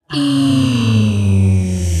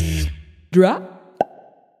Drop.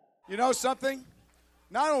 You know something?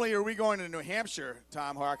 Not only are we going to New Hampshire,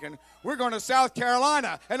 Tom Harkin, we're going to South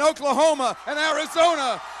Carolina and Oklahoma and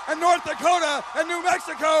Arizona and North Dakota and New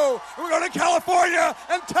Mexico. And we're going to California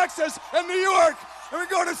and Texas and New York. And we're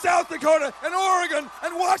going to South Dakota and Oregon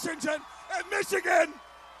and Washington and Michigan.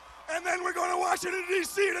 And then we're going to Washington,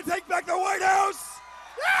 D.C. to take back the White House.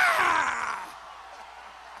 Yeah!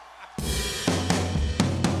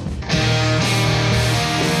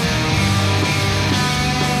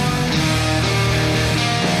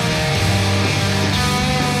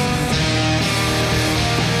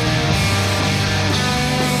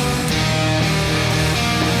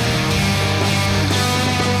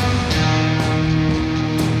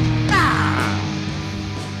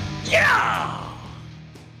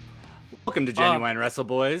 Welcome to Genuine Wrestle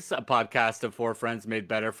Boys, a podcast of four friends made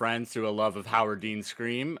better friends through a love of Howard Dean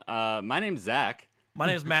Scream. My name's Zach. My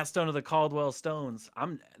name's Matt Stone of the Caldwell Stones.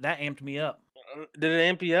 That amped me up. Did it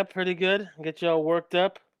amp you up pretty good? Get you all worked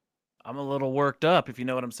up? I'm a little worked up, if you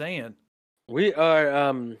know what I'm saying. We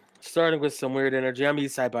are starting with some weird energy. I'm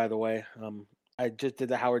Eastside, by the way. I just did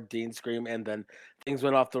the Howard Dean Scream, and then things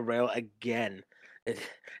went off the rail again.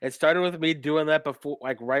 It started with me doing that before,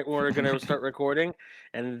 like right when we were gonna start recording,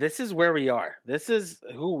 and this is where we are. This is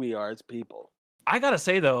who we are as people. I gotta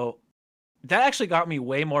say though, that actually got me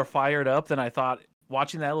way more fired up than I thought.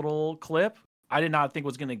 Watching that little clip, I did not think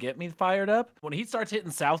was gonna get me fired up. When he starts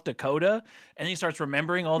hitting South Dakota, and he starts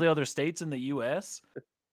remembering all the other states in the U.S.,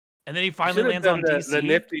 and then he finally lands on DC, the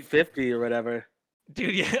Nifty 50 or whatever.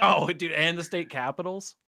 Dude, yeah, dude, and the state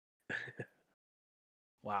capitals.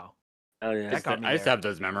 Wow. Oh yeah, I used to have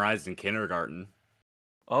those memorized in kindergarten.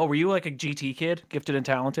 Oh, were you like a GT kid, gifted and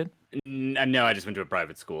talented? No, I just went to a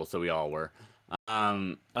private school, so we all were.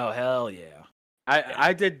 Oh hell yeah!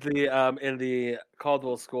 I did the in the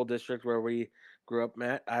Caldwell School District where we grew up,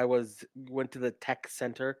 Matt. I went to the tech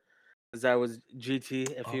center because I was GT,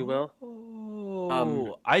 if you will.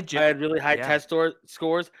 I had really high test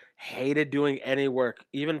scores. Hated doing any work,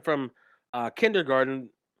 even from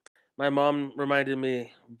kindergarten. My mom reminded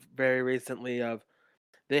me very recently of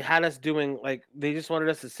they had us doing they just wanted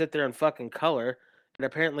us to sit there and fucking color, and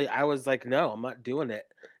apparently I was like, no, I'm not doing it.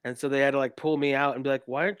 And so they had to pull me out and be like,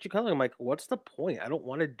 why aren't you coloring? I'm like, what's the point? I don't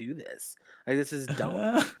want to do this. This is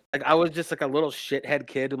dumb. I was just a little shithead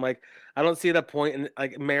kid. I'm like, I don't see the point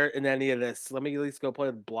in merit in any of this. Let me at least go play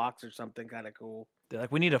with blocks or something kind of cool. They're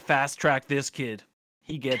like, we need to fast track this kid.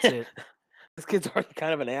 He gets it. This kid's already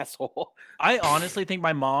kind of an asshole. I honestly think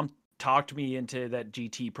my mom talked me into that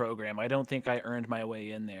GT program. I don't think I earned my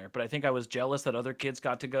way in there, but I think I was jealous that other kids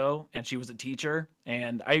got to go and she was a teacher,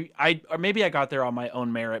 and or maybe I got there on my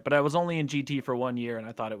own merit, but I was only in GT for 1 year, and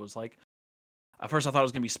I thought it was at first I thought it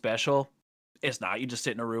was going to be special. It's not. You just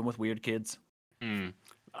sit in a room with weird kids.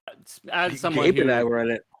 As someone Gabe and I were in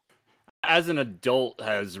it. As an adult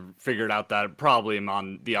has figured out that probably I'm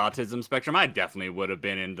on the autism spectrum, I definitely would have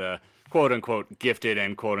been in the quote unquote gifted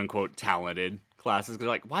and quote unquote talented classes,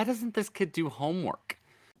 because why doesn't this kid do homework?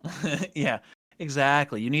 Yeah,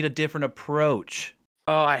 exactly. You need a different approach.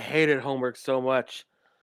 Oh, I hated homework so much,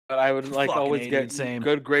 but I would always get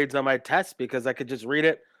good grades on my tests because I could just read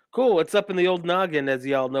it. Cool, it's up in the old noggin, as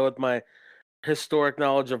y'all know, with my historic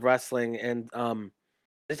knowledge of wrestling, and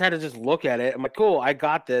just had to just look at it. I'm like, cool, I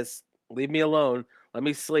got this. Leave me alone. Let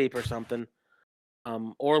me sleep or something,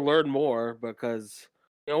 or learn more, because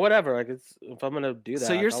whatever. If I'm gonna do that.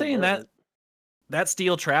 So you're saying that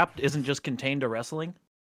steel trap isn't just contained to wrestling?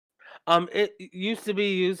 It used to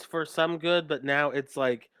be used for some good, but now it's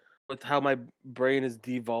with how my brain is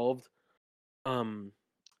devolved.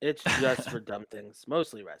 It's just for dumb things,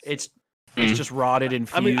 mostly wrestling. It's just rotted and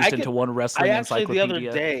fused into one wrestling encyclopedia. The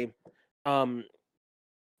other day,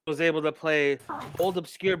 was able to play old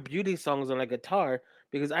obscure beauty songs on a guitar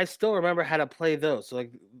because I still remember how to play those. So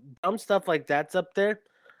dumb stuff like that's up there.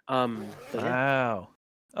 Wow.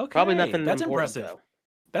 Okay. Probably nothing. That's impressive. Though.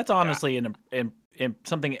 That's honestly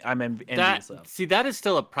something I'm envious of. See, that is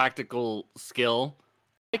still a practical skill.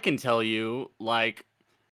 I can tell you, I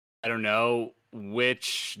don't know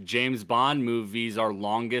which James Bond movies are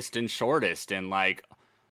longest and shortest, and the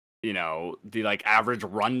average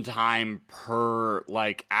runtime per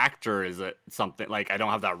actor is something I don't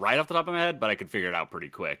have that right off the top of my head, but I could figure it out pretty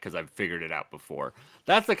quick because I've figured it out before.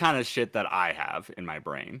 That's the kind of shit that I have in my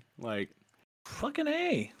brain. Fucking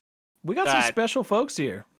A. We got some special folks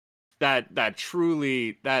here. That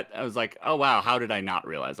truly, that I was like, oh wow, how did I not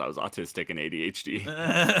realize I was autistic and ADHD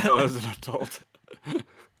as an adult?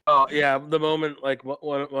 Oh yeah, the moment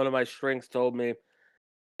one of my shrinks told me,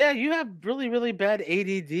 yeah, you have really, really bad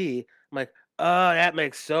ADD. I'm like, Oh, that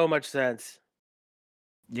makes so much sense.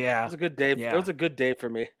 It Yeah, was a good day. yeah. It was a good day for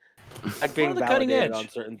me. Like We're being on the cutting validated edge. on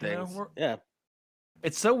certain You know, things. Yeah.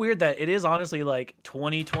 it's so weird that it is honestly like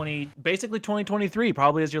 2020, basically 2023,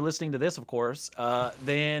 probably as you're listening to this, of course.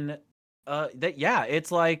 It's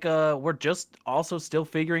like we're just also still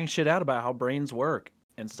figuring shit out about how brains work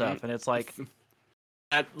and stuff. And it's like,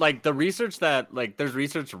 Like the research that like there's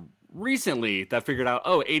research recently that figured out,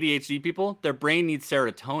 oh, ADHD people, their brain needs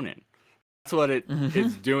serotonin. That's what it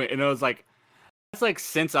is doing. And it was like, that's like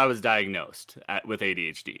since I was diagnosed with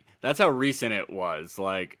ADHD. That's how recent it was.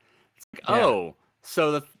 Like, it's like, Yeah. oh,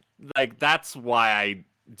 so that's why I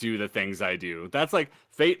do the things I do. That's like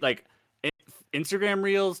fate. Like Instagram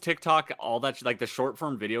Reels, TikTok, all that. Like the short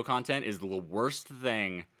form video content is the worst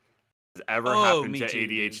thing that's ever happened me to too,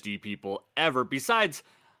 dude. ADHD people ever. Besides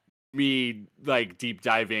me, like deep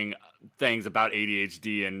diving things about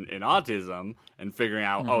ADHD and autism and figuring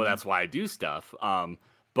out, oh, that's why I do stuff.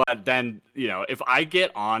 But then, you know, if I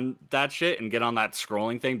get on that shit and get on that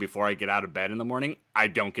scrolling thing before I get out of bed in the morning, I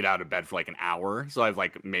don't get out of bed for like an hour. So I've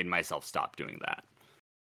like made myself stop doing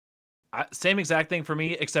that. Same exact thing for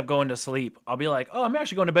me, except going to sleep. I'll be like, oh, I'm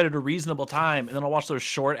actually going to bed at a reasonable time. And then I'll watch those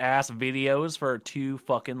short ass videos for too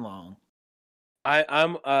fucking long.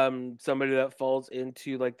 I'm somebody that falls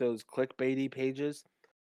into like those clickbaity pages,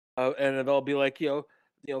 and it'll be like,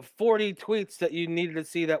 40 tweets that you needed to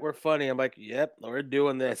see that were funny. I'm like, yep, we're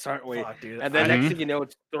doing this, aren't we? Fuck, dude. And then next thing you know,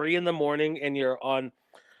 it's 3 a.m. and you're on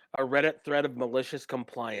a Reddit thread of malicious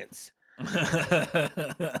compliance,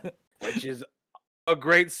 which is a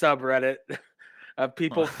great subreddit of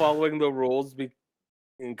people following the rules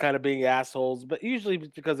and kind of being assholes, but usually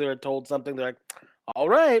because they were told something, they're like, all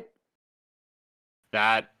right.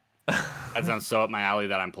 That sounds so up my alley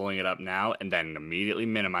that I'm pulling it up now and then immediately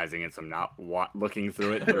minimizing it so I'm not looking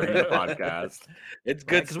through it during the podcast. It's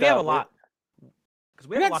good because stuff. we have a lot. Because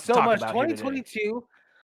we have a lot to so talk much. about here today. 2022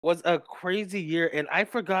 was a crazy year, and I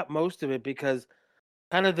forgot most of it because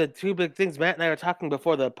kind of the two big things Matt and I were talking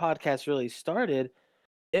before the podcast really started.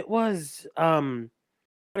 It was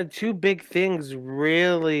two big things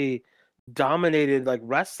really dominated like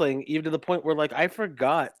wrestling, even to the point where like I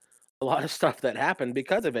forgot a lot of stuff that happened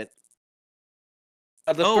because of it.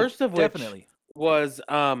 The first of which definitely. was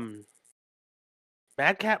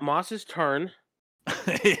Madcap Moss's turn.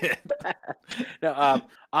 Now,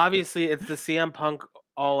 obviously, it's the CM Punk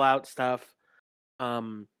All Out stuff,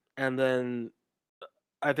 and then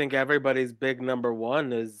I think everybody's big number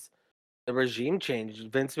one is the regime change.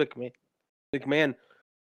 Vince McMahon,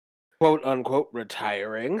 quote unquote,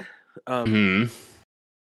 retiring, and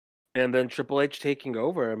then Triple H taking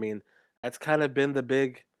over. I mean, that's kind of been the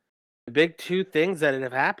big two things that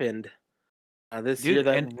have happened this year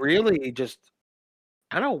that really just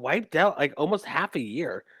kind of wiped out like almost half a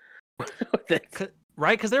year.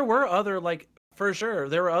 Right, because there were other, like, for sure,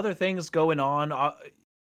 there were other things going on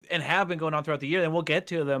and have been going on throughout the year, and we'll get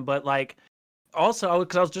to them, but like, also,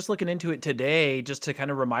 because I was just looking into it today, just to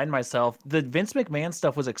kind of remind myself, the Vince McMahon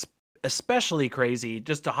stuff was especially crazy,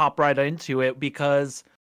 just to hop right into it, because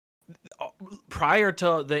prior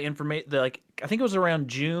to the information, like, I think it was around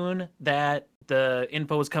June that the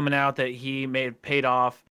info was coming out that he paid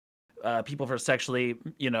off people for sexually,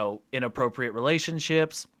 inappropriate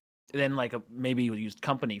relationships. Then like maybe he used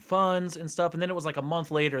company funds and stuff. And then it was like a month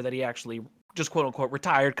later that he actually just quote unquote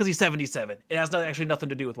retired because he's 77. It has actually nothing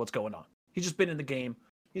to do with what's going on. He's just been in the game.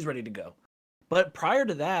 He's ready to go. But prior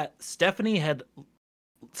to that, Stephanie had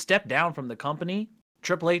stepped down from the company.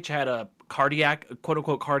 Triple H had a quote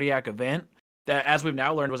unquote cardiac event that, as we've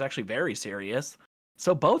now learned, was actually very serious.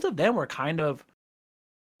 So both of them were kind of,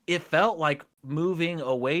 it felt like moving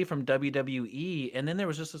away from WWE, and then there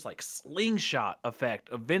was just this like slingshot effect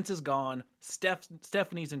of Vince is gone,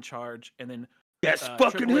 Stephanie's in charge, and then yes,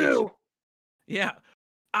 fucking who? Yeah,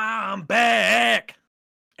 I'm back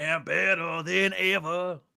and better than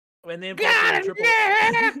ever. And then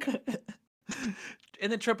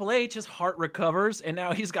and then Triple H, his heart recovers, and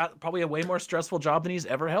now he's got probably a way more stressful job than he's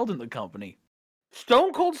ever held in the company.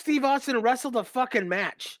 Stone Cold Steve Austin wrestled a fucking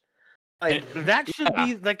match. Like that should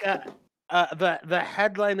be like the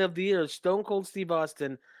headline of the year. Stone Cold Steve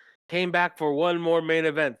Austin came back for one more main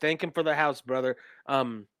event. Thank him for the house, brother.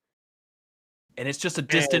 And it's just a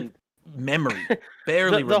distant memory.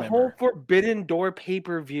 Barely the remember. whole Forbidden Door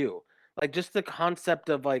pay-per-view. Like just the concept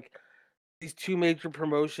of like these two major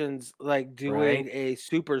promotions like doing a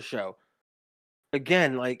super show.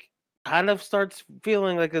 Again, like kind of starts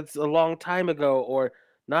feeling like it's a long time ago or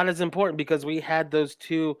not as important because we had those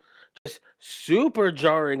two just super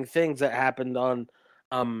jarring things that happened on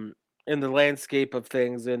in the landscape of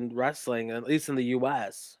things in wrestling, at least in the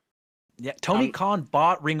US. Yeah, Tony Khan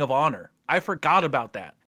bought Ring of Honor. I forgot about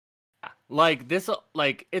that. Like this,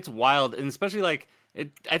 like it's wild, and especially like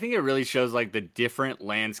it. I think it really shows like the different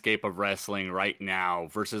landscape of wrestling right now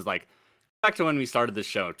versus like back to when we started the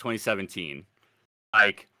show, 2017.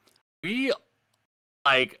 Like we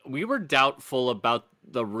were doubtful about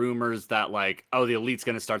the rumors that like, oh, the Elite's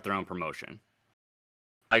gonna start their own promotion.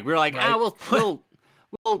 Like we were like, Right. we'll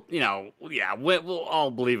you know, yeah, we'll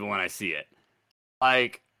all believe it when I see it.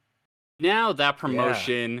 Like now that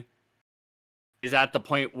promotion is at the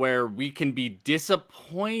point where we can be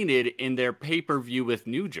disappointed in their pay-per-view with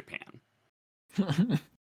New Japan.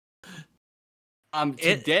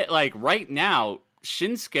 Today, like right now,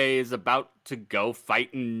 Shinsuke is about to go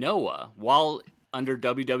fight Noah while under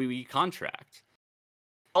WWE contract.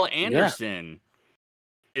 Paul Anderson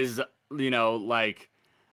is, you know, like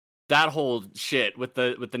that whole shit with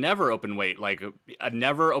the never open weight, like a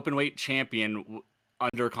never open weight champion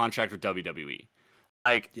under contract with WWE.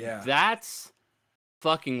 Like that's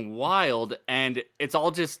fucking wild, and it's all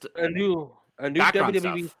just a new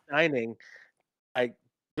WWE signing. Like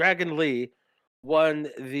Dragon Lee won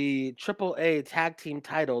the AAA tag team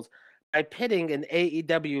titles by pitting an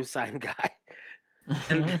AEW signed guy.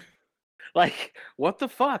 And like, what the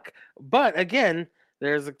fuck? But again,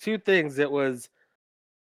 there's two things. It was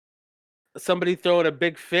somebody throwing a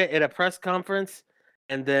big fit at a press conference,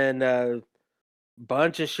 and then a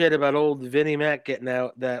bunch of shit about old Vinnie Mac getting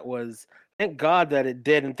out. That was, thank God that it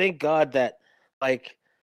did, and thank God that like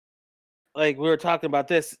we were talking about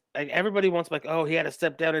this. Like everybody wants like, oh, he had to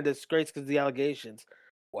step down in disgrace because of the allegations.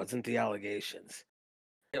 Wasn't the allegations.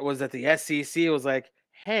 It was that the SEC was like,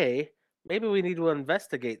 hey, maybe we need to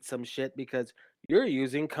investigate some shit because you're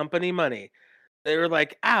using company money. They were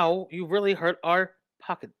like, ow, you really hurt our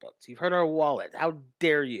pocketbooks. You've hurt our wallet. How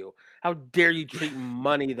dare you? How dare you treat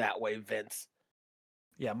money that way, Vince?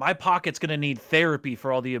 Yeah, my pocket's going to need therapy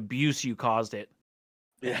for all the abuse you caused it.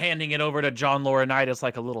 Yeah. Handing it over to John Laurinaitis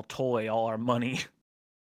like a little toy, all our money.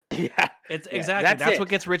 Yeah. It's exactly. That's what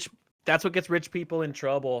gets rich. That's what gets rich people in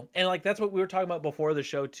trouble. And like that's what we were talking about before the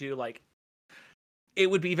show too. Like it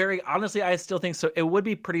would be very honestly, I still think so. It would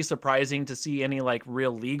be pretty surprising to see any like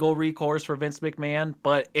real legal recourse for Vince McMahon,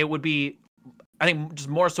 but it would be, I think, just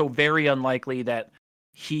more so very unlikely that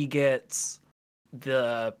he gets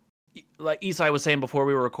the, like Isai was saying before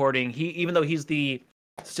we were recording, he, even though he's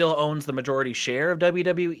still owns the majority share of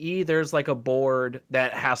WWE, there's like a board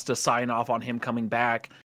that has to sign off on him coming back.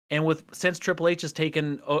 And since Triple H has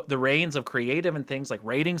taken the reins of creative and things, like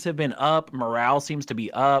ratings have been up, morale seems to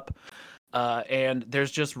be up, and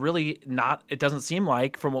there's just really not, it doesn't seem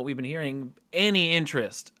like, from what we've been hearing, any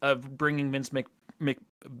interest of bringing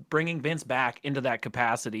Vince back into that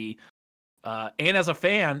capacity. And as a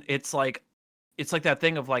fan, it's like that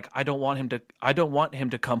thing of like, I don't want him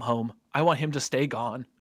to come home. I want him to stay gone.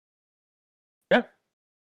 Yeah.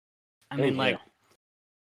 I mean, like,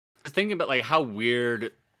 thinking about like how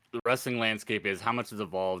weird the wrestling landscape is, how much has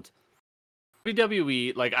evolved.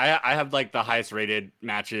 WWE, like I have like the highest rated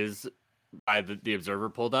matches by the Observer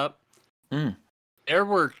pulled up. There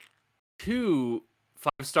were 2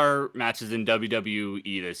 5-star matches in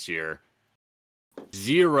WWE this year,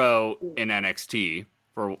 0 in NXT.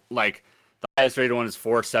 For like the highest rated one is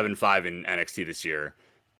 475 in NXT this year.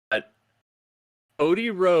 But Cody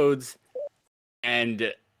Rhodes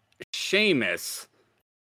and Sheamus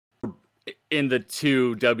in the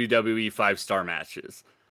 2 WWE 5-star matches.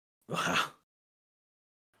 Wow.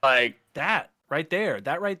 Like that right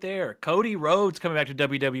there. Cody Rhodes coming back to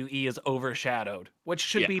WWE is overshadowed, which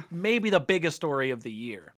should be maybe the biggest story of the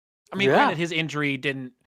year. I mean, granted, his injury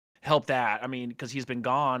didn't help that. I mean, because he's been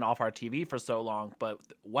gone off our TV for so long, but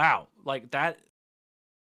wow, like that,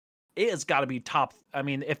 it has got to be top. I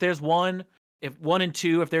mean, if 1 and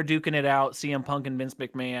 2, if they're duking it out, CM Punk and Vince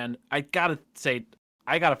McMahon, I gotta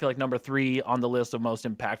feel like number 3 on the list of most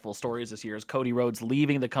impactful stories this year is Cody Rhodes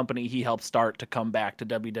leaving the company he helped start to come back to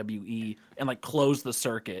WWE and like close the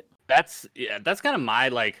circuit. That's kind of my,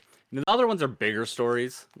 like, the other ones are bigger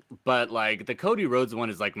stories, but like the Cody Rhodes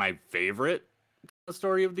one is like my favorite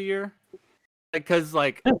story of the year, because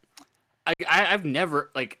like I've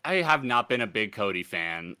never, like, I have not been a big Cody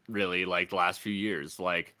fan really, like the last few years,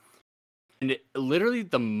 like, and literally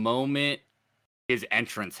the moment his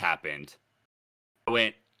entrance happened, I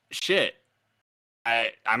went, shit,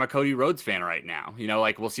 I'm a Cody Rhodes fan right now. You know,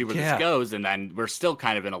 like, we'll see where this goes, and then we're still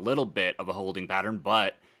kind of in a little bit of a holding pattern,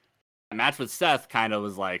 but the match with Seth kind of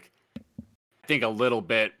was like, I think a little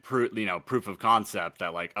bit proof of concept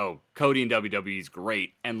that like, oh, Cody in WWE is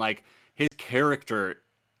great, and like his character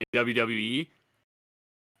in WWE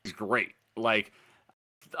is great. Like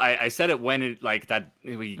I said it when it like that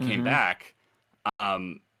we came back.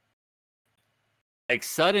 Like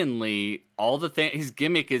suddenly all the thing his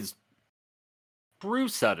gimmick is through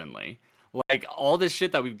suddenly. Like all this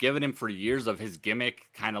shit that we've given him for years of his gimmick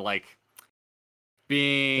kind of like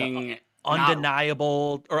being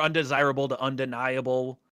undeniable or undesirable to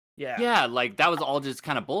undeniable. Yeah, like that was all just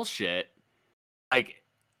kind of bullshit. Like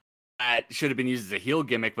that should have been used as a heel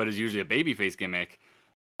gimmick, but is usually a babyface gimmick.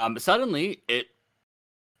 Suddenly it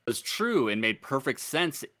was true and made perfect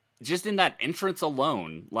sense just in that entrance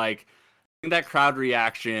alone. Like that crowd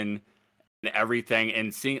reaction and everything,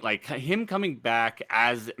 and seeing like him coming back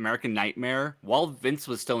as American Nightmare while Vince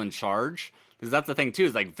was still in charge, because that's the thing too,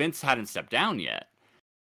 is like Vince hadn't stepped down yet.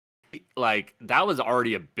 Like that was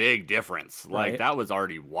already a big difference. Like that was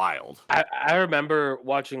already wild. I remember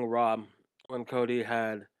watching Raw when Cody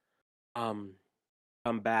had come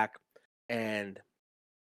back, and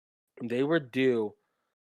they were due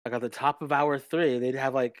like at the top of hour 3. They'd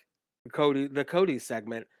have like the Cody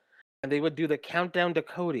segment, and they would do the countdown to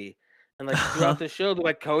Cody. And like throughout the show, they're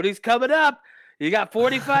like, Cody's coming up. You got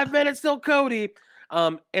 45 minutes till Cody.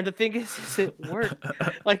 And the thing is it worked.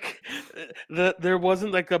 Like there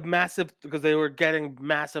wasn't like a massive, because they were getting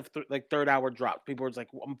massive like 3rd hour drops. People were just like,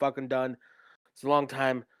 I'm fucking done. It's a long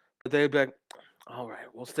time. But they'd be like, all right,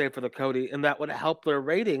 we'll stay for the Cody. And that would help their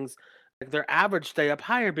ratings, like their average stay up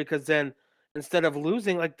higher, because then instead of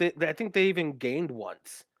losing, like I think they even gained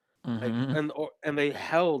once. Like, and they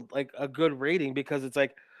held like a good rating, because it's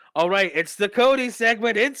like, all right, it's the Cody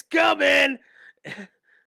segment, it's coming.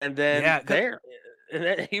 And then and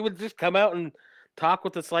then he would just come out and talk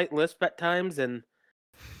with a slight lisp at times, and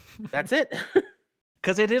that's it.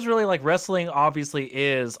 Because it is really like wrestling obviously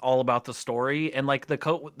is all about the story, and like the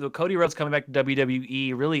Cody Rhodes coming back to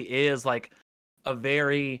WWE really is like a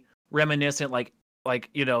very reminiscent like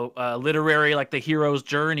literary, like the hero's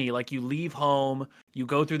journey. Like you leave home, you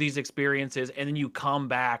go through these experiences, and then you come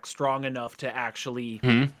back strong enough to actually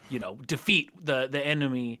defeat the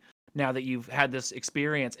enemy now that you've had this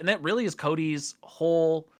experience. And that really is Cody's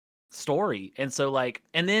whole story. And so like,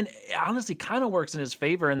 and then it honestly kind of works in his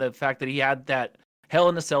favor in the fact that he had that Hell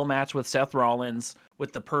in a Cell match with Seth Rollins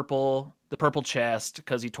with the purple chest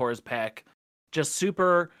because he tore his pec. Just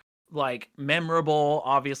super like memorable,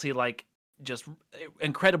 obviously like just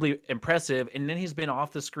incredibly impressive. And then he's been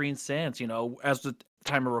off the screen since, as the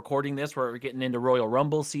time of recording this, we're getting into Royal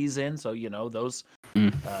Rumble season. So, those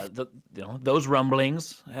those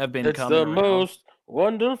rumblings have been coming around. It's the most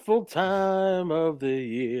wonderful time of the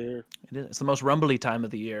year. It is. It's the most rumbly time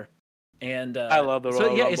of the year. And I love the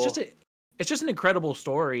Royal Rumble. It's just an incredible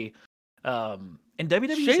story. And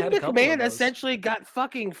WWE Shane had a couple McMahon of those. essentially got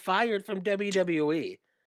fucking fired from WWE.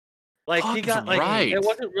 Like he got it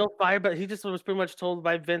wasn't real fire, but he just was pretty much told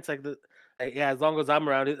by Vince as long as I'm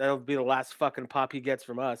around, that'll be the last fucking pop he gets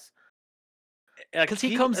from us. Because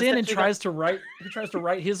he comes in and tries to write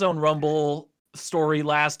his own Rumble story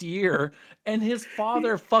last year, and his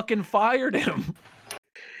father fucking fired him.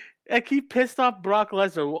 Like he pissed off Brock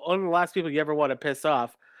Lesnar, one of the last people you ever want to piss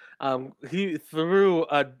off. He threw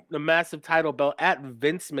a massive title belt at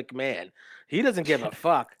Vince McMahon. He doesn't give a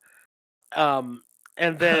fuck.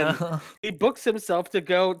 And then he books himself to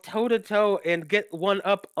go toe-to-toe and get one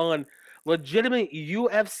up on legitimate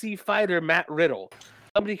UFC fighter Matt Riddle,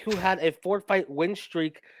 somebody who had a 4-fight win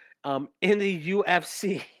streak in the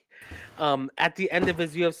UFC at the end of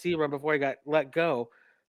his UFC run before he got let go.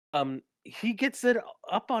 He gets it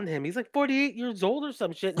up on him. He's like 48 years old or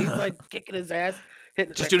some shit, and he's like kicking his ass.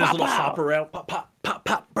 Just doing his little hop around. Pop, pop, pop,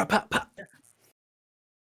 pop, pop, pop, pop.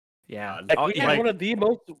 Yeah, we had one of the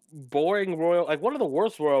most boring one of the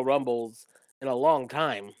worst Royal Rumbles in a long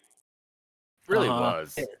time. Really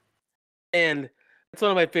was. And it's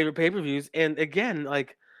one of my favorite pay-per-views. And again,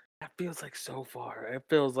 like that feels like so far. It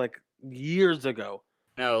feels like years ago.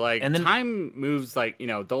 No, like and then, time moves like,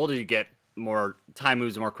 the older you get, more time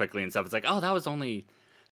moves more quickly and stuff. It's like, oh, that was only,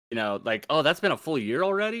 like, oh, that's been a full year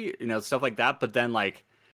already, stuff like that. But then like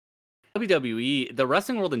WWE, the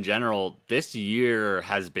wrestling world in general, this year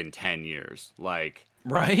has been 10 years. Like,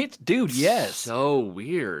 right, dude? Yes. So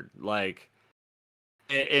weird. Like,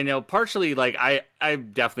 partially like I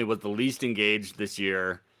definitely was the least engaged this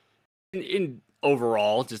year. In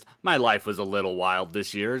overall, just my life was a little wild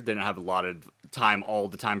this year. Didn't have a lot of time all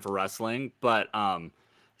the time for wrestling, but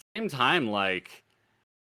same time, like,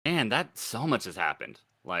 man, that so much has happened.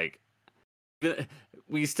 Like,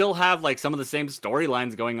 we still have like some of the same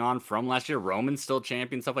storylines going on from last year. Roman's still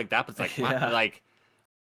champion, stuff like that. But it's like, like,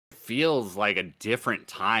 it feels like a different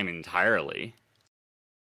time entirely.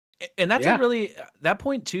 And that's Yeah. a really that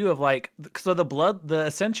point too of like so the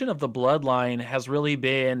ascension of the bloodline has really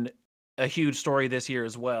been a huge story this year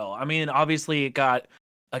as well. I mean, obviously it got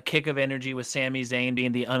a kick of energy with Sami Zayn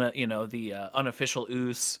being the unofficial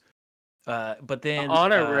Uce, but then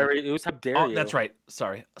Honorary Uce, how dare you? that's right.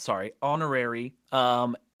 Sorry, honorary.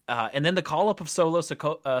 And then the call up of Solo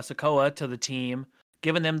Sikoa to the team,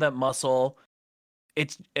 giving them that muscle.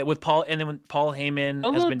 With Paul, and then when Paul Heyman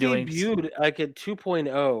has Solo been doing debuted like at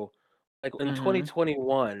 2.0, like in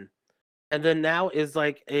 2021, and then now is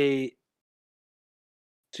like a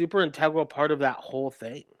super integral part of that whole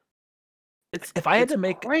thing. If I had to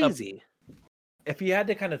make crazy. If you had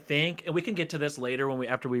to kind of think, and we can get to this later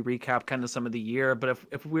after we recap kind of some of the year, but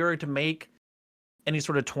if we were to make any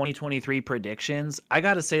sort of 2023 predictions, I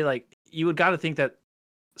got to say, like, you would got to think that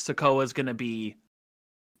Sikoa is going to be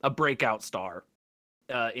a breakout star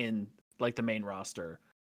in like the main roster,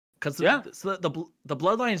 because the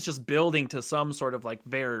bloodline is just building to some sort of like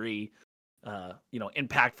very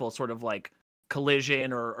impactful sort of like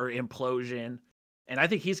collision or implosion, and I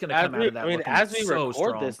think he's going to come out of that. I mean, as we so record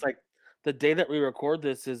strong. this, like the day that we record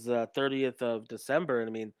this is 30th of December, and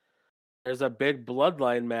I mean, there's a big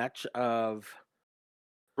bloodline match of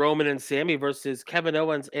Roman and Sami versus Kevin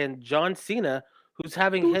Owens and John Cena, who's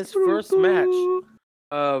having his first match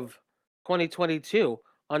of 2022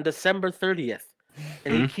 on December 30th.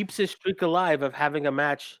 And he keeps his streak alive of having a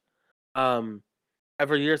match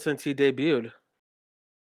every year since he debuted.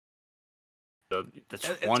 That's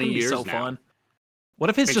 20 years so now. Fun.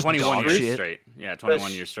 What if it's just 21 years shit? Straight? Yeah,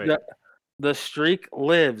 21 years straight. The streak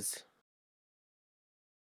lives.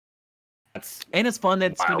 And it's fun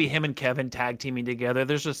that it's going to be him and Kevin tag teaming together.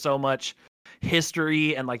 There's just so much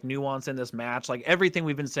history and like nuance in this match. Like everything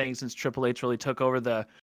we've been saying since Triple H really took over the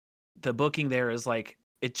booking there is like,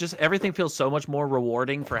 it just, everything feels so much more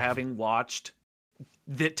rewarding for having watched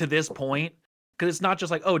to this point. Cause it's not just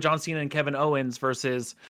like, oh, John Cena and Kevin Owens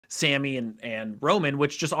versus Sami and Roman,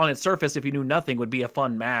 which just on its surface, if you knew nothing, would be a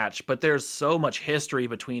fun match. But there's so much history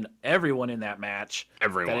between everyone in that match.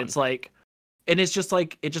 Everyone. That it's like, and it's just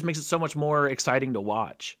like, it just makes it so much more exciting to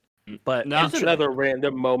watch. But there's another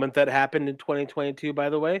random moment that happened in 2022, by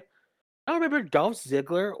the way. I remember Dolph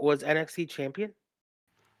Ziggler was NXT champion.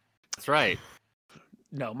 That's right.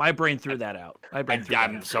 No, my brain threw that out.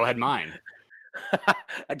 So had mine.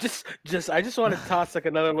 I just want to toss like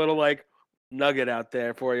another little like nugget out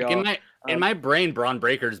there for y'all. In my brain, Braun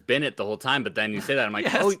Breaker's been it the whole time, but then you say that, I'm like,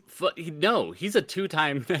 yes. No, he's a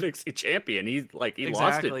 2-time NXT champion. He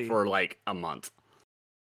lost it for like a month.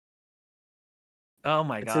 Oh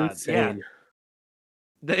my god, insane.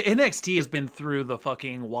 Yeah. The NXT has been through the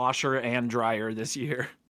fucking washer and dryer this year,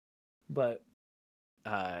 but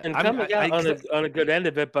and coming out on a good end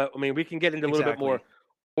of it. But I mean, we can get into a little bit more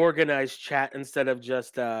organized chat instead of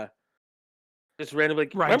just randomly.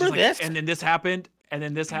 Right, remember this? And then this happened, and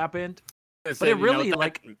then this happened. But it really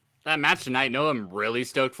that match tonight. No, I'm really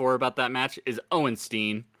stoked for about that match is Owen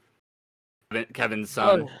Steen, Kevin's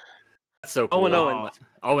son. Oh. That's so cool. Owen Owens.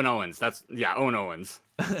 Owen Owens. Owen Owens.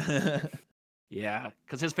 Yeah,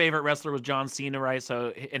 because his favorite wrestler was John Cena, right?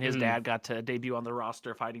 So, and his dad got to debut on the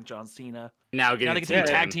roster fighting John Cena. Now they get to be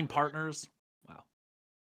tag team partners. Wow.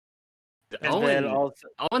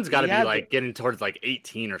 Owen's got to be like getting towards like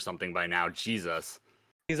 18 or something by now. Jesus.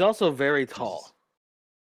 He's also very tall.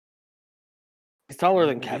 He's taller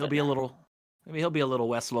than Kevin. Maybe he'll be a little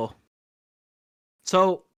Westlow.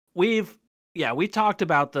 So we talked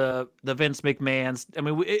about the Vince McMahon's. I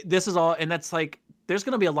mean, this is all, and that's like, there's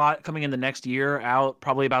going to be a lot coming in the next year out,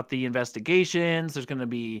 probably about the investigations. There's going to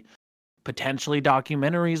be potentially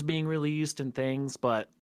documentaries being released and things, but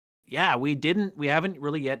yeah, we haven't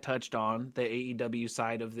really yet touched on the AEW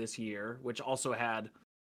side of this year, which also had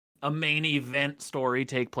a main event story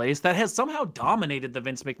take place that has somehow dominated the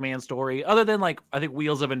Vince McMahon story, other than like, I think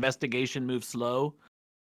Wheels of Investigation moves slow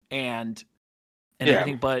and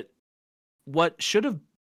everything, but what should have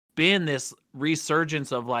been this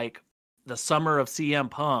resurgence of like the summer of CM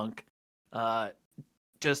Punk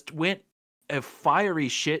just went a fiery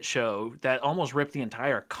shit show that almost ripped the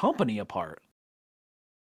entire company apart.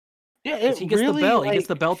 Yeah, he gets really, the belt. He gets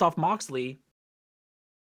the belt off Moxley.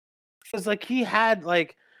 Because like he had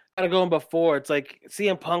like kind of going before, it's like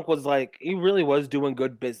CM Punk was like, he really was doing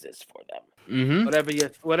good business for them. Mm-hmm.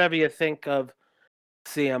 Whatever you think of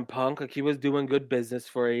CM Punk, like he was doing good business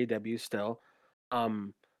for AEW still.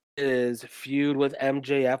 His feud with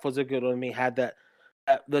MJF was a good one. He had that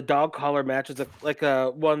the dog collar match is like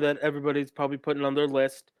a one that everybody's probably putting on their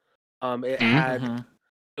list. It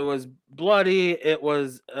was bloody. It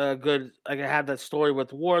was good. Like it had that story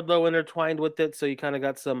with Wardlow intertwined with it, so you kind of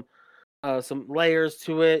got some some layers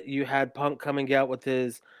to it. You had Punk coming out with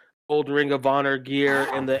his old Ring of Honor gear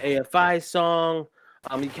in the AFI song.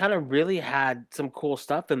 He kind of really had some cool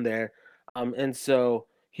stuff in there. And so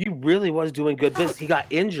he really was doing good business. He got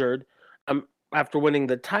injured after winning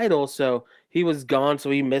the title, so he was gone. So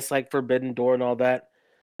he missed like Forbidden Door and all that.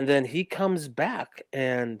 And then he comes back,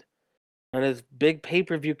 and on his big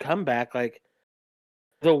pay-per-view comeback, like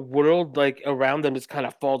the world like around them just kind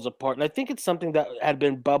of falls apart. And I think it's something that had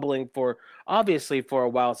been bubbling for obviously for a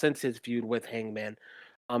while since his feud with Hangman.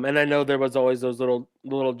 And I know there was always those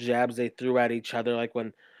little jabs they threw at each other, like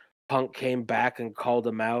when Punk came back and called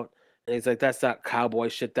him out, and he's like, "That's not cowboy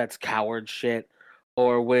shit, that's coward shit."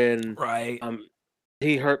 Or when Right.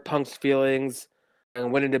 he hurt Punk's feelings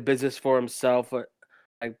and went into business for himself, like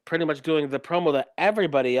pretty much doing the promo that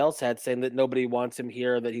everybody else had, saying that nobody wants him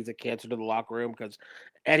here, that he's a cancer to the locker room, because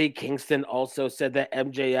Eddie Kingston also said that,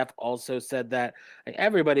 MJF also said that. Like,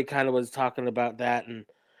 everybody kind of was talking about that and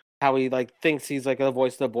how he like thinks he's like a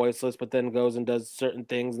voice of the voiceless, but then goes and does certain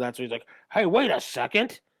things, and that's where he's like, "Hey, wait a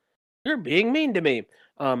second, you're being mean to me."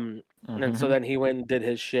 And so Mhm. then he went and did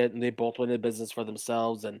his shit, and they both went into business for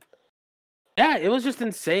themselves, and yeah, it was just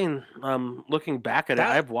insane. Looking back at it,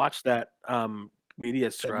 That I've watched that media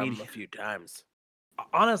that scrum media a few times.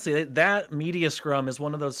 honestly, that media scrum is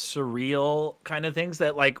one of those surreal kind of things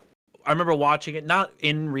that like I remember watching it not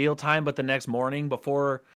in real time, but the next morning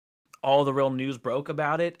before all the real news broke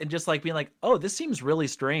about it, and just like being like, "Oh, this seems really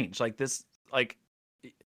strange." Like this, like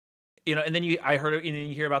and then I heard it, and then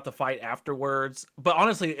you hear about the fight afterwards. But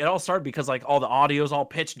honestly, it all started because like all the audio's all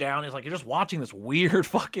pitched down. It's like you're just watching this weird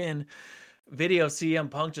fucking video of CM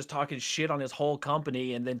Punk just talking shit on his whole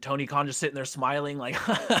company, and then Tony Khan just sitting there smiling like,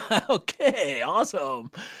 "Okay, awesome."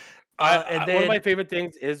 And One of my then favorite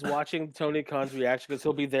things is watching Tony Khan's reaction, because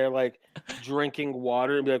he'll be there like drinking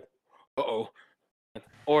water and be like, "Uh oh,"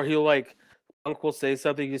 or he'll like Punk will say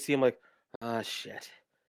something, you see him like, "Ah, shit."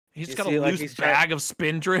 he's You got a see, like loose he's trying, bag of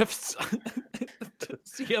spin drifts.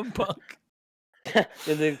 CM Punk. and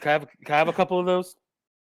then can I have a couple of those?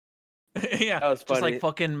 Yeah, That was just like funny.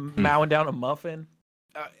 fucking mowing down a muffin.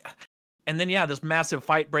 Uh, and then yeah, this massive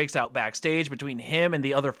fight breaks out backstage between him and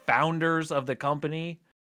the other founders of the company,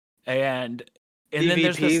 and then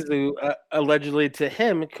there's EVPs this who allegedly to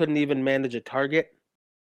him couldn't even manage a target.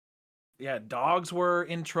 dogs were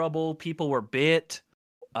in trouble, people were bit.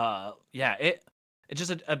 Yeah, it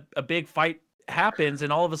just a big fight happens,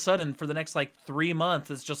 and all of a sudden for the next like 3 months,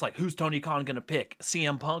 it's just like who's Tony Khan gonna pick,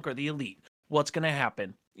 CM Punk or the Elite? What's gonna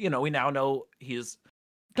happen? We now know he's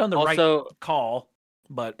done the right Also, call,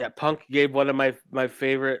 but yeah, Punk gave one of my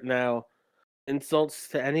favorite now insults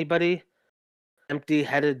to anybody: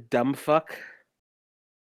 empty-headed dumb fuck.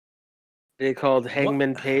 They called what?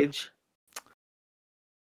 Hangman Page.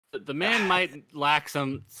 The man might lack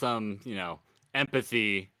some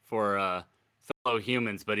empathy for fellow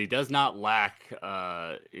humans, but he does not lack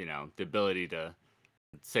the ability to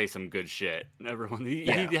say some good shit. Everyone, he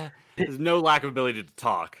has no lack of ability to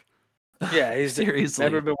talk. Yeah, he's Seriously.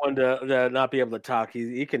 never been one to not be able to talk.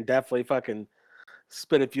 He can definitely fucking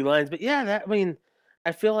spit a few lines. But yeah,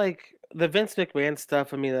 I feel like the Vince McMahon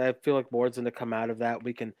stuff, I feel like more's going to come out of that.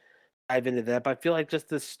 We can dive into that. But I feel like just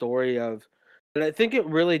this story of, and I think it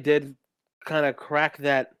really did kind of crack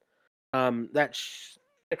that that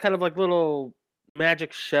kind of like little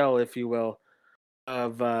magic shell, if you will,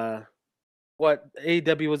 of what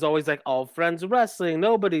AEW was always like, all friends wrestling,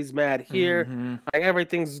 nobody's mad here, Mhm. like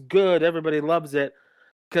everything's good, everybody loves it.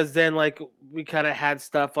 Because then like we kind of had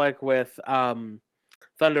stuff like with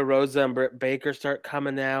Thunder Rosa and Britt Baker start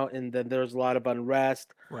coming out, and then there was a lot of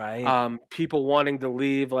unrest. Right. People wanting to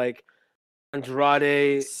leave, like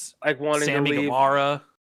Andrade, like wanting Sammy to leave. Guevara.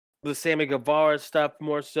 The Sammy Guevara stuff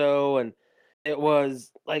more so, and it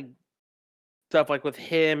was like stuff like with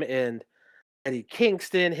him and Eddie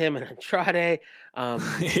Kingston, him and Andrade.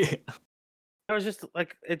 It was just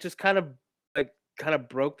like it just kind of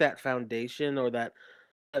broke that foundation, or that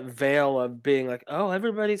veil of being like, oh,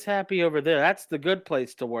 everybody's happy over there. That's the good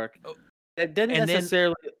place to work. Oh, It didn't and then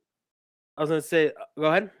necessarily. I was gonna say, go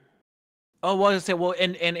ahead. Oh, well, I was gonna say, well,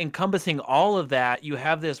 and encompassing all of that, you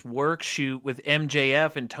have this work shoot with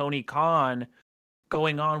MJF and Tony Khan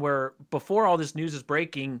going on, where before all this news is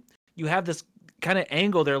breaking, you have this kind of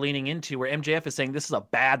angle they're leaning into where MJF is saying this is a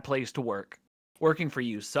bad place to work. Working for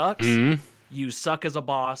you sucks. Mm-hmm. You suck as a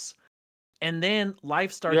boss. And then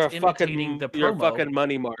life starts You're a imitating the you're a promo. fucking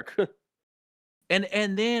money mark.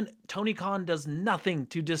 And then Tony Khan does nothing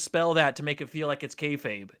to dispel that, to make it feel like it's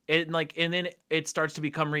kayfabe. And then it starts to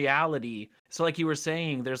become reality. So like you were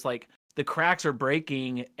saying, there's like the cracks are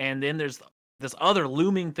breaking, and then there's this other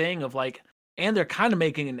looming thing of like and they're kind of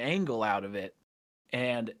making an angle out of it.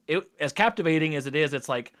 And it, as captivating as it is, it's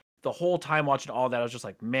like the whole time watching all that, I was just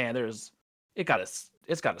like, man, it's got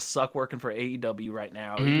to suck working for AEW right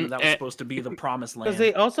now. Even though that was supposed to be the promised land. Because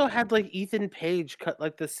they also had like Ethan Page cut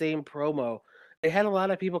like the same promo. They had a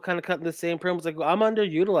lot of people kind of cutting the same promos. Like, well, I'm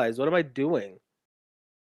underutilized. What am I doing?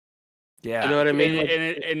 Yeah, You know what I mean?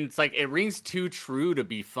 And it's like it rings too true to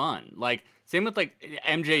be fun. Like same with like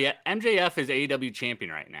MJF is AEW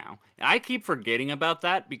champion right now. And I keep forgetting about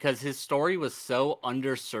that because his story was so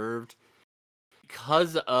underserved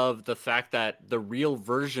because of the fact that the real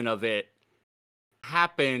version of it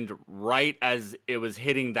happened right as it was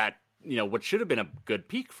hitting that, what should have been a good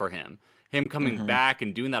peak for him. Him coming back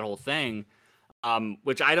and doing that whole thing,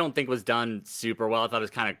 which I don't think was done super well. I thought it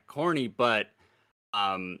was kind of corny, but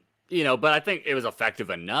but I think it was effective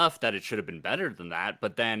enough that it should have been better than that.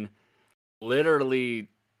 But then literally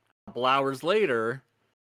a couple hours later,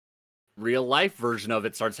 real life version of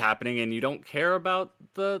it starts happening and you don't care about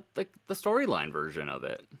the storyline version of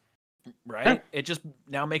it. Right? It just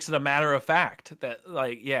now makes it a matter of fact that,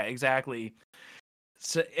 like, yeah, exactly.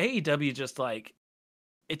 So AEW just like,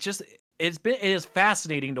 it is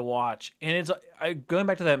fascinating to watch. And it's going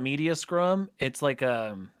back to that media scrum, it's like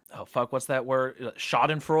what's that word?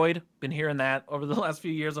 Schadenfreude. Been hearing that over the last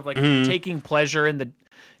few years of like taking pleasure in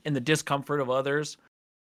the discomfort of others.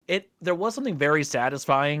 There was something very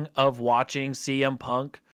satisfying of watching CM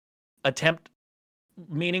Punk attempt,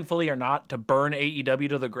 meaningfully or not, to burn AEW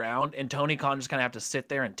to the ground, and Tony Khan just kind of have to sit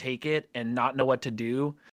there and take it and not know what to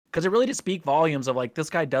do, because it really did speak volumes of like, this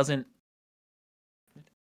guy and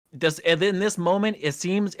in this moment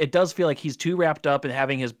it does feel like he's too wrapped up in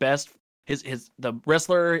having his best, the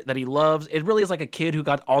wrestler that he loves. It really is like a kid who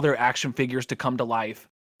got all their action figures to come to life,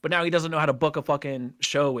 but now he doesn't know how to book a fucking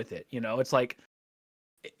show with it. It's like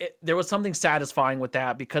there was something satisfying with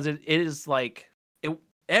that, because it is like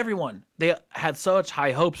everyone, they had such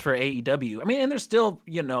high hopes for AEW. I mean, and they're still,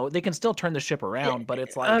 they can still turn the ship around, but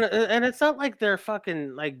it's like, and it's not like they're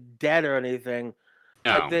fucking like dead or anything.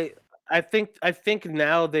 No. Like I think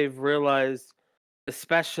now they've realized,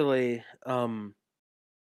 especially,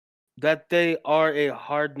 that they are a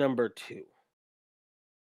hard number 2.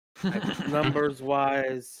 Like, numbers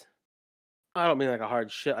wise, I don't mean like a hard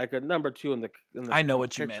shit, like a number 2 in the I know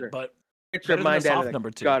what you picture. meant, but Get your mind out of the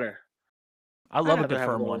number 2. gutter. I love a good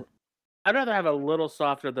firm one. I'd rather have a little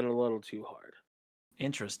softer than a little too hard.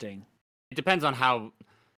 Interesting. It depends on how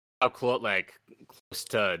close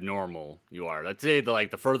to normal you are. Let's say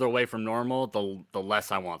the further away from normal, the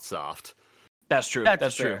less I want soft. That's true.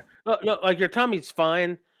 That's true. No, like your tummy's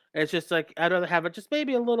fine. It's just like, I'd rather have it just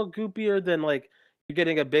maybe a little goopier than like you're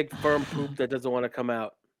getting a big firm poop that doesn't want to come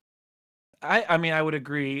out. I mean, I would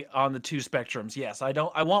agree on the two spectrums. Yes, I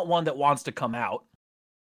want one that wants to come out.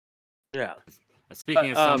 Yeah.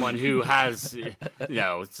 Speaking of someone who has,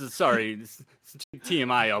 sorry, it's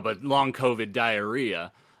TMI, but long COVID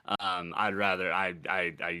diarrhea,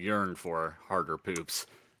 I yearn for harder poops.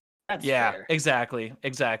 That's fair. Exactly.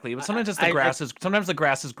 But sometimes sometimes the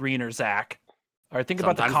grass is greener, Zach. Or think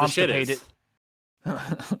about the constipated.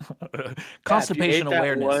 Constipation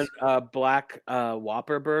awareness. One black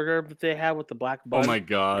Whopper burger that they had with the black bun. Oh my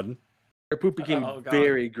god. Their poop became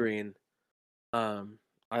very green. I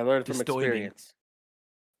learned from experience.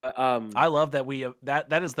 I love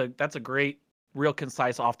that that's a great, real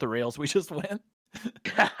concise off the rails we just went.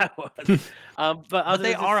 But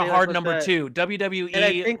they are a hard number 2. WWE, and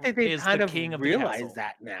I think that they is kind the of king of realize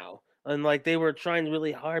that now, and like they were trying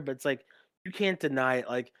really hard, but it's like you can't deny it.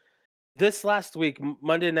 Like this last week,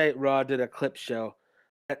 Monday Night Raw did a clip show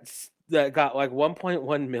that got like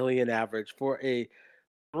 1.1 million average for a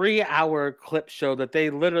 3-hour clip show that they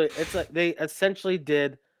essentially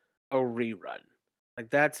did a rerun. Like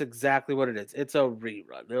that's exactly what it is. It's a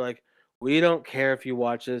rerun. They're like, we don't care if you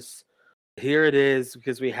watch this. Here it is,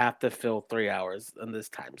 because we have to fill 3 hours in this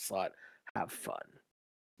time slot. Have fun.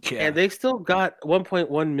 Yeah. And they still got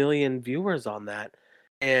 1.1 million viewers on that.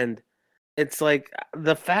 And it's like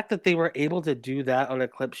the fact that they were able to do that on a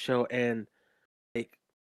clip show, and like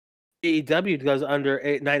AEW does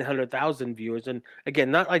under 900,000 viewers. And again,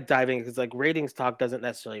 not like diving, because like ratings talk doesn't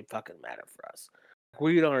necessarily fucking matter for us.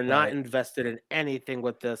 We are not invested in anything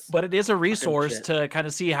with this. But it is a resource to kind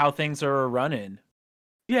of see how things are running.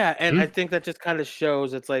 Yeah, and I think that just kind of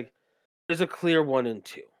shows it's like there's a clear 1 and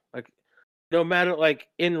 2. Like no matter like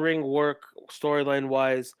in-ring work, storyline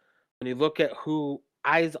wise, when you look at who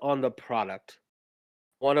eyes on the product,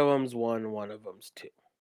 one of them's 1, one of them's 2.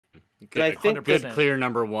 Good, I think good clear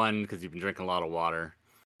number 1 because you've been drinking a lot of water.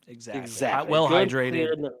 Exactly. Well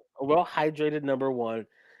hydrated. Well hydrated number 1.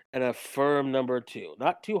 and a firm number 2.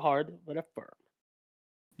 Not too hard, but a firm.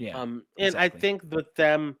 Yeah. And I exactly. think with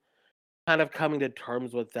them kind of coming to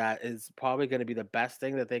terms with that is probably going to be the best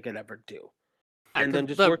thing that they could ever do. Yeah, And then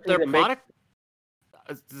 'cause just working their to make product,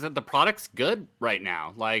 the product's good right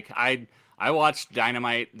now. Like I watched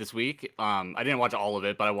Dynamite this week. I didn't watch all of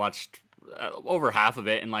it, but I watched over half of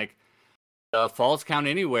it, and like the Falls Count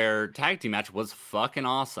Anywhere tag team match was fucking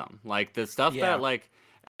awesome. Like the stuff Yeah. that like,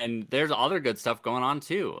 and there's other good stuff going on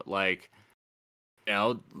too. Like, you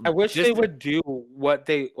know, I wish they just would do what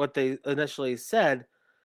they initially said,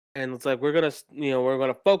 and it's like we're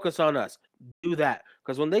gonna focus on us. Do that,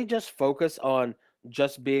 because when they just focus on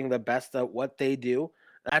just being the best at what they do,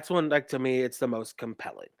 that's when, like, to me, it's the most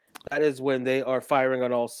compelling. That is when they are firing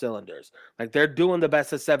on all cylinders. Like they're doing the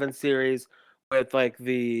best of 7 series with like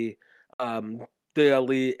the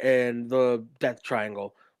Elite and the Death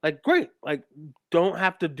Triangle. Like great. Like don't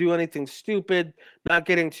have to do anything stupid. Not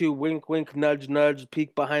getting too wink, wink, nudge, nudge,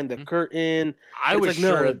 peek behind the curtain. I It's was like,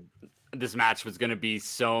 no. sure this match was going to be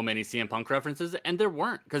so many CM Punk references, and there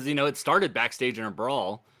weren't, because it started backstage in a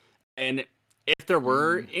brawl, and if there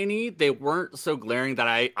were any, they weren't so glaring that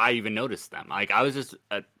I even noticed them. Like I was just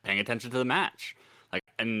paying attention to the match. Like,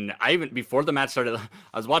 and I even before the match started,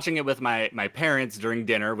 I was watching it with my parents during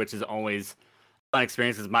dinner, which is always a fun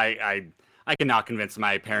experience. Because I cannot convince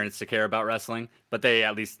my parents to care about wrestling, but they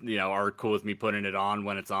at least are cool with me putting it on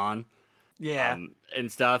when it's on. Yeah.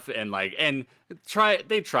 And stuff, and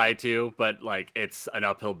they try to, but like it's an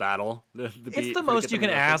uphill battle. It's the most you can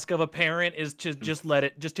ask of a parent is to just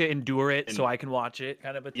to endure it so I can watch it,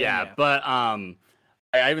 kind of a thing. Yeah, but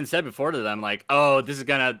I even said before to them, like, oh, this is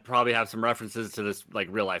gonna probably have some references to this like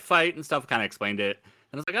real life fight and stuff. Kind of explained it,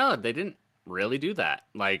 and I was like, oh, they didn't really do that.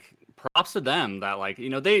 Like, props to them that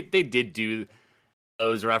they did do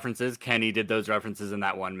those references. Kenny did those references in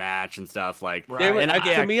that one match and stuff. Like, They were, and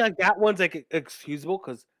to me, like that one's like excusable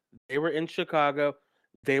because they were in Chicago,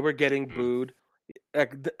 they were getting booed.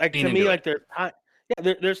 Like to me, like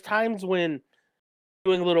there's times when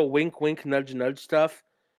doing a little wink, wink, nudge, nudge stuff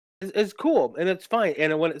is cool and it's fine.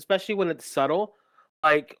 And especially when it's subtle,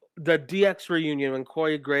 like the DX reunion when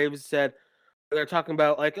Corey Graves said they're talking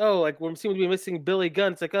about like, oh, like we seem to be missing Billy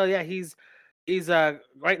Gunn. It's like, oh yeah, he's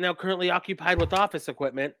right now currently occupied with office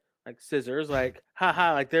equipment like scissors, like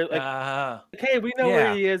haha, like they're like, okay, we know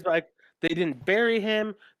where he is, but like they didn't bury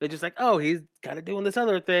him. They're just like, oh, he's kind of doing this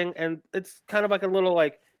other thing, and it's kind of like a little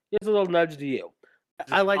like here's a little nudge to you.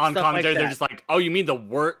 I like on stuff commentary. like that. They're just like, oh, you mean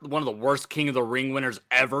one of the worst King of the Ring winners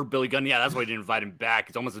ever, Billy Gunn? Yeah, that's why he didn't invite him back.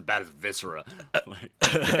 It's almost as bad as Viscera.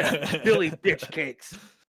 Billy bitch cakes.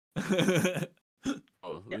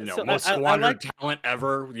 Most squandered talent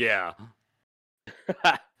ever. Yeah.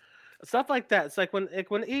 Stuff like that. It's like when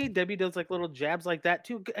AEW does like little jabs like that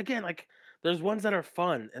too. Again, like there's ones that are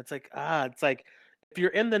fun. It's like it's like if you're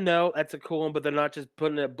in the know, that's a cool one, but they're not just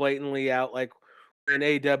putting it blatantly out like an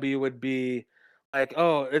AEW would be like,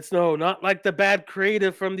 oh, it's not like the bad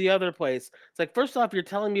creative from the other place. It's like, first off, you're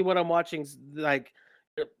telling me what I'm watching, like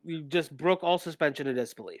you just broke all suspension of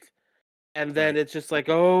disbelief. And then it's just like,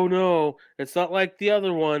 oh no, it's not like the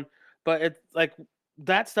other one. But it's like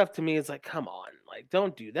that stuff to me is like, come on, like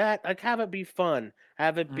don't do that. Like have it be fun.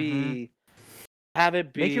 Have it be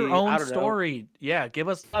make your own story. Yeah, give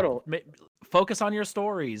us focus on your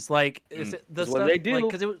stories. Like is it the stuff they do?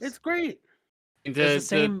 Because it's great. It's the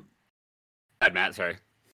same. Matt, sorry.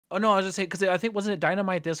 Oh no, I was just saying because I think wasn't it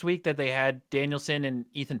Dynamite this week that they had Danielson and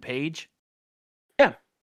Ethan Page. Yeah.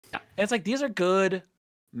 And it's like these are good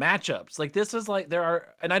matchups. Like this is like there are,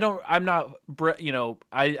 and I'm not,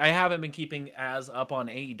 I haven't been keeping as up on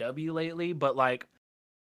AEW lately, but like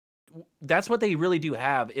that's what they really do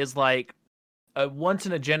have is like a once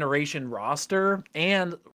in a generation roster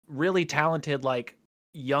and really talented like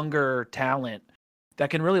younger talent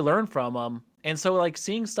that can really learn from them. And so like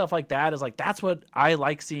seeing stuff like that is like that's what I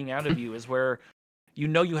like seeing out of you is where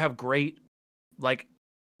you have great like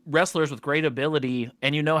wrestlers with great ability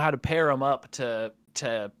and you know how to pair them up to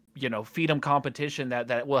feed them competition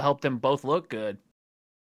that will help them both look good.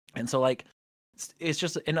 And so like it's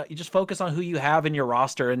just you just focus on who you have in your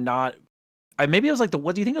roster and not maybe it was like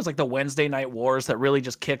what do you think it was like the Wednesday Night Wars that really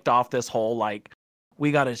just kicked off this whole like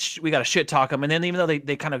we gotta shit talk them, and then even though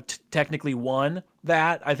they kind of technically won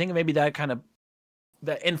that, I think maybe that kind of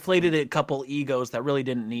that inflated a couple egos that really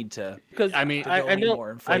didn't need to. Because I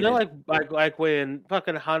know like when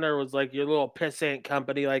fucking Hunter was like your little pissant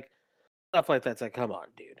company, like stuff like that's like, come on,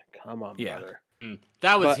 dude, come on, brother.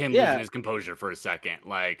 That was him losing his composure for a second.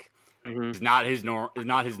 Like it's not his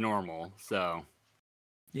normal. So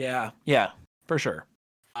yeah, for sure.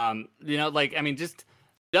 Like I mean, just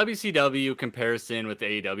WCW comparison with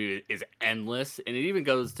AEW is endless, and it even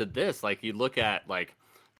goes to this. Like, you look at like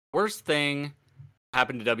worst thing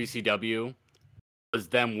happened to WCW was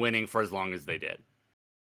them winning for as long as they did,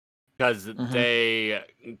 because they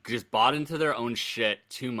just bought into their own shit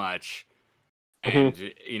too much,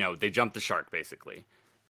 and they jumped the shark basically.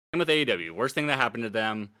 Same with AEW. Worst thing that happened to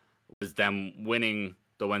them was them winning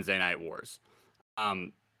the Wednesday Night Wars,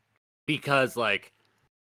 because like,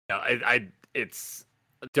 I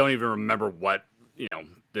don't even remember what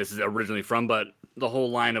this is originally from, but the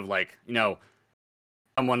whole line of like,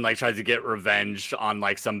 someone like tries to get revenge on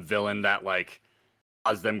like some villain that like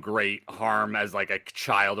caused them great harm as like a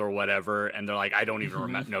child or whatever, and they're like, I don't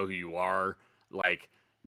even know who you are. Like,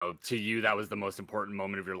 to you that was the most important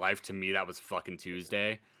moment of your life. To me, that was fucking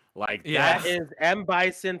Tuesday. Like, that is M.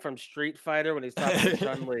 Bison from Street Fighter when he's talking to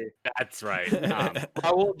Chun-Li. That's right.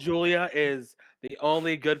 Raul Julia is the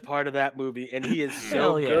only good part of that movie, and he is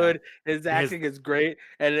so good. His acting is great.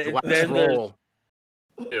 And then role,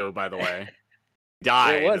 too, by the way,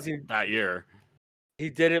 died that year. He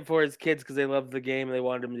did it for his kids because they loved the game and they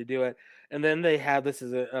wanted him to do it. And then they have, this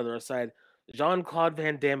is another aside, Jean-Claude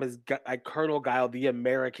Van Damme is like Colonel Guile, the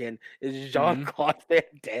American, is Jean-Claude Van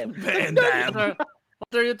Damme. Van Damme.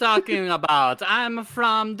 What are you talking about? I'm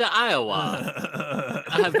from the Iowa.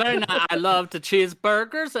 I love the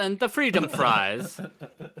cheeseburgers and the freedom fries.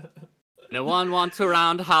 No one wants to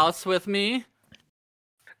roundhouse with me?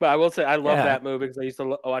 But I will say, I love that movie because I used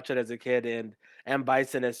to watch it as a kid, and M.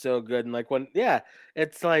 Bison is so good. And like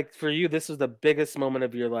it's like for you, this was the biggest moment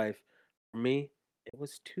of your life. For me, it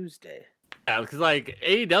was Tuesday. Yeah, because like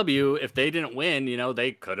AEW, if they didn't win,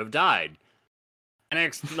 they could have died.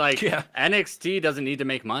 NXT doesn't need to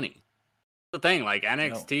make money. That's the thing, like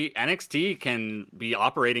NXT can be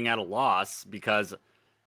operating at a loss because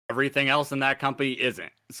everything else in that company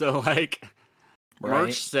isn't. So like,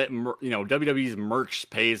 merch, WWE's merch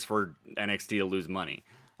pays for NXT to lose money.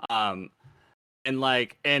 And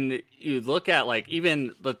you look at like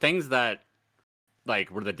even the things that like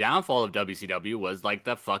were the downfall of WCW was like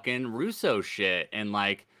the fucking Russo shit, and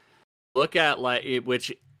like look at like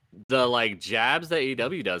which the like jabs that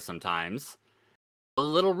AEW does sometimes a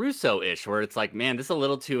little Russo-ish, where it's like, man, this is a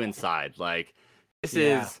little too inside. Like this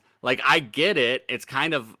is like, I get it. It's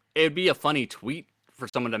kind of, it'd be a funny tweet for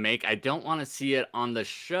someone to make. I don't want to see it on the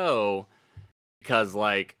show because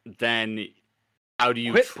like then how do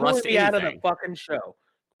you trust pulling me anything? Out of the fucking show.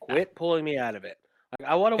 Quit pulling me out of it. Like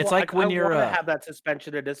I want to. It's like when you're have that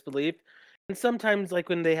suspension of disbelief, and sometimes like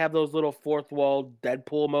when they have those little fourth wall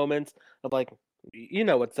Deadpool moments of like,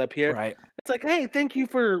 what's up here. Right. It's like, hey, thank you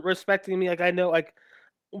for respecting me. Like I know, like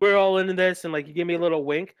we're all into this, and like you give me a little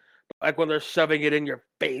wink. But, like when they're shoving it in your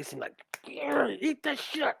face and like, eat this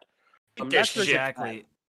shit. Exactly.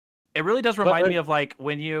 It really does remind me of like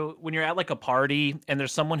when you're at like a party and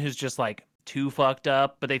there's someone who's just like too fucked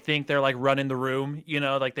up, but they think they're like running the room,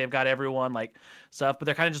 like they've got everyone like stuff, but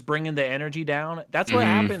they're kind of just bringing the energy down. That's what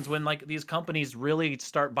happens when like these companies really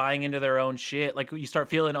start buying into their own shit. Like you start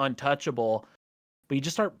feeling untouchable, but you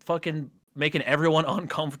just start fucking making everyone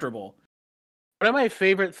uncomfortable. One of my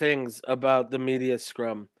favorite things about the media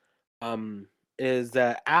scrum is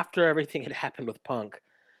that after everything had happened with Punk,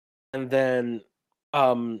 and then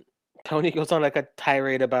Tony goes on like a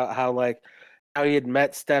tirade about how he had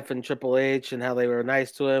met Steph and Triple H and how they were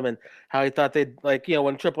nice to him and how he thought they'd like,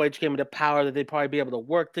 when Triple H came into power that they'd probably be able to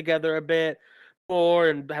work together a bit more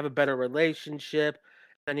and have a better relationship.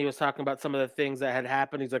 And he was talking about some of the things that had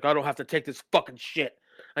happened. He's like, I don't have to take this fucking shit.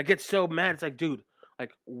 I get so mad. It's like, dude,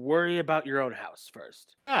 like worry about your own house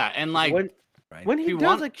first. Yeah, and like when he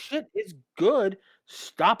does like shit is good,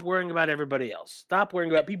 stop worrying about everybody else. Stop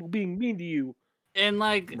worrying about people being mean to you. And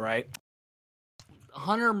like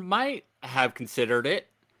Hunter might have considered it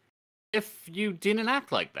if you didn't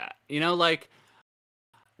act like that. Like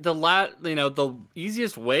the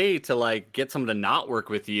easiest way to like get someone to not work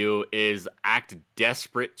with you is act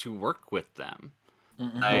desperate to work with them.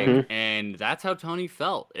 And that's how Tony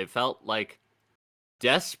felt. It felt like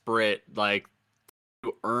desperate, like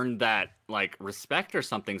to earn that like respect or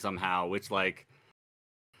something somehow, which like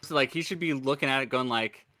he should be looking at it going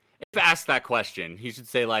like, if asked that question, he should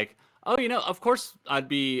say like, oh, of course I'd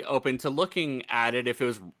be open to looking at it if it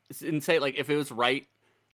was, and say like if it was right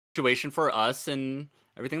situation for us and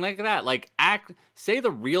everything like that. Like say the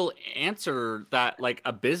real answer that like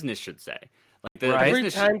a business should say. Like every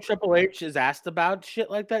time Triple H is asked about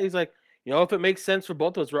shit like that, he's like, if it makes sense for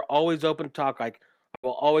both of us, we're always open to talk. Like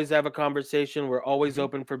we'll always have a conversation. We're always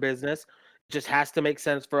open for business. It just has to make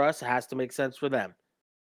sense for us. It has to make sense for them.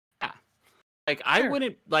 Yeah. Like I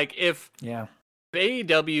wouldn't like if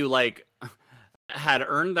AEW like had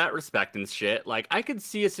earned that respect and shit, like I could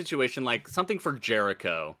see a situation like something for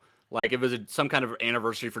Jericho. Like if it was some kind of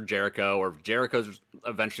anniversary for Jericho, or if Jericho's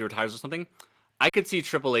eventually retires or something, I could see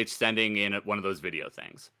Triple H sending in one of those video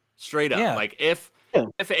things. Straight up. Yeah. Like if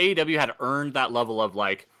AEW had earned that level of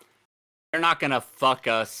like, they're not gonna fuck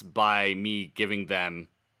us by me giving them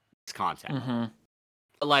this content. Mm-hmm.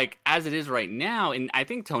 But like as it is right now, and I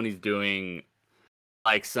think Tony's doing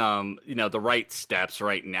like some, the right steps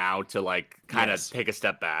right now to like kind of take a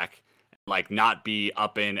step back, like not be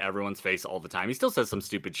up in everyone's face all the time. He still says some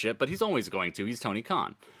stupid shit, but he's always going to. He's Tony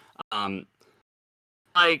Khan.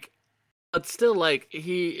 But still, like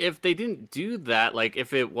if they didn't do that, like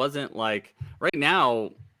if it wasn't like right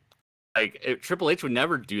now, like Triple H would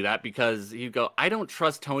never do that because he'd go, I don't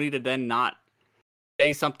trust Tony to then not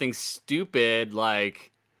say something stupid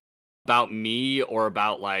like about me or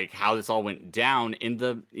about like how this all went down in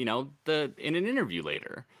the in an interview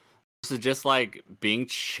later. So just like being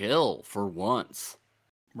chill for once,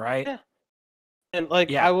 right? Yeah. And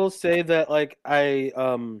like I will say that like I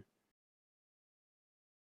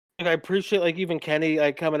appreciate like even Kenny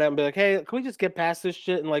like coming out and be like, hey, can we just get past this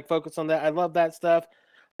shit and like focus on that? I love that stuff.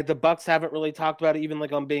 Like the Bucks haven't really talked about it, even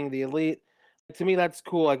like on being the elite. To me, that's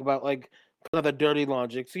cool. Like about like the dirty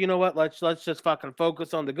logic. So you know what? Let's just fucking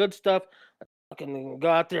focus on the good stuff. Let's fucking go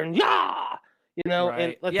out there and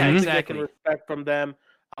and let's get respect from them.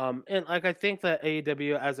 And like I think that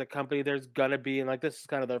AEW as a company, there's gonna be, and like this is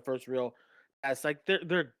kind of their first real test. Like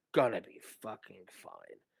they're gonna be fucking fine.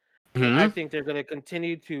 Mm-hmm. I think they're gonna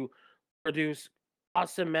continue to produce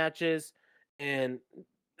awesome matches, and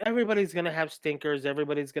everybody's gonna have stinkers.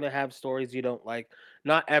 Everybody's gonna have stories you don't like.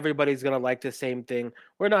 Not everybody's gonna like the same thing.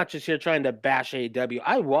 We're not just here trying to bash AEW.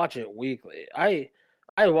 I watch it weekly. I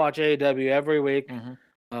watch AEW every week,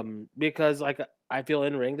 because like I feel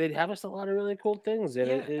in ring they have us a lot of really cool things, and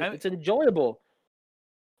it's enjoyable.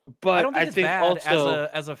 But I don't think it's bad also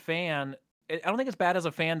as a fan. I don't think it's bad as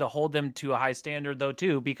a fan to hold them to a high standard though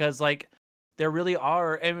too, because like there really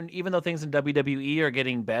are, and even though things in WWE are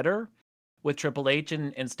getting better with Triple H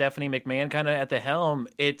and Stephanie McMahon kind of at the helm,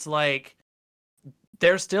 it's like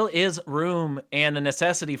there still is room and a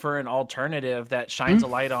necessity for an alternative that shines a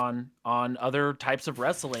light on other types of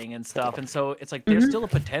wrestling and stuff. And so it's like there's still a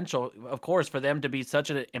potential, of course, for them to be such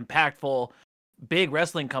an impactful big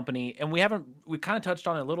wrestling company. And we kind of touched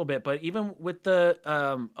on it a little bit, but even with the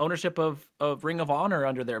ownership of Ring of Honor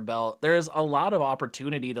under their belt, there's a lot of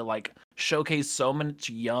opportunity to like showcase so much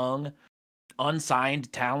young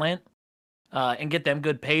unsigned talent and get them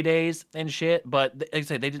good paydays and shit. But like I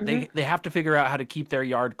say, they have to figure out how to keep their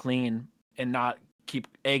yard clean and not keep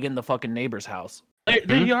egging the fucking neighbor's house.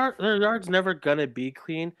 Their yard's never gonna be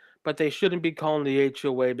clean, but they shouldn't be calling the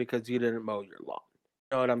HOA because you didn't mow your lawn.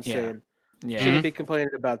 You know what I'm saying? Yeah. Shouldn't be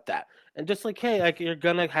complaining about that. And just like, hey, like you're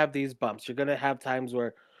gonna have these bumps. You're gonna have times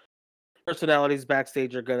where personalities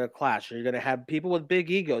backstage are gonna clash. Or you're gonna have people with big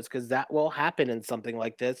egos, because that will happen in something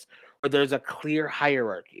like this, where there's a clear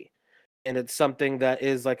hierarchy. And it's something that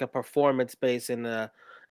is like a performance base and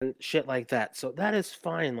shit like that. So that is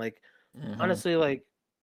fine. Like honestly, like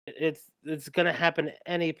it's gonna happen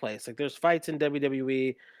any place. Like there's fights in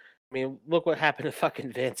WWE. I mean, look what happened to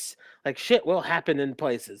fucking Vince. Like shit will happen in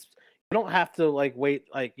places. You don't have to like wait.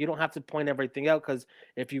 Like you don't have to point everything out, because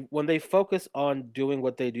when they focus on doing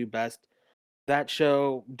what they do best, that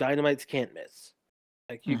show Dynamites can't miss.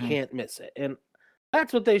 Like you can't miss it. And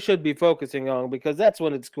that's what they should be focusing on, because that's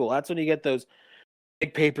when it's cool. That's when you get those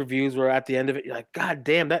big pay-per-views where at the end of it, you're like, God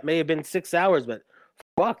damn, that may have been 6 hours, but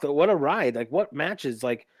fuck, what a ride. Like, what matches?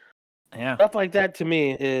 Like, stuff like that to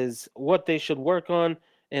me is what they should work on.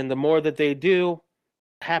 And the more that they do,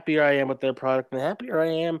 the happier I am with their product. And the happier I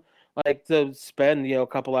am, like, to spend, a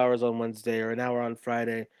couple hours on Wednesday or an hour on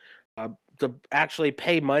Friday to actually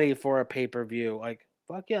pay money for a pay-per-view. Like,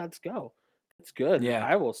 fuck yeah, let's go. It's good. Yeah.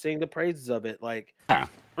 I will sing the praises of it. Like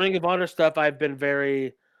Ring of Honor stuff, I've been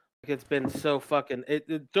it's been so fucking,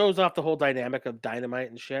 it throws off the whole dynamic of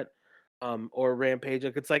Dynamite and shit. Or Rampage.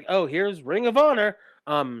 Like it's like, oh, here's Ring of Honor.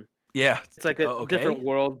 It's like a different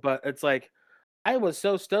world, but it's like I was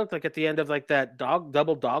so stoked, like at the end of like that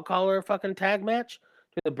double dog collar fucking tag match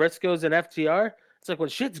between the Briscoes and FTR. It's like when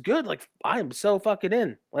shit's good, like I'm so fucking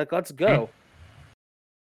in. Like, let's go.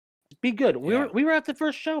 Be good. We were at the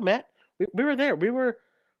first show, Matt. We were there. We were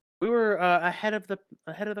ahead of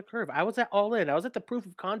the curve. I was at All In. I was at the proof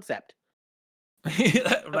of concept.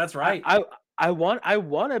 That's right. I want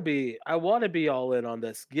to be all in on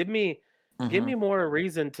this. Give me more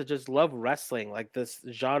reason to just love wrestling, like this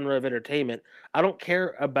genre of entertainment. I don't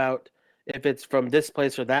care about if it's from this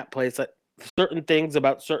place or that place. Like certain things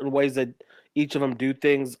about certain ways that each of them do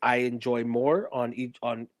things I enjoy more on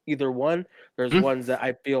either one. There's ones that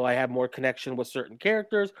I feel I have more connection with certain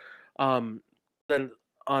characters. Than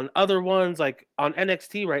on other ones, like on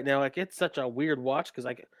NXT right now, like it's such a weird watch because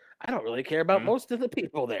like I don't really care about most of the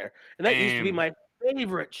people there, and that used to be my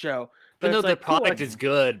favorite show. But Even though it's the like, cool, product like, is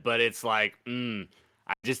good, but it's like, I'm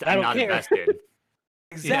don't not care. invested.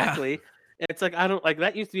 Exactly. And it's like I don't like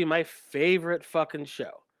that used to be my favorite fucking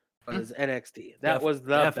show was NXT. That was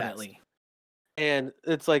the definitely. best. And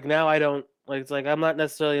it's like now I don't like it's like I'm not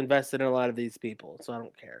necessarily invested in a lot of these people, so I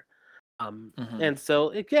don't care. And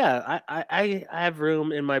so I have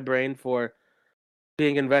room in my brain for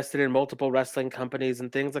being invested in multiple wrestling companies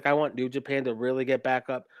and things. Like I want New Japan to really get back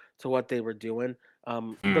up to what they were doing.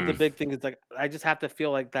 But the big thing is like I just have to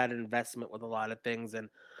feel like that investment with a lot of things, and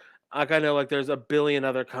like I know like there's a billion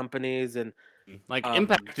other companies and like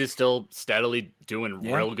Impact is still steadily doing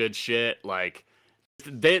real good shit. Like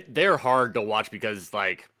they're hard to watch because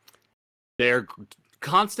like they're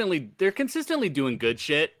consistently doing good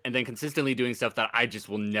shit and then consistently doing stuff that I just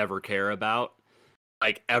will never care about,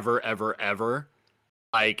 like ever.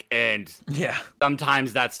 Like, and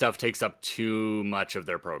sometimes that stuff takes up too much of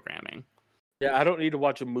their programming. Yeah, I don't need to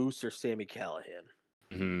watch a Moose or Sammy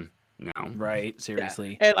Callahan. No. Right,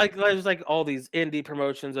 seriously. Yeah. And like there's like all these indie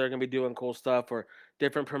promotions that are gonna be doing cool stuff, or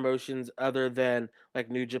different promotions other than like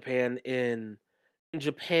New Japan in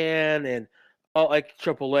Japan and all like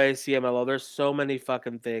AAA, CMLL. There's so many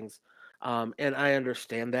fucking things, and I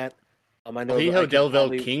understand that. I know Hijo del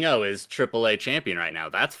Volquinho is AAA champion right now.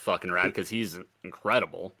 That's fucking rad because he's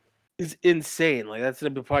incredible. He's insane. Like that's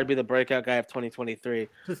gonna probably be the breakout guy of 2023.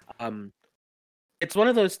 It's one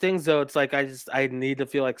of those things though. It's like I need to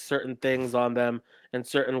feel like certain things on them in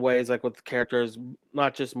certain ways, like with characters,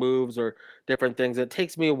 not just moves or different things. It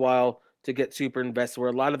takes me a while to get super invested.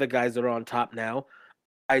 Where a lot of the guys that are on top now,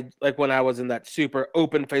 I like when I was in that super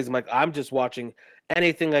open phase. I'm like, I'm just watching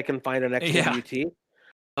anything I can find on XWT.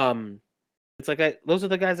 It's like those are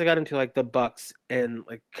the guys I got into, like the Bucks and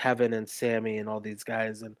like Kevin and Sammy and all these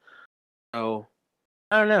guys. And so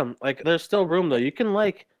I don't know. Like there's still room though. You can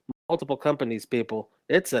like multiple companies, people.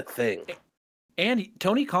 It's a thing. And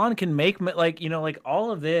Tony Khan can make like like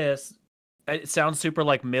all of this. It sounds super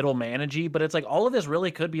like middle managey, but it's like all of this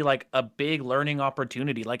really could be like a big learning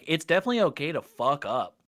opportunity. Like it's definitely okay to fuck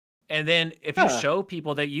up. And then if you show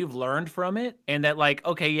people that you've learned from it and that like,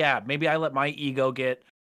 okay, yeah, maybe I let my ego get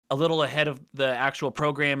a little ahead of the actual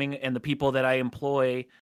programming and the people that I employ,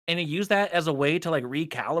 and you use that as a way to like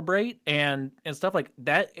recalibrate and stuff like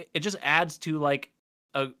that. It just adds to like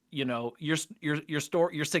your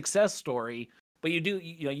success story, but you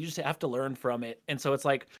just have to learn from it. And so it's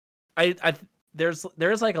like, there's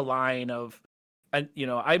like a line of,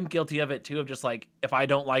 I'm guilty of it too, of just like, if I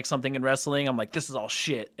don't like something in wrestling, I'm like, this is all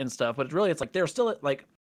shit and stuff. But it's like, there's still like,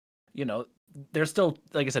 there's still,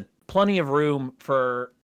 like I said, plenty of room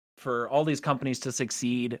for all these companies to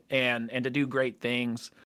succeed and to do great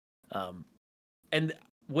things. And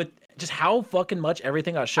with just how fucking much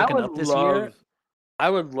everything got shooken up this year. I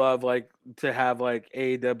would love like to have like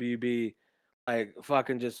AEW be like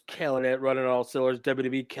fucking just killing it, running on all cylinders,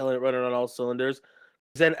 WWE killing it, running on all cylinders.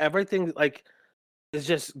 Then everything like is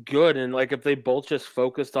just good, and like if they both just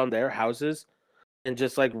focused on their houses and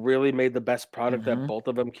just like really made the best product that both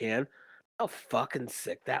of them can, how fucking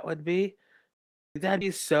sick that would be. That'd be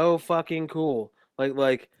so fucking cool.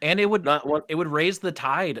 And it would raise the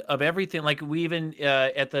tide of everything. Like we even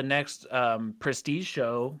at the next Prestige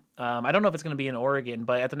show, I don't know if it's going to be in Oregon,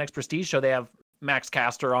 but at the next Prestige show they have Max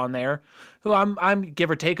Caster on there, who I'm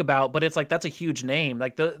give or take about, but it's like that's a huge name.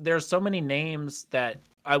 Like there's so many names that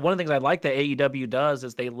one of the things I like that AEW does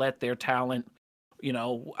is they let their talent,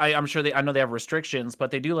 I'm sure I know they have restrictions,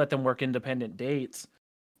 but they do let them work independent dates.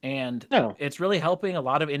 And it's really helping a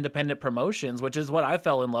lot of independent promotions, which is what I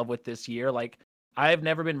fell in love with this year. Like I've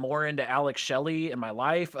never been more into Alex Shelley in my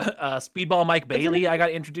life. Speedball Mike Bailey I got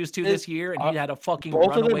introduced to this year, and he had a fucking both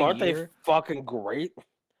runaway of them, aren't year. they fucking great?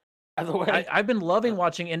 By the way, I've been loving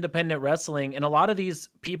watching independent wrestling, and a lot of these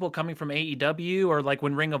people coming from AEW or like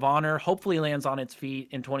when Ring of Honor hopefully lands on its feet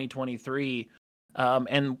in 2023,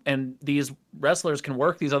 and these wrestlers can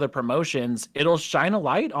work these other promotions. It'll shine a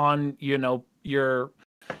light on your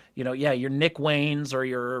Nick Waynes or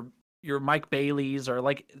your Mike Baileys or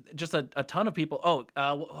like just a ton of people.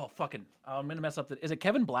 I'm gonna mess up. Is it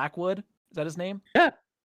Kevin Blackwood? Is that his name? Yeah,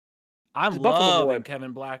 I'm loving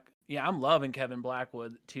Kevin Black. Yeah, I'm loving Kevin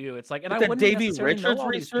Blackwood too. It's like, and I wouldn't Davey necessarily know Richards all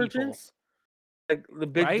these people. resurgence, like the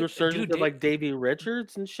big resurgence of like Davey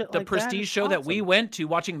Richards and shit. The Prestige show that we went to,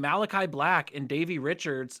 watching Malachi Black and Davey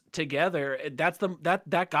Richards together,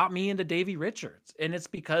 that got me into Davey Richards, and it's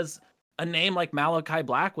because a name like Malachi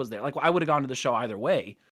Black was there. Like I would have gone to the show either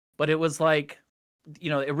way, but it was like,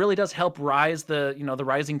 it really does help rise the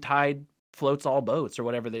rising tide floats all boats or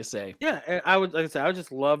whatever they say. Yeah, and I would, like I said, I would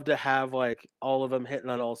just love to have like all of them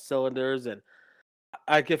hitting on all cylinders. And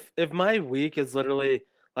like if my week is literally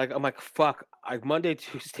like, I'm like, fuck, like Monday,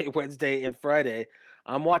 Tuesday, Wednesday, and Friday,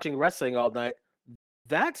 I'm watching wrestling all night.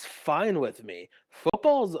 That's fine with me.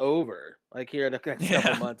 Football's over. Like here in the next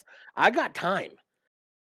couple months, I got time.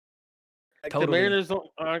 Like Totally. the Mariners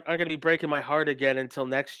aren't going to be breaking my heart again until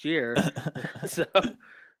next year. So,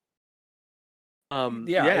 and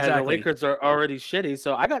exactly. the Lakers are already shitty,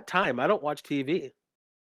 so I got time. I don't watch TV.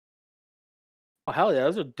 Oh hell yeah,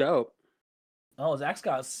 those are dope. Oh, Zach's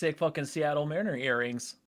got sick fucking Seattle Mariner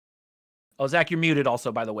earrings. Oh, Zach, you're muted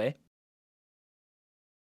also, by the way.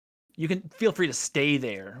 You can feel free to stay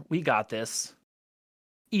there. We got this.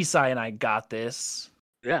 Isai and I got this.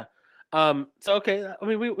 Yeah. So okay, I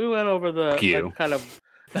mean we went over the like, kind of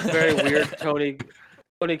very weird Tony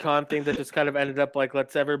Khan thing that just kind of ended up like,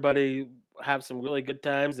 let's everybody have some really good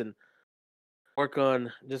times and work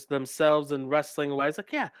on just themselves and wrestling wise.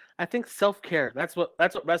 Like, yeah, I think self-care. That's what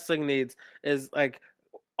wrestling needs, is like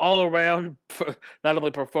all around, for not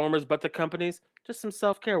only performers but the companies, just some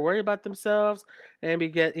self-care. Worry about themselves and maybe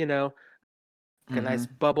get, a nice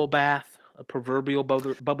bubble bath, a proverbial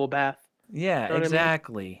bubble bath. Yeah, You know what I mean?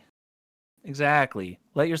 exactly. Exactly.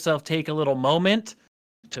 Let yourself take a little moment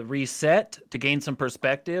to reset, to gain some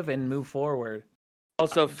perspective and move forward.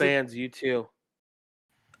 Also, fans, you too.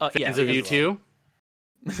 Fans of you too?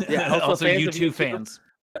 Yeah, also fans you of two YouTube. fans.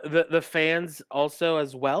 The fans also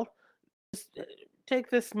as well. Just take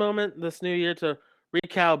this moment, this new year, to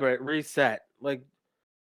recalibrate, reset. Like,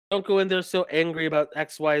 don't go in there so angry about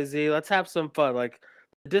XYZ. Let's have some fun. Like,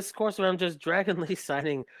 the discourse around just Dragon Lee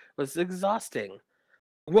signing was exhausting.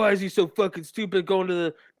 Why is he so fucking stupid going to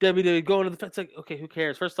the WWE, going to the... It's like, okay, who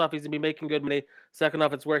cares? First off, he's going to be making good money. Second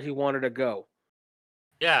off, it's where he wanted to go.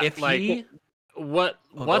 Yeah, If like, he... what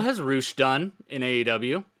has Roosh done in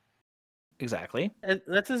AEW? Exactly. And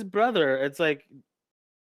that's his brother. It's like,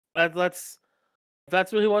 let's... If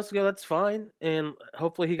that's where he wants to go, that's fine. And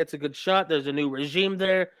hopefully he gets a good shot. There's a new regime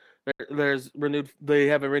there. They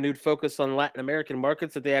have a renewed focus on Latin American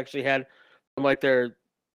markets that they actually had from like their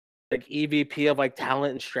like EVP of like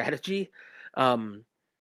talent and strategy.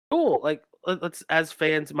 Cool. Like, let's, as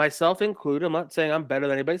fans, myself included, I'm not saying I'm better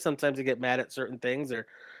than anybody. Sometimes I get mad at certain things, or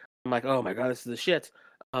I'm like, oh my god, this is the shit.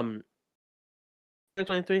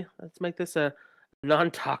 2023, let's make this a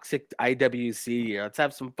non-toxic IWC year. Let's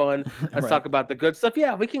have some fun. Let's talk about the good stuff.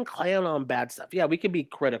 Yeah, we can clown on bad stuff. Yeah, we can be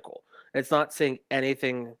critical. It's not saying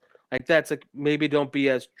anything like that's like, maybe don't be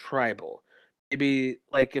as tribal. Maybe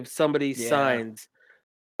like if somebody signs,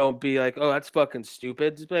 don't be like, oh, that's fucking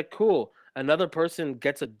stupid. Just be like, cool. Another person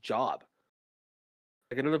gets a job.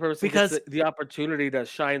 Like another person gets the opportunity to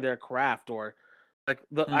shine their craft, or like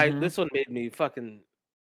this one made me fucking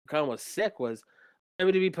kind of was sick. Was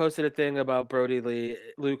WWE posted a thing about Brody Lee,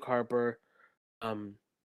 Luke Harper,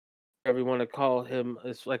 whatever you want to call him,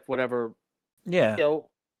 is like whatever. Yeah.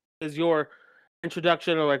 Is your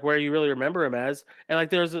introduction, or like where you really remember him as. And like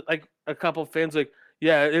there's like a couple fans like,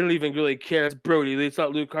 yeah, they don't even really care. It's Brody Lee. It's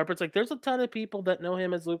not Luke Harper. It's like there's a ton of people that know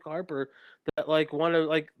him as Luke Harper that like want to,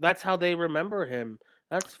 like, that's how they remember him.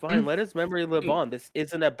 That's fine. Let his memory live on. This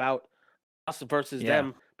isn't about us versus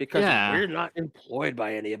them, because we're not employed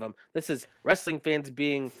by any of them. This is wrestling fans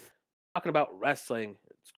talking about wrestling.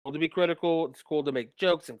 It's cool to be critical. It's cool to make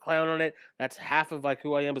jokes and clown on it. That's half of like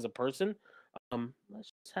who I am as a person.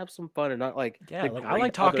 Let's just have some fun and not like, I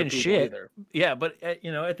like talking shit either. Yeah, but at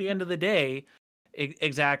the end of the day,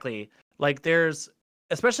 exactly, like there's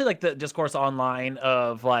especially like the discourse online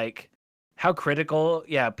of like how critical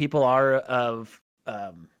people are of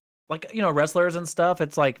like wrestlers and stuff.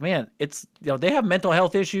 It's like, man, it's they have mental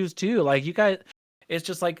health issues too. Like you guys, it's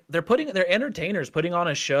just like they're entertainers putting on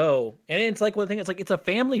a show, and it's like one thing. It's like it's a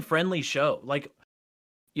family friendly show. Like,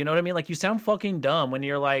 you know what I mean? Like you sound fucking dumb when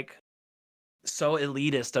you're like so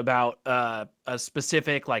elitist about a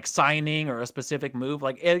specific like signing or a specific move.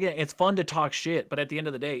 Like, again, it's fun to talk shit, but at the end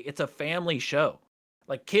of the day, it's a family show.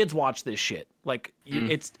 Like kids watch this shit. Like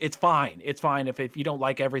it's fine. It's fine if you don't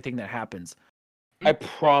like everything that happens. I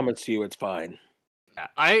promise you, it's fine.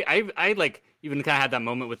 I like even kind of had that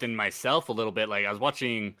moment within myself a little bit. Like I was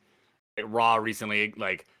watching Raw recently,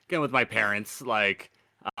 like again with my parents, like.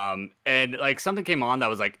 And like something came on that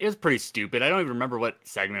was like, it was pretty stupid. I don't even remember what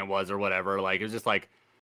segment it was or whatever. Like it was just like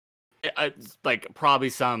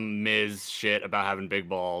probably some Miz shit about having big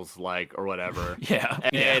balls, like, or whatever. Yeah.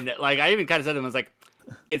 And like I even kind of said to him, I was like,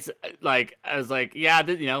 it's like I was like, yeah,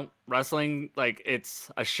 wrestling, like it's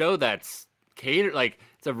a show that's catered, like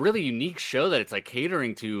it's a really unique show that it's like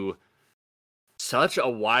catering to such a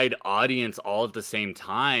wide audience all at the same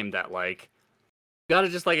time that like you gotta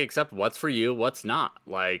just like accept what's for you, what's not.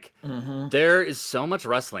 Like there is so much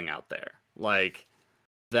wrestling out there, like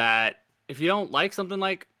that if you don't like something,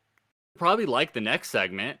 like probably like the next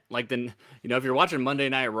segment, like then if you're watching Monday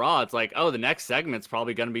Night Raw, it's like, oh, the next segment's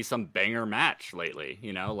probably gonna be some banger match lately,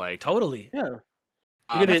 like Totally. Yeah.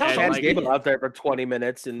 You could and, Chad like, Gable out there for 20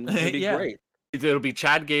 minutes and it'd be Yeah. great. it'll be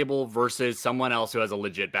Chad Gable versus someone else who has a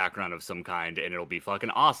legit background of some kind, and it'll be fucking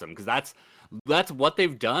awesome because that's what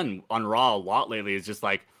they've done on Raw a lot lately. Is just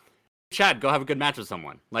like, Chad, go have a good match with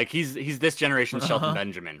someone. Like he's this generation's Shelton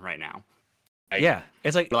Benjamin right now. Like, Yeah,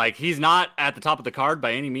 it's like he's not at the top of the card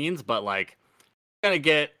by any means, but like you're gonna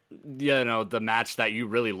get the match that you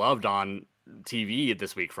really loved on TV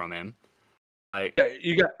this week from him. Like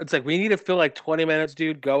It's like we need to fill like 20 minutes,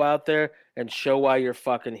 dude. Go out there and show why you're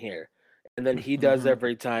fucking here. And then he does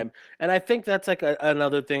every time. And I think that's like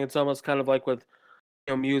another thing. It's almost kind of like with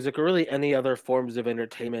music or really any other forms of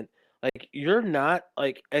entertainment. Like you're not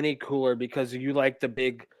like any cooler because you like the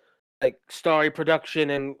big like starry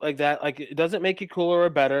production and like that. Like it doesn't make you cooler or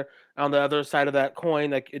better. On the other side of that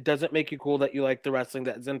coin, like it doesn't make you cool that you like the wrestling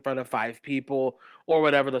that's in front of 5 people or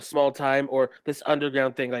whatever, the small time or this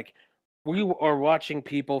underground thing. Like we are watching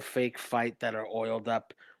people fake fight that are oiled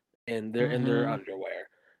up in their underwear.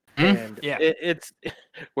 And it's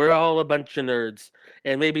we're all a bunch of nerds.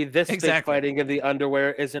 And maybe this fake fighting in the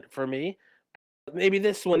underwear isn't for me. Maybe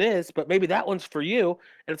this one is, but maybe that one's for you.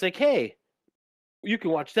 And it's like, hey, you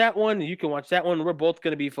can watch that one, and you can watch that one. We're both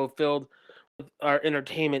going to be fulfilled with our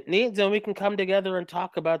entertainment needs, and we can come together and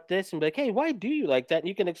talk about this and be like, hey, why do you like that? And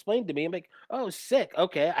you can explain to me and be like, oh, sick.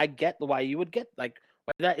 Okay, I get why you would get like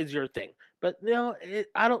why that is your thing. But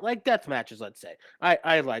I don't like death matches. Let's say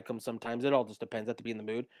I like them sometimes. It all just depends. I have to be in the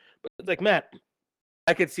mood. But it's like Matt,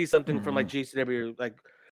 I could see something from like GCW, like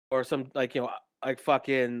or some like like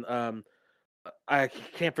fucking I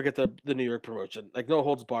can't forget the New York promotion, like No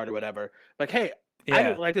Holds Barred or whatever. Like, hey, I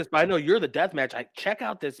don't like this, but I know you're the death match. I check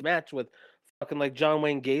out this match with fucking like John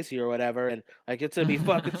Wayne Gacy or whatever, and like it's gonna be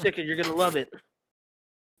fucking sick, and you're gonna love it.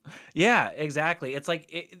 Yeah, exactly. It's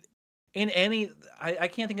like in any, I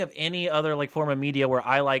can't think of any other like form of media where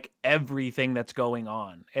I like everything that's going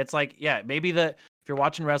on. It's like, yeah, maybe if you're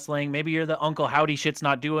watching wrestling, maybe you're the Uncle Howdy shit's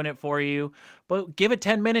not doing it for you, but give it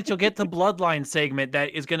 10 minutes, you'll get the Bloodline segment that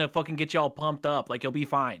is gonna fucking get you all pumped up. Like you'll be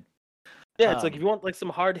fine. Yeah, it's like if you want like some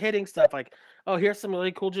hard hitting stuff, like here's some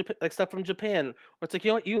really cool like stuff from Japan, or it's like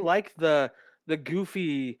you like the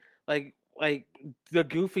goofy like the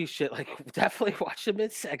goofy shit, like definitely watch the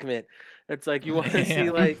mid segment. It's like you want to see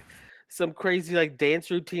like some crazy like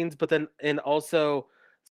dance routines, but then and also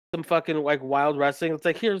some fucking like wild wrestling. It's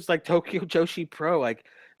like here's like Tokyo Joshi Pro. Like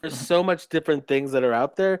there's so much different things that are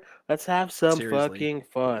out there. Let's have some fucking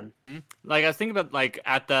fun. Like I was thinking about like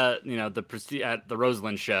at the at the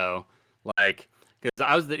Roseland show, like because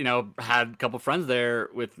I was had a couple friends there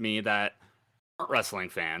with me that aren't wrestling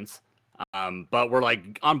fans, but were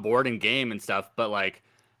like on board and game and stuff. But like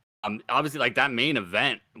obviously like that main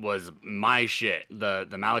event was my shit. The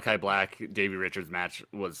Malachi Black Davey Richards match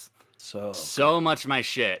was so much my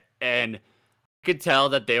shit, and I could tell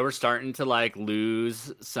that they were starting to like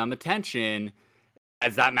lose some attention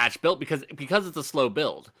as that match built because it's a slow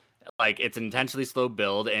build. Like it's an intentionally slow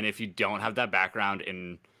build, and if you don't have that background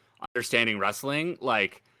in understanding wrestling,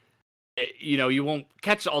 like you won't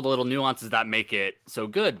catch all the little nuances that make it so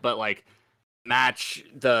good. But like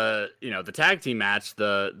the tag team match,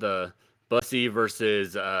 the Bussy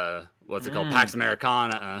versus what's it called, Pax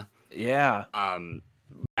Americana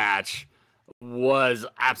match was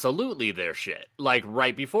absolutely their shit, like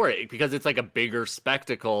right before it, because it's like a bigger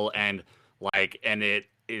spectacle and it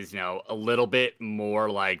is a little bit more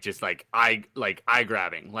like just like eye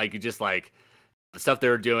grabbing, like you just like the stuff they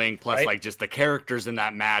were doing plus like just the characters in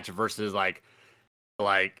that match versus like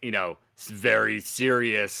very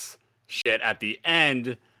serious shit at the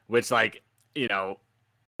end, which like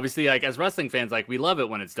obviously like as wrestling fans, like we love it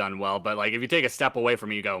when it's done well, but like if you take a step away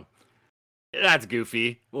from it, you go, that's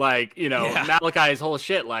goofy. Like, Malachi's whole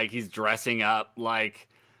shit, like he's dressing up like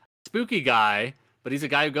a spooky guy, but he's a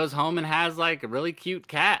guy who goes home and has like really cute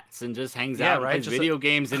cats and just hangs out and plays video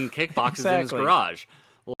games and kickboxes in his garage.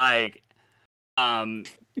 Like,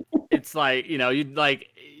 it's like,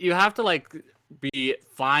 you have to like be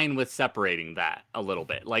fine with separating that a little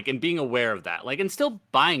bit, like, and being aware of that, like, and still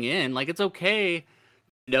buying in, like, it's okay to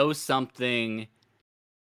know something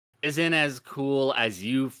isn't as cool as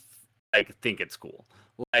you like think it's cool.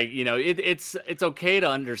 Like, it's okay to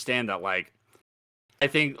understand that, like, I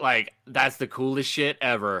think, like, that's the coolest shit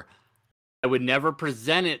ever. I would never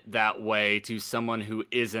present it that way to someone who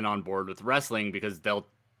isn't on board with wrestling because they'll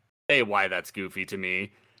say why that's goofy to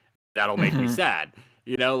me. That'll make me sad.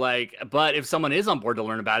 Like, but if someone is on board to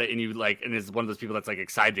learn about it and you like, and is one of those people that's like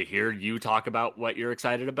excited to hear you talk about what you're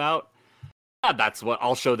excited about, yeah, that's what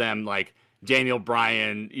I'll show them. Like Daniel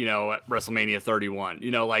Bryan, at WrestleMania 31,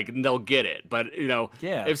 like they'll get it. But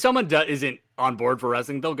if someone isn't on board for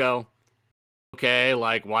wrestling, they'll go, okay,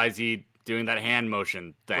 like why is he doing that hand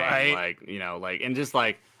motion thing? Right. Like, and just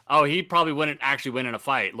like, oh, he probably wouldn't actually win in a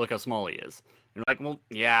fight. Look how small he is. And you're like, well,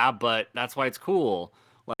 yeah, but that's why it's cool.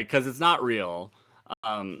 Like, because it's not real.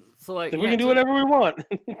 So like, we can do whatever we want.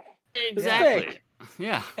 Exactly.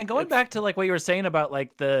 Yeah. And going back to like what you were saying about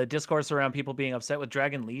like the discourse around people being upset with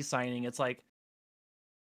Dragon Lee signing, it's like,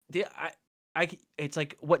 it's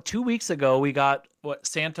like what 2 weeks ago we got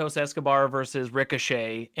Santos Escobar versus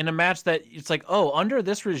Ricochet in a match that it's like, oh, under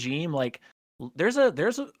this regime, like there's a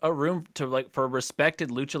room to like for respected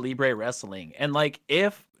lucha libre wrestling, and like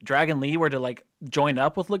if Dragon Lee were to like join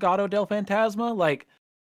up with Legado del Fantasma, like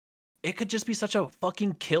it could just be such a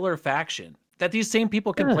fucking killer faction that these same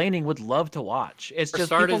people complaining would love to watch. It's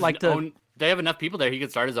just people like to. They have enough people there. He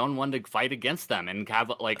could start his own one to fight against them and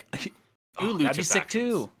have like two lucha that'd be sick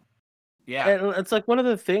factions. too. Yeah, and it's like one of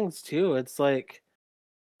the things too. It's like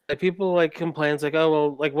people like complains like, oh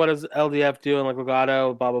well, like what does LDF do and like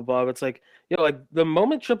Legado, blah blah blah. It's like like the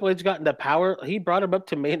moment Triple H got into power, he brought him up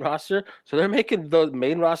to main roster, so they're making those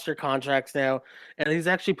main roster contracts now, and he's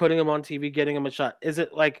actually putting him on TV, getting him a shot. Is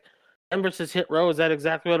it like M versus Hit Row? Is that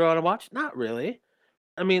exactly what I want to watch? Not really.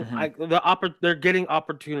 I mean, they're getting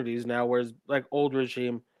opportunities now, whereas like old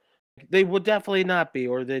regime, they would definitely not be,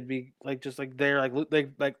 or they'd be like just like they're like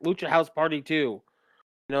Lucha House Party 2. You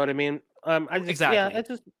know what I mean? I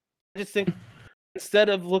just think instead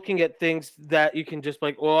of looking at things that you can just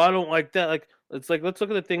like, well, I don't like that. Like it's like let's look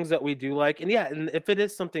at the things that we do like, and and if it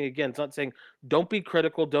is something, again, it's not saying don't be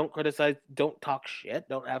critical, don't criticize, don't talk shit,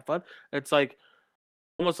 don't have fun. It's like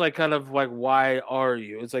almost like kind of like, why are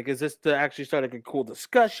you? It's like, is this to actually start like a cool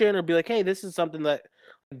discussion or be like, hey, this is something that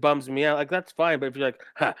bums me out? Like that's fine, but if you're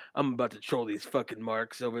like, I'm about to troll these fucking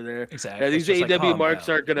marks over there. Exactly. These AEW marks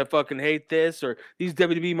are gonna fucking hate this, or these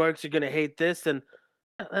WWE marks are gonna hate this, and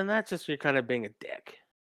that's just you're kind of being a dick.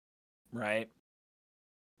 Right.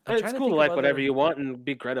 It's cool to like whatever you want and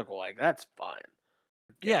be critical. Like that's fine.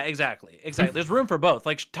 Yeah, exactly. There's room for both.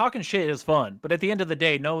 Like talking shit is fun, but at the end of the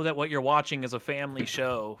day, know that what you're watching is a family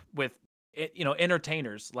show with,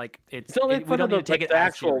 entertainers. Like we don't need to take it the as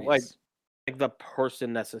actual serious. like the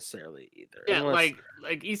person necessarily either. Yeah, like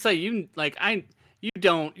Issa, you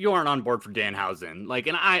aren't on board for Danhausen. Like,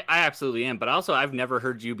 and I absolutely am, but also I've never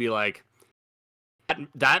heard you be like,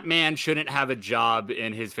 that man shouldn't have a job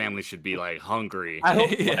and his family should be like hungry. I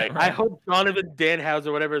hope I hope Donovan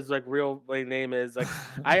Danhausen, whatever his like real name is, like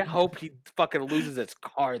I hope he fucking loses his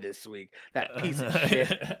car this week. That piece of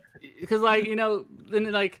shit. Because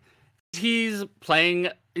then like he's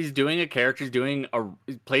doing a character, he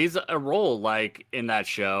plays a role like in that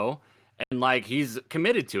show, and like he's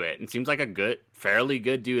committed to it and seems like a fairly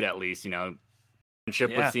good dude, at least,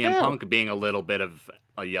 friendship with CM Punk being a little bit of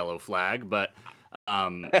a yellow flag, but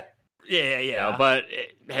but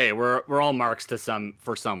hey, we're all marks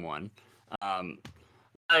for someone.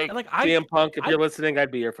 CM Punk, if you're listening,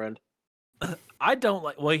 I'd be your friend. I don't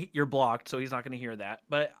like. Well, you're blocked, so he's not going to hear that.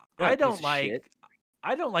 But I don't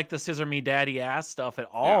like the scissor me daddy ass stuff at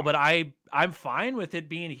all. Yeah. But I'm fine with it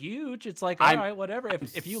being huge. It's like, all right, whatever.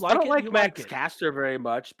 If you like it, I don't like Max Caster very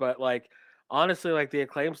much, but like honestly, like the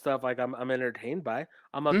Acclaim stuff, like I'm entertained by.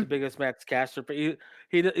 I'm not the biggest Max Caster, but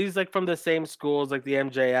he's like from the same school as like the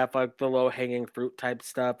MJF, like the low hanging fruit type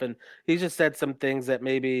stuff, and he just said some things that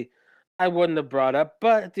maybe I wouldn't have brought up.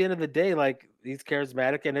 But at the end of the day, like he's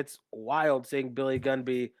charismatic, and it's wild seeing Billy Gunn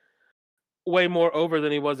be way more over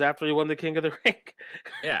than he was after he won the King of the Ring.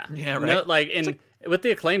 Yeah, right. With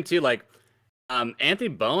the Acclaim too, like Anthony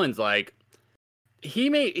Bowens, like.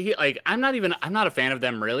 I'm not a fan of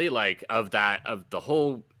them really, like of the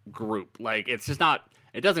whole group. Like it's just not,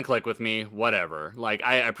 it doesn't click with me, whatever. Like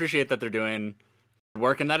I appreciate that they're doing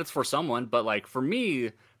work and that it's for someone, but like for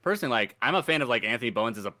me personally, like I'm a fan of like Anthony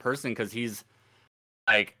Bowens as a person because he's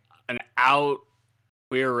like an out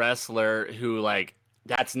queer wrestler who like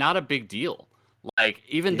that's not a big deal. Like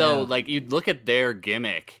even though like you'd look at their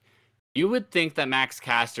gimmick, you would think that Max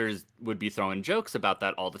Casters would be throwing jokes about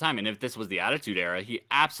that all the time. And if this was the Attitude Era, he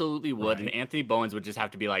absolutely would. Right. And Anthony Bowens would just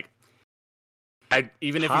have to be like,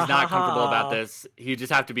 even if he's not comfortable about this, he'd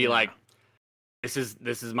just have to be like, this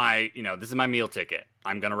is my meal ticket.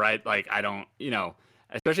 I'm gonna write like I don't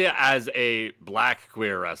especially as a black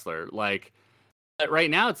queer wrestler like right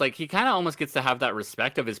now it's like he kind of almost gets to have that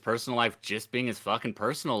respect of his personal life just being his fucking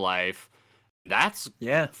personal life. That's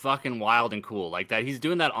fucking wild and cool like that he's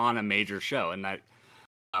doing that on a major show. And that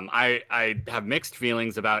I have mixed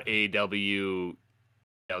feelings about AEW,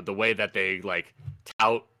 the way that they like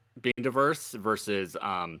tout being diverse versus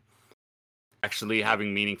actually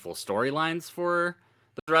having meaningful storylines for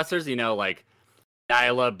the wrestlers, like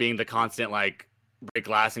Nyla being the constant like break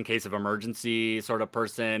glass in case of emergency sort of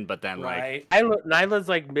person, but then like Nyla's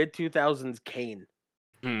like mid 2000s Kane.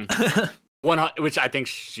 Which I think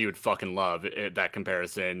she would fucking love that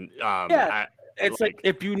comparison. It's like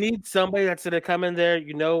if you need somebody that's gonna come in there,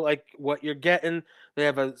 like what you're getting. They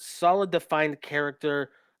have a solid defined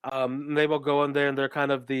character. They will go in there and they're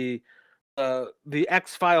kind of the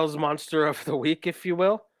X-Files monster of the week, if you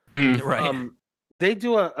will. Right. They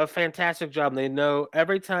do a fantastic job. They know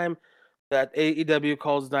every time that AEW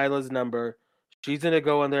calls Nyla's number, she's gonna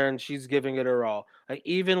go in there and she's giving it her all. Like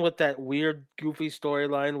even with that weird, goofy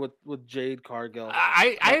storyline with Jade Cargill.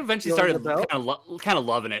 I eventually started kind of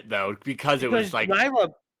loving it though because it was like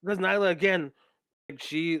Nyla again.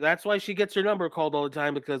 That's why she gets her number called all the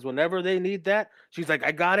time, because whenever they need that, she's like,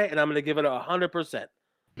 I got it, and I'm gonna give it 100%.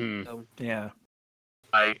 Yeah.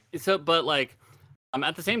 But like,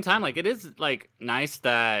 at the same time, like it is like nice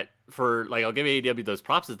that for like I'll give AEW those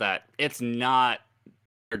props is that it's not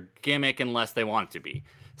their gimmick unless they want it to be.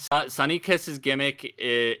 Sunny Kiss's gimmick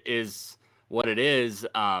is what it is,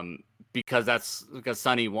 because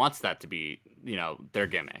Sunny wants that to be, their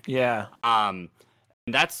gimmick. Yeah.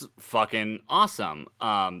 That's fucking awesome.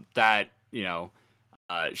 That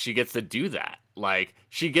she gets to do that. Like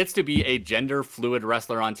she gets to be a gender fluid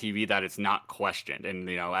wrestler on TV that it's not questioned. And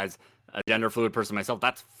as a gender fluid person myself,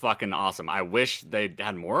 that's fucking awesome. I wish they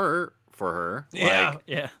had more for her. Yeah,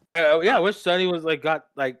 I wish Sunny was like got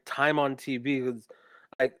like time on TV, because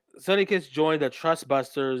like Sunny Kiss joined the Trust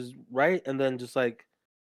Busters, right, and then just like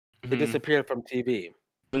they disappeared from TV.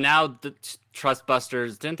 Now the Trust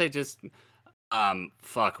Busters, didn't they just? Who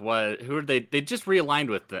are they? They just realigned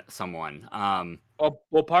with someone.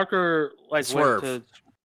 Well, Parker like Swerve.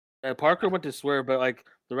 Parker went to Swerve, but like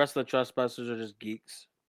the rest of the Trust Busters are just geeks.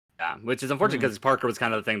 Yeah, which is unfortunate because Parker was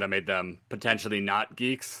kind of the thing that made them potentially not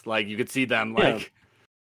geeks. Like you could see them like,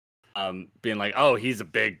 being like, oh, he's a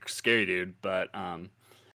big scary dude, but I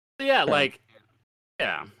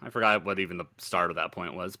forgot what even the start of that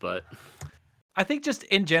point was, but I think just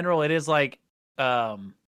in general, it is like,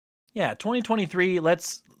 2023,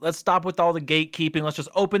 let's stop with all the gatekeeping. Let's just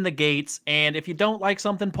open the gates. And if you don't like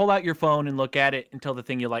something, pull out your phone and look at it until the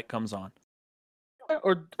thing you like comes on.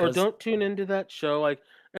 Or don't tune into that show. Like,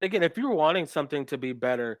 and again, if you're wanting something to be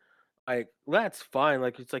better, like that's fine.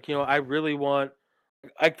 Like it's like, I really want,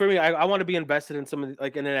 like for me, I want to be invested in some of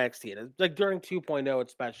like in NXT. And like during 2.0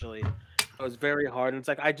 especially, it was very hard. And it's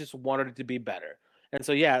like I just wanted it to be better. And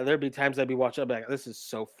so there'd be times I'd be watching, I'd be like, this is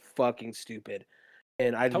so fucking stupid.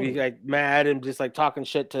 And I'd be like mad and just like talking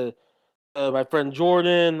shit to my friend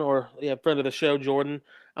Jordan, or friend of the show Jordan,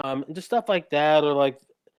 and just stuff like that. Or like,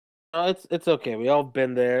 it's okay. We all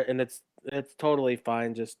been there, and it's totally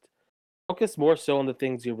fine. Just focus more so on the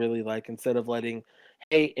things you really like instead of letting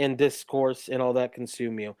hate and discourse and all that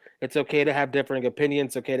consume you. It's okay to have differing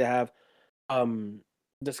opinions. It's okay to have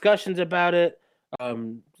discussions about it.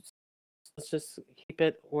 Let's just keep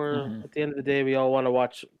it where at the end of the day, we all want to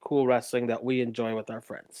watch cool wrestling that we enjoy with our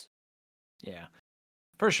friends. Yeah,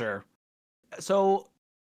 for sure. So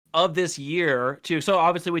of this year too, so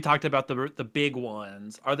obviously we talked about the big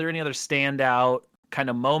ones. Are there any other standout kind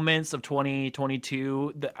of moments of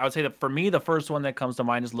 2022? I would say that for me, the first one that comes to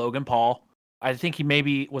mind is Logan Paul. I think he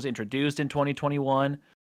maybe was introduced in 2021,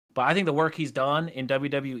 but I think the work he's done in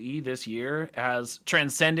WWE this year has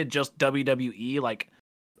transcended just WWE. Like,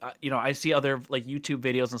 I see other like YouTube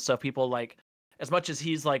videos and stuff. People like, as much as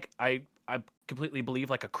he's like, I completely believe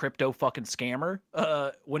like a crypto fucking scammer.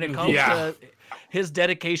 When it comes to his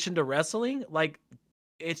dedication to wrestling, like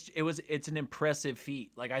it's an impressive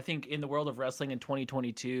feat. Like I think in the world of wrestling in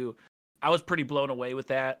 2022, I was pretty blown away with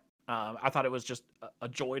that. I thought it was just a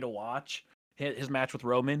joy to watch. His match with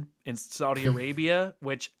Roman in Saudi Arabia,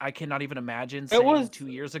 which I cannot even imagine saying 2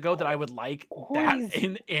 years ago that I would like that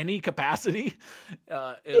in any capacity.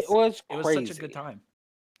 It was such a good time.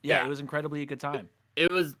 Yeah, it was incredibly a good time.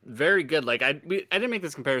 It was very good. Like I didn't make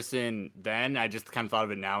this comparison then. I just kind of thought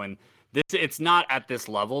of it now, and it's not at this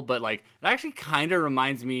level, but like it actually kind of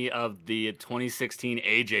reminds me of the 2016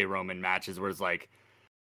 AJ Roman matches, where it's like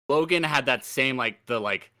Logan had that same like the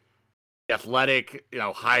like athletic,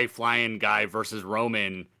 high flying guy versus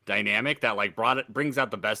Roman dynamic that like brings out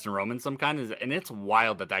the best in Roman some kind of, and it's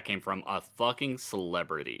wild that came from a fucking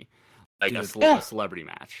celebrity, like a celebrity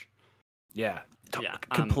match. Yeah,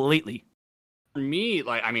 completely. For me,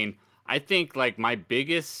 like, I mean, I think like my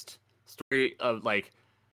biggest story of the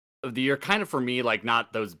year, kind of for me, like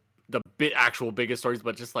not the actual biggest stories,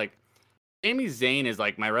 but just like Sami Zayn is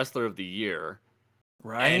like my wrestler of the year,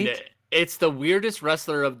 right? And it's the weirdest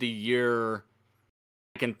wrestler of the year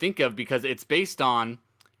I can think of because it's based on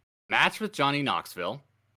match with Johnny Knoxville.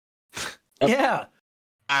 Yeah,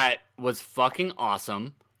 That was fucking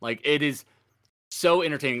awesome. Like, it is so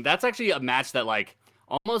entertaining. That's actually a match that like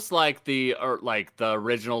almost like the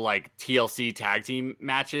original like TLC tag team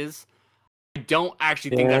matches. I don't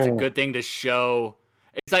actually think that's a good thing to show.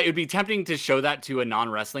 It's like it'd be tempting to show that to a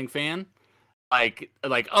non-wrestling fan. Like,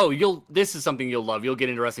 oh, this is something you'll love. You'll get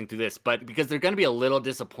into wrestling through this, but because they're going to be a little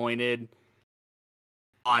disappointed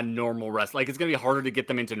on normal wrestling, like it's going to be harder to get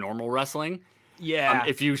them into normal wrestling. Yeah,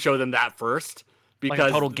 if you show them that first, because like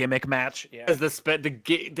a total gimmick match. Yeah, because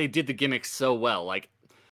they did the gimmick so well, like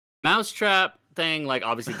mousetrap thing. Like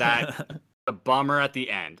obviously that a bummer at the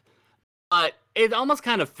end, but it almost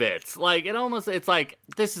kind of fits. Like it's like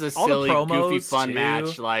this is a all silly, goofy, fun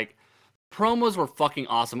match. Like promos were fucking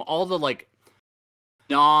awesome. All the like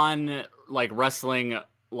non like wrestling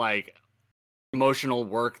like emotional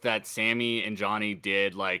work that Sammy and Johnny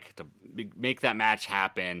did like to make that match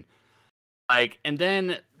happen, like, and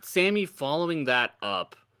then Sammy following that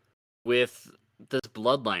up with this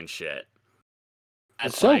bloodline shit.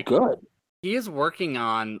 It's so good. He is working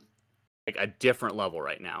on like a different level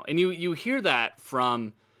right now, and you hear that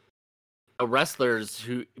from wrestlers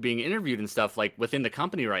who being interviewed and stuff like within the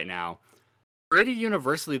company right now. Pretty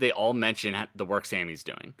universally, they all mention the work Sammy's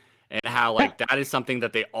doing and how like that is something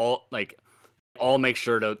that they all make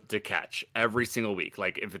sure to catch every single week.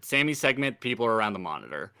 Like if it's Sammy's segment, people are around the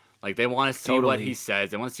monitor. Like they want to see what he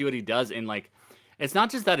says. They want to see what he does. And like, it's not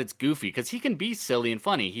just that it's goofy because he can be silly and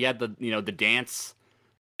funny. He had the dance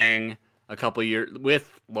thing a couple years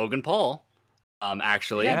with Logan Paul.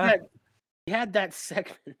 Actually, he had that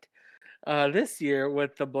segment this year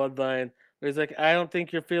with the Bloodline. Where he's like, I don't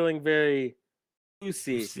think you're feeling very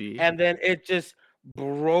juicy. And then it just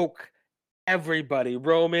broke everybody.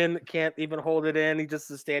 Roman can't even hold it in. He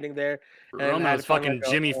just is standing there. Roman was fucking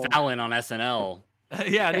Jimmy Fallon on SNL.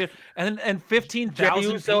 Yeah, dude. And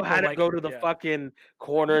 15,000 people had to go to the fucking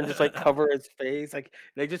corner and just like cover his face. Like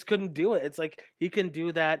they just couldn't do it. It's like he can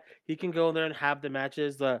do that. He can go there and have the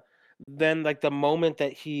matches. Then like the moment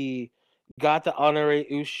that he got the Honoré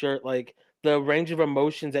Uce shirt, like the range of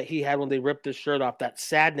emotions that he had when they ripped his shirt off, that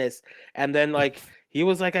sadness, and then like he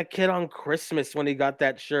was like a kid on Christmas when he got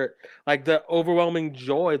that shirt. Like the overwhelming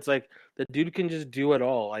joy. It's like the dude can just do it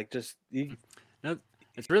all. Like just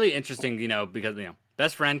it's really interesting, because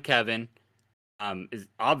best friend Kevin is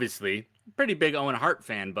obviously a pretty big Owen Hart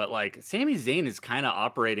fan, but like Sami Zayn is kind of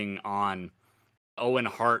operating on Owen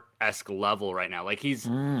Hart-esque level right now. Like he's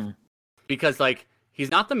because like he's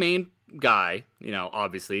not the main guy,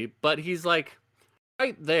 obviously, but he's like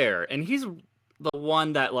right there, and he's the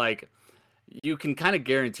one that like you can kind of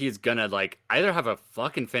guarantee is gonna like either have a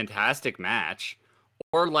fucking fantastic match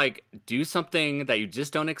or like do something that you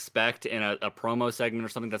just don't expect in a promo segment or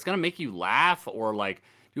something that's gonna make you laugh or like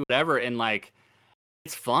do whatever, and like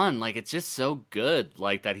it's fun. Like it's just so good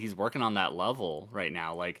like that he's working on that level right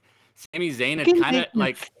now. Like Sami Zayn had kind of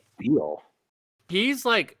like he's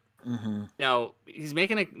like he's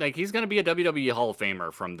making it like he's gonna be a WWE Hall of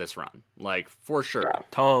Famer from this run, like for sure. Yeah.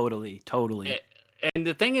 Totally. And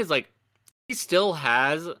the thing is, like, he still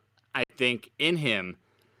has, I think, in him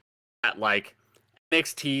that like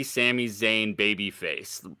NXT Sami Zayn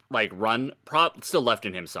babyface like run still left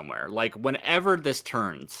in him somewhere. Like whenever this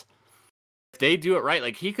turns, if they do it right,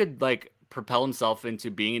 like he could like propel himself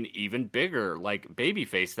into being an even bigger like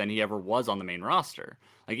babyface than he ever was on the main roster.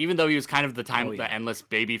 Like even though he was kind of the endless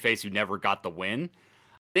babyface who never got the win,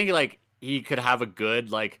 I think like he could have a good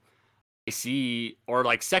like IC or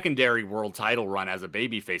like secondary world title run as a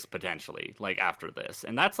babyface potentially like after this.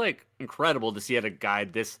 And that's like incredible to see at a guy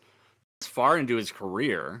this far into his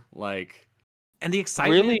career, like, and the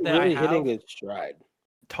excitement really hitting his stride.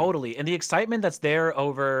 Totally. And the excitement that's there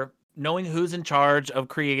over knowing who's in charge of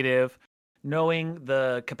creative, knowing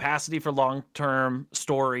the capacity for long-term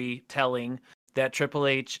storytelling that Triple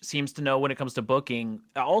H seems to know when it comes to booking.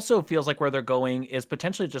 It also feels like where they're going is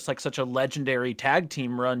potentially just like such a legendary tag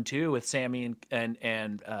team run too with Sammy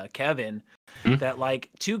and Kevin, that like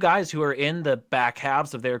two guys who are in the back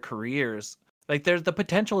halves of their careers. Like there's the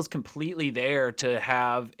potential is completely there to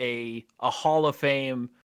have a Hall of Fame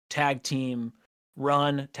tag team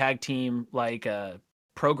run, tag team like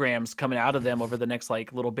programs coming out of them over the next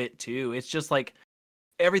like little bit too. It's just like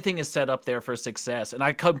everything is set up there for success. And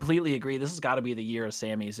I completely agree. This has got to be the year of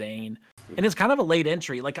Sami Zayn. And it's kind of a late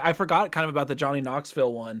entry. Like I forgot kind of about the Johnny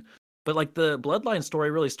Knoxville one, but like the Bloodline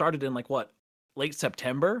story really started in like what, late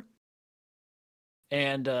September?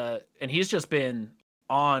 And he's just been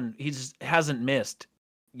on, he just hasn't missed.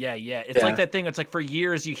 Yeah. It's like that thing. It's like for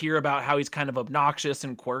years you hear about how he's kind of obnoxious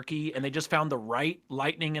and quirky, and they just found the right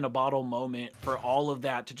lightning in a bottle moment for all of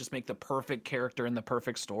that to just make the perfect character and the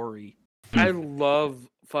perfect story. I love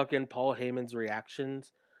fucking Paul Heyman's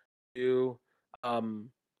reactions to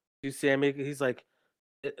Sammy. He's like,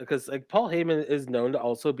 because like Paul Heyman is known to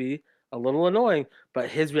also be a little annoying, but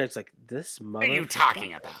his reaction's like, this mother. What are you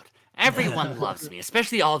talking about? Everyone loves me,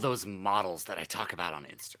 especially all those models that I talk about on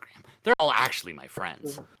Instagram. They're all actually my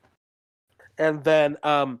friends. And then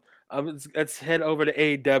let's head over to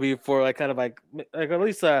AEW for like kind of like at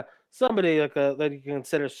least somebody like that you can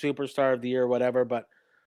consider superstar of the year or whatever. But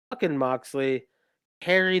fucking Moxley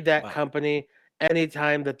carried that company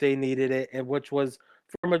anytime that they needed it, and which was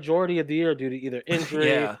for a majority of the year due to either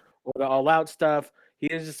injury or the all out stuff. He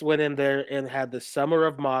just went in there and had the summer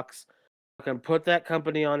of Mox. And put that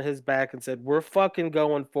company on his back and said, we're fucking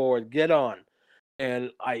going forward. Get on. And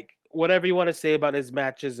like whatever you want to say about his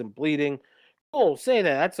matches and bleeding, cool, say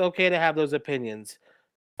that. That's okay to have those opinions.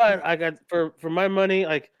 But I got for my money,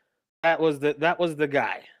 like that was the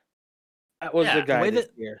guy. That was the guy this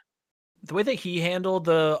year. The way that he handled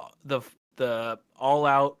the all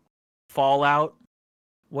out fallout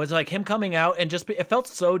was like him coming out and just it felt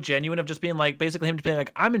so genuine of just being like basically him just being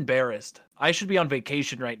like, I'm embarrassed. I should be on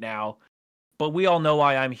vacation right now. But we all know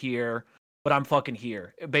why I'm here, but I'm fucking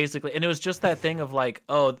here, basically. And it was just that thing of like,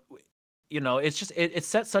 oh, you know, it's just, it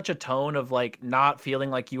set such a tone of like not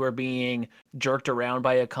feeling like you were being jerked around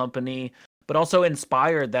by a company, but also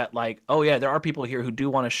inspired that like, oh yeah, there are people here who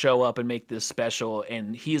do want to show up and make this special.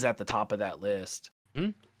 And he's at the top of that list.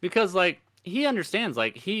 Because like, he understands,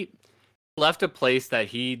 like he left a place that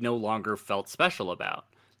he no longer felt special about.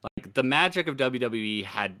 Like the magic of WWE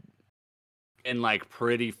had been like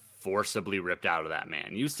pretty forcibly ripped out of that man.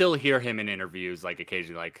 You still hear him in interviews, like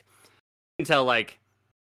occasionally, like you can tell, like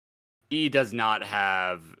he does not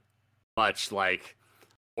have much like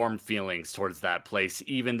warm feelings towards that place,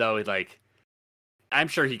 even though like I'm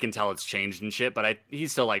sure he can tell it's changed and shit. But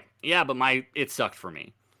he's still like, yeah, but it sucked for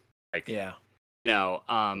me. Like, yeah, no,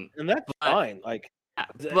 and that's fine. Like,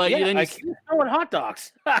 but then he's throwing hot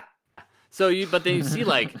dogs. But then you see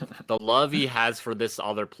like the love he has for this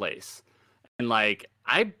other place. And like,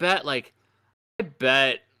 I bet,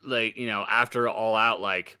 you know, after All Out,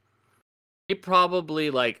 like, he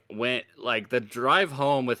probably like went like the drive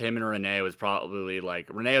home with him and Renee was probably like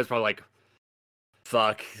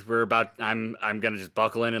fuck, I'm gonna just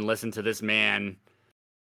buckle in and listen to this man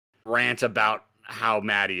rant about how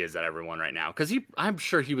mad he is at everyone right now. Because I'm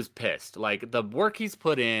sure he was pissed. Like the work he's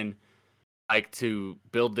put in, like to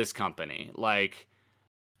build this company, like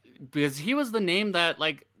because he was the name that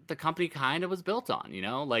like the company kind of was built on, you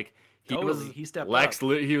know, like he stepped up.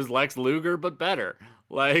 He was Lex Luger, but better.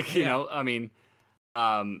 Like, you know, I mean,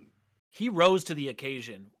 he rose to the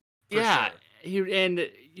occasion. Sure.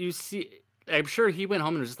 You see, I'm sure he went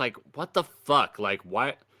home and was just like, what the fuck? Like, why?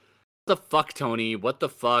 What the fuck, Tony? What the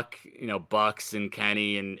fuck, you know, Bucks and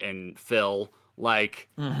Kenny and Phil? Like,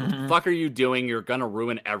 what the fuck are you doing? You're gonna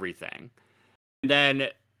ruin everything. And then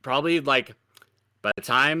probably like by the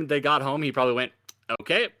time they got home, he probably went,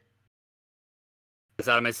 okay, it's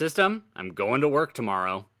out of my system. I'm going to work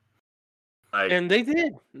tomorrow. And they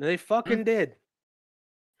did. They fucking did.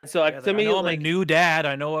 So like, to me, I'm a new dad.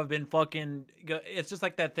 I know I've been fucking. It's just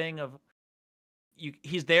like that thing of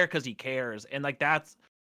he's there because he cares, and like that's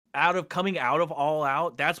coming out of All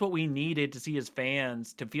Out. That's what we needed to see as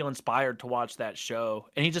fans to feel inspired to watch that show.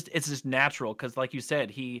 And it's just natural because, like you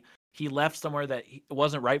said, he left somewhere that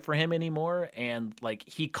wasn't right for him anymore, and like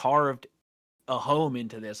he carved a home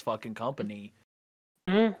into this fucking company.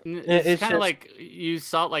 It's kind of like you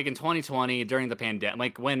saw like in 2020 during the pandemic,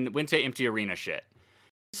 like when went to empty arena shit.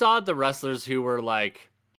 You saw the wrestlers who were like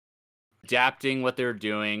adapting what they're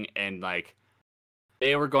doing, and like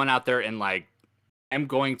they were going out there and like, I'm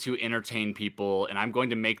going to entertain people and I'm going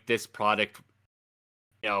to make this product,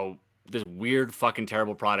 you know, this weird fucking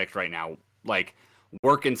terrible product right now, like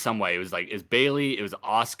work in some way. It was like, it was Bailey, it was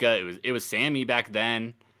Asuka, it was Sammy back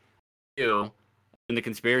then, too. And the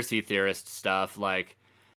conspiracy theorist stuff, like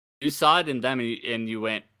you saw it in them and you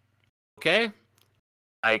went, okay,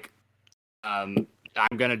 like, I'm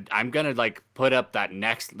gonna like put up that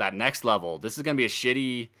next level. This is gonna be a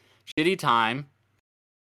shitty time.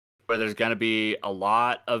 where there's going to be a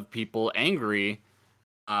lot of people angry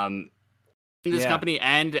in this company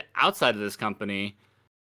and outside of this company.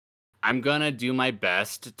 I'm going to do my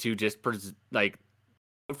best to just put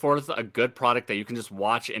forth a good product that you can just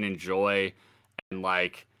watch and enjoy and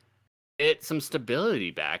like get some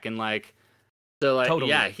stability back. And like, so like, Totally.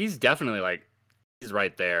 yeah, he's definitely like, he's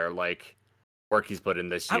right there. Like work he's put in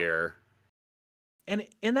this year. And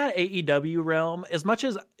in that AEW realm, as much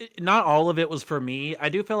as not all of it was for me, I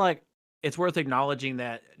do feel like it's worth acknowledging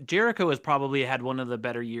that Jericho has probably had one of the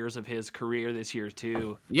better years of his career this year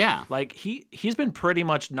too. Yeah. Like he's been pretty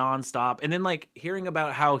much nonstop. And then like hearing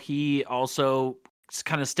about how he also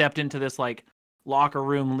kind of stepped into this like locker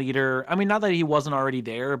room leader. I mean, not that he wasn't already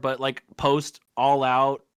there, but like post All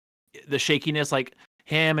Out, the shakiness, like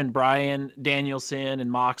him and Bryan Danielson and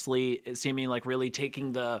Moxley seeming like really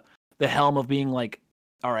taking the helm of being like,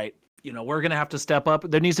 all right, you know, we're gonna have to step up.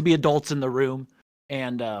 There needs to be adults in the room,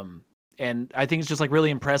 and I think it's just like really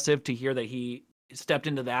impressive to hear that he stepped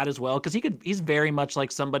into that as well, because he's very much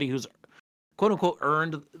like somebody who's quote unquote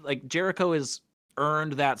earned, like Jericho has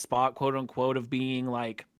earned that spot, quote unquote, of being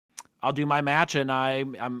like, I'll do my match and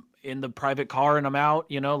I'm in the private car and I'm out,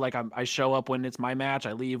 you know, like I show up when it's my match,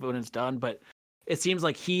 I leave when it's done. But it seems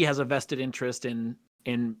like he has a vested interest in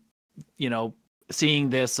you know, seeing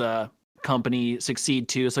this company succeed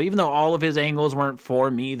too. So even though all of his angles weren't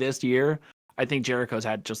for me this year, I think Jericho's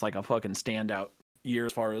had just like a fucking standout year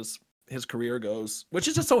as far as his career goes, which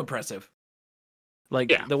is just so impressive.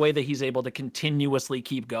 Like the way that he's able to continuously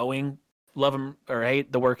keep going, love him or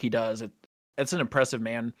hate the work he does. It's an impressive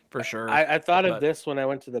man for sure. I thought of this when I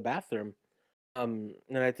went to the bathroom. And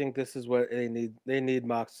I think this is what they need. They need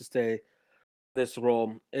Mox to stay this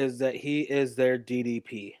role, is that he is their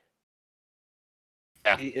DDP.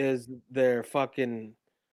 Yeah. He is their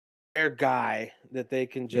guy that they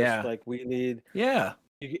can just like, we need. Yeah.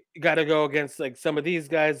 You got to go against like some of these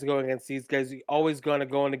guys, going against these guys. You always going to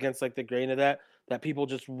go in against like the grain of that people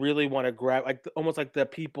just really want to grab, like almost like the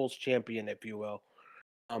people's champion, if you will.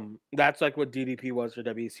 That's like what DDP was for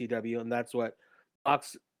WCW, and that's what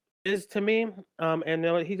Mox is to me.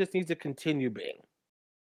 And he just needs to continue being.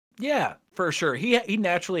 Yeah, for sure. He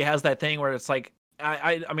naturally has that thing where it's like,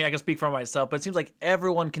 I mean, I can speak for myself, but it seems like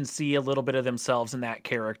everyone can see a little bit of themselves in that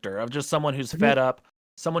character of just someone who's fed up,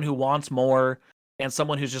 someone who wants more, and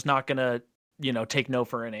someone who's just not gonna, you know, take no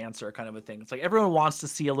for an answer, kind of a thing. It's like everyone wants to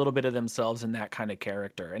see a little bit of themselves in that kind of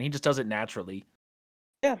character, and he just does it naturally.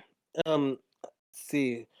 Yeah. Let's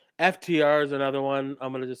see, FTR is another one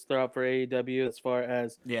I'm gonna just throw out for AEW as far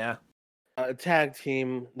as a tag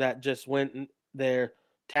team that just went their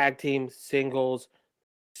tag team singles,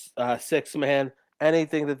 6-man,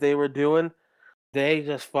 anything that they were doing, they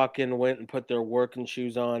just fucking went and put their working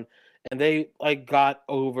shoes on, and they like got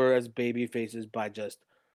over as baby faces by just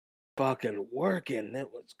fucking working. It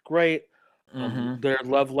was great. Their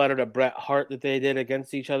love letter to Bret Hart that they did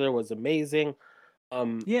against each other was amazing.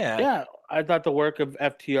 I thought the work of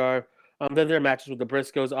FTR, then their matches with the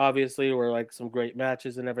Briscoes obviously were like some great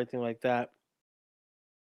matches and everything like that.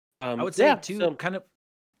 I would say too, kind of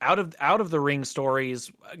out of the ring stories,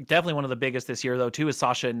 definitely one of the biggest this year though too is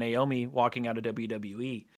Sasha and Naomi walking out of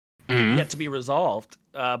WWE. Yet to be resolved,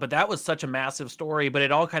 but that was such a massive story. But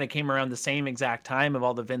it all kind of came around the same exact time of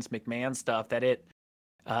all the Vince McMahon stuff that it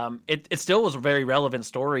still was a very relevant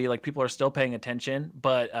story. Like people are still paying attention,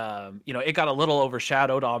 but you know, it got a little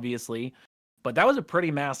overshadowed, obviously. But that was a pretty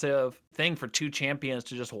massive thing for two champions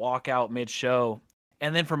to just walk out mid-show,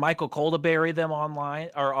 and then for Michael Cole to bury them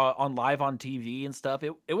online or on live on TV and stuff.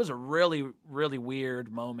 It was a really, really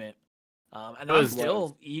weird moment, and I'm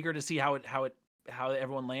still eager to see how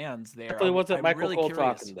everyone lands there. Definitely wasn't Michael Cole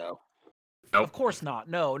talking though. Nope. Of course not.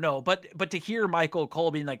 No. But to hear Michael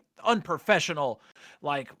Cole being like unprofessional,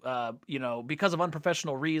 like you know, because of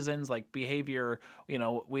unprofessional reasons, like behavior, you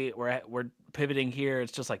know, we're pivoting here.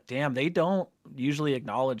 It's just like, damn, they don't usually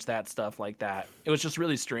acknowledge that stuff like that. It was just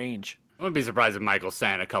really strange. I wouldn't be surprised if Michael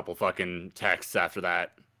sent a couple fucking texts after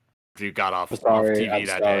that. If you got off TV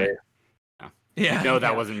that day. Yeah. You know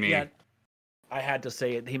that wasn't me. Yeah. I had to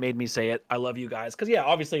say it. He made me say it. I love you guys. Because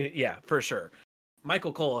obviously, for sure.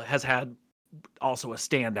 Michael Cole has had also a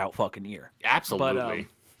standout fucking year. Absolutely.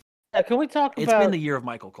 But, can we talk about? It's been the year of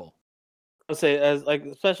Michael Cole. I'll say, as like,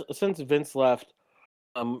 especially since Vince left,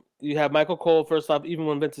 you have Michael Cole first off. Even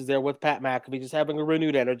when Vince is there with Pat McAfee, just having a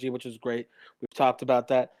renewed energy, which is great. We've talked about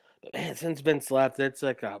that. But man, since Vince left, it's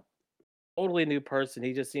like a totally new person.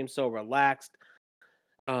 He just seems so relaxed.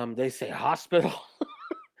 They say hospital.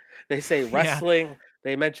 They say wrestling. Yeah.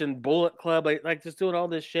 They mentioned Bullet Club. Like just doing all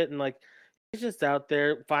this shit, and like he's just out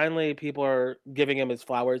there. Finally, people are giving him his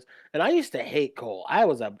flowers. And I used to hate Cole. I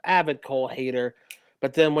was an avid Cole hater.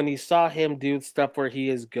 But then when you saw him do stuff where he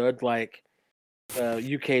is good, like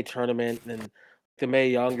the UK tournament and the Mae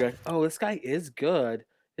Young, you're like, oh, this guy is good.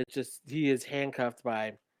 It's just he is handcuffed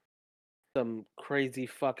by some crazy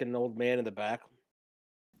fucking old man in the back.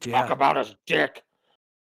 Yeah. Talk about his dick.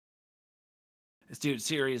 Dude,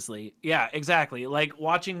 seriously. Yeah, exactly. Like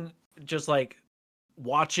watching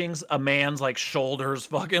a man's like shoulders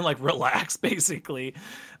fucking like relax basically.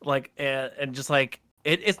 Like and just like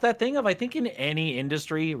it's that thing of I think in any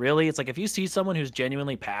industry, really, it's like if you see someone who's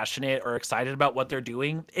genuinely passionate or excited about what they're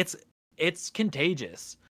doing, it's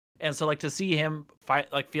contagious. And so like to see him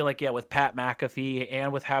feel like with Pat McAfee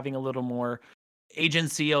and with having a little more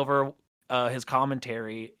agency over his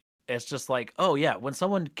commentary, it's just like, oh yeah,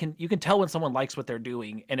 you can tell when someone likes what they're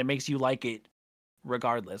doing, and it makes you like it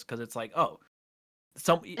regardless, because it's like, oh,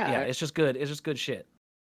 it's just good. It's just good shit.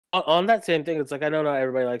 On that same thing, it's like I know not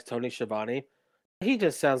everybody likes Tony Schiavone. He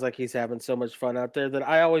just sounds like he's having so much fun out there that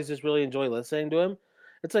I always just really enjoy listening to him.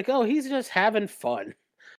 It's like, oh, he's just having fun.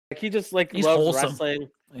 Like he just like He's loves wholesome. wrestling.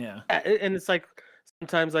 Yeah. And it's like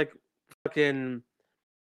sometimes like fucking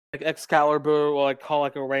like Excalibur will like call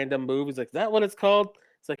like a random move. He's like, is that what it's called?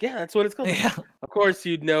 It's like, yeah, that's what it's called. Yeah. Of course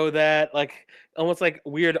you'd know that. Like almost like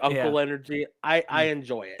weird uncle energy. I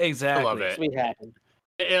enjoy it. Exactly. I love Makes it. me happy.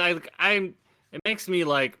 It makes me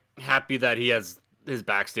like happy that he has his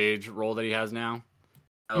backstage role that he has now.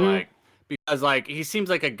 Mhm. Like because like he seems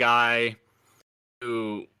like a guy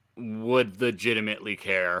who would legitimately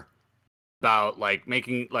care about like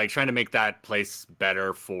trying to make that place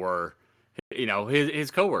better for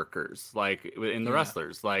his coworkers, like in the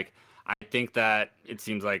wrestlers. Like I think that it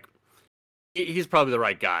seems like he's probably the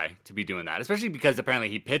right guy to be doing that, especially because apparently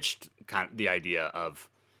he pitched kind of the idea of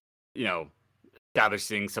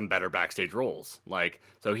establishing some better backstage roles. Like,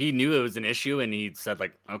 so he knew it was an issue and he said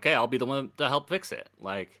like, okay, I'll be the one to help fix it.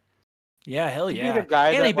 Like, yeah, hell He'd be yeah. the guy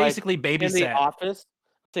And that, he basically in the babysat. office,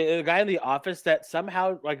 the guy in the office that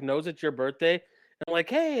somehow like knows it's your birthday and like,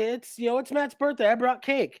 hey, it's Matt's birthday. I brought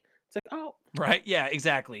cake. It's like, oh, Right? Yeah,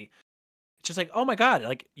 exactly. It's just like, oh my god,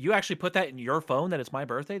 like you actually put that in your phone that it's my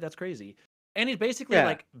birthday? That's crazy. And he basically Yeah.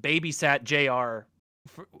 like babysat JR,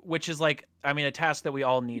 which is like, I mean, a task that we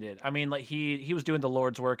all needed. I mean, like he was doing the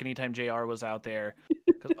Lord's work anytime JR was out there.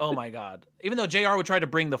 'Cause, oh my god, even though JR would try to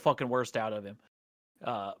bring the fucking worst out of him,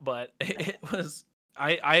 but it was.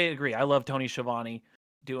 I agree. I love Tony Schiavone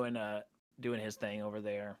doing his thing over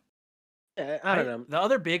there. I don't know. The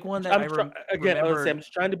other big one that Again, remember, I'm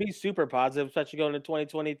just trying to be super positive, especially going into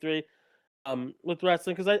 2023 with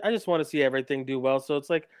wrestling, because I just want to see everything do well. So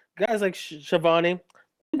it's like guys like Schiavone,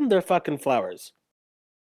 give them their fucking flowers.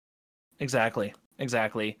 Exactly.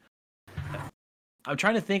 I'm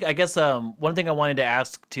trying to think. I guess one thing I wanted to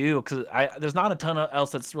ask too, because there's not a ton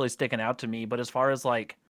else that's really sticking out to me. But as far as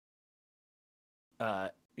like,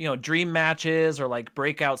 dream matches or like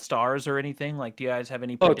breakout stars or anything, like, do you guys have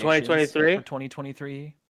any predictions 2023? for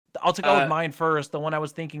 2023? I'll go with mine first. The one I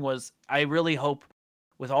was thinking was, I really hope,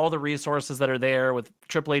 with all the resources that are there, with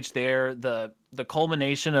Triple H there, the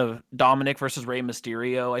culmination of Dominic versus Rey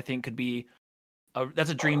Mysterio, I think could be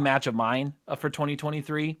that's a dream match of mine for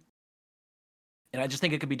 2023. And I just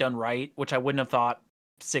think it could be done right, which I wouldn't have thought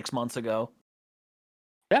 6 months ago.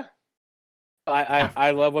 Yeah.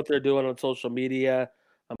 I love what they're doing on social media.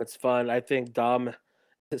 It's fun. I think Dom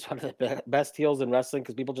is one of the best heels in wrestling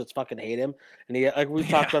because people just fucking hate him. And he, like we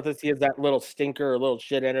talked about this, he has that little stinker or little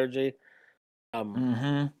shit energy.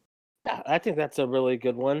 Yeah, I think that's a really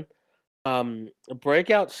good one. A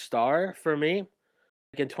breakout star for me,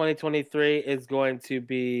 like in 2023, is going to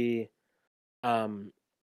be.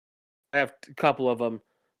 I have a couple of them.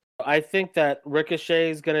 I think that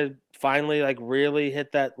Ricochet is gonna finally like really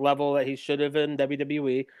hit that level that he should have in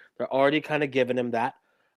WWE. They're already kind of giving him that.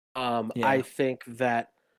 I think that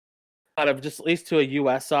out of just at least to a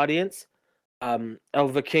US audience, El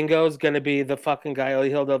Vikingo is gonna be the fucking guy. El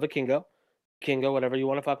Hijo del Vikingo, whatever you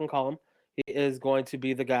want to fucking call him. He is going to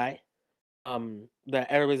be the guy. That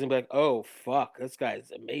everybody's gonna be like, oh fuck, this guy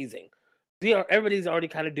is amazing. Everybody's already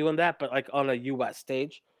kind of doing that, but like on a US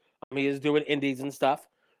stage. He is doing indies and stuff.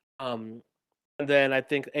 And then I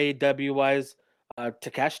think AEW wise,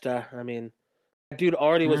 Takeshita. I mean, that dude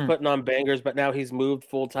already was putting on bangers, but now he's moved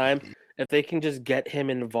full time. If they can just get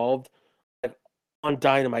him involved, like on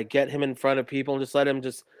Dynamite, get him in front of people, and just let him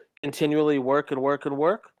just continually work.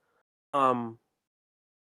 I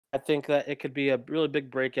think that it could be a really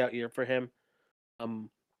big breakout year for him.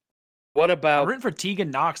 What about? I'm rooting for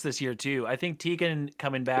Tegan Knox this year too. I think Tegan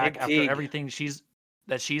coming back after everything she's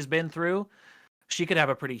been through, She could have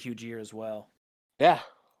a pretty huge year as well. Yeah.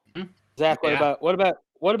 Hmm. Zach, Yeah.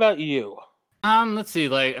 what about you? Let's see.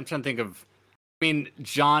 Like, I'm trying to think of. I mean,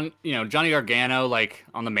 Johnny Gargano, like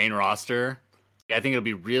on the main roster. I think it'll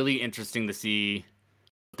be really interesting to see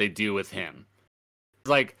what they do with him.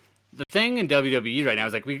 Like, the thing in WWE right now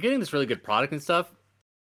is like we're getting this really good product and stuff.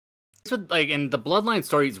 And the Bloodline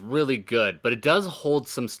story is really good, but it does hold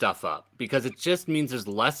some stuff up because it just means there's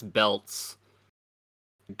less belts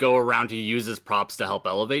go around to use as props to help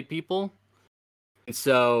elevate people. And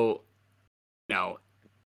so,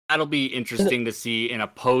 that'll be interesting to see in a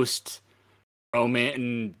post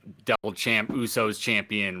Roman double champ Usos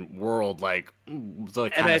champion world, like the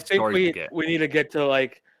kind And I of think story to get. we need to get to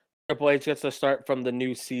like Triple H gets to start from the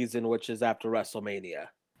new season, which is after WrestleMania.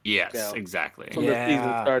 Yes, Yeah. exactly. So the season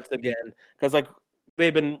starts again because like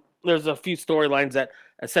there's a few storylines that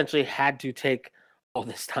essentially had to take all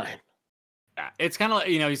this time. Yeah, it's kind of like,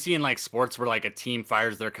 you see in like sports where like a team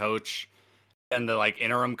fires their coach and the like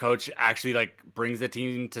interim coach actually like brings the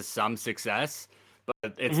team to some success,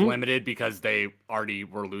 but it's limited because they already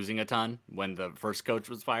were losing a ton when the first coach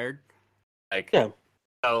was fired. Like, Yeah.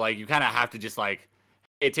 So like you kind of have to just like,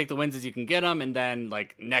 hey, take the wins as you can get them, and then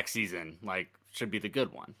like next season like should be the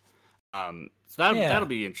good one. So that'll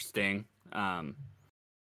be interesting. I'm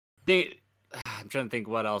trying to think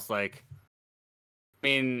what else. Like, I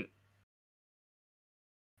mean,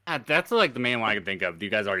 that's like the main one I can think of. You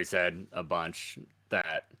guys already said a bunch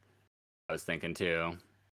that I was thinking too.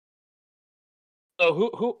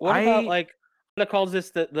 So what about like what calls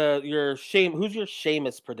this who's your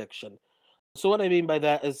Sheamus prediction? So what I mean by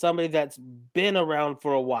that is somebody that's been around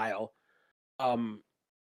for a while, and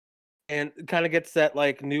kind of gets that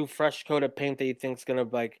like new fresh coat of paint that you think's gonna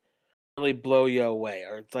like really blow you away,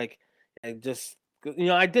 or it's like I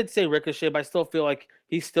did say Ricochet, but I still feel like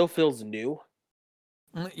he still feels new.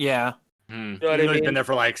 Yeah. You know what I He's mean? been there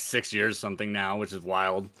for like 6 years something now, which is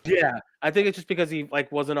wild. Yeah, I think it's just because he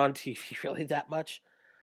like wasn't on TV really that much.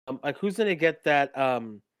 Like who's gonna get that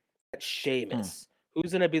Sheamus?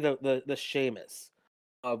 Who's gonna be the Sheamus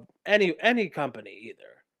of any company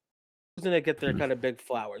either? Who's gonna get their kind of big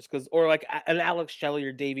flowers? Or like an Alex Shelley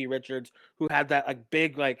or Davey Richards who had that like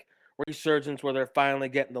big like resurgence where they're finally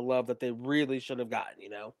getting the love that they really should have gotten.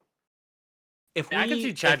 I can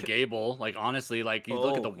see Chad Gable, like honestly, like you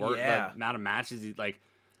look at the work, the amount of matches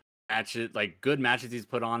good matches he's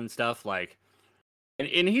put on and stuff, like, and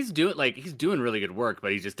he's doing really good work,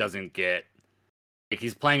 but he just doesn't get, like,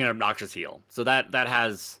 he's playing an obnoxious heel, so that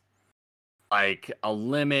has like a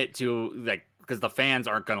limit to like because the fans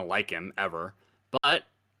aren't gonna like him ever, but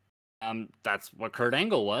that's what Kurt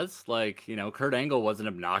Angle was like. Kurt Angle was an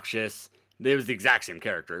obnoxious. It was the exact same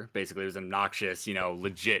character, basically. It was an obnoxious,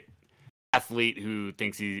 legit athlete who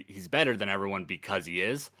thinks he's better than everyone because he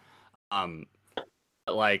is. I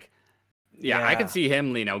can see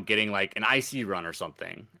him, getting like an IC run or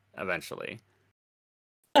something eventually.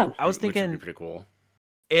 I was thinking, which would be pretty cool.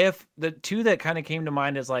 If the two that kind of came to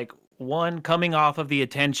mind is like one coming off of the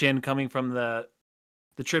attention coming from the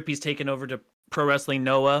trip he's taken over to Pro Wrestling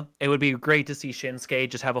Noah, it would be great to see Shinsuke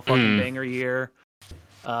just have a fucking banger year.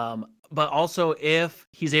 But also, if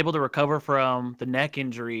he's able to recover from the neck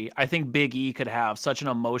injury, I think Big E could have such an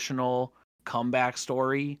emotional comeback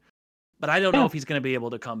story. But I don't know if he's going to be able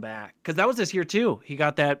to come back. Because that was this year, too. He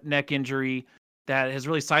got that neck injury that has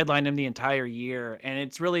really sidelined him the entire year. And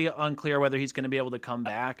it's really unclear whether he's going to be able to come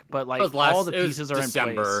back. But like all the pieces are in place.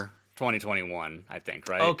 December 2021, I think,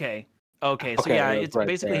 right? Okay. So yeah, it's right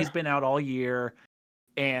basically there. He's been out all year.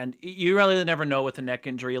 And you really never know with a neck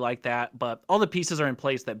injury like that, but all the pieces are in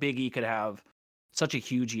place that Big E could have such a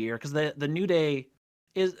huge year because the New Day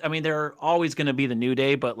they're always going to be the New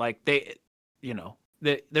Day, but like there's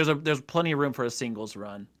plenty of room for a singles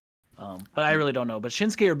run. But I really don't know. But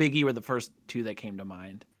Shinsuke or Big E were the first two that came to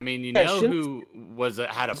mind. I mean, who had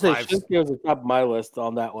a 5? Shinsuke was at the top of my list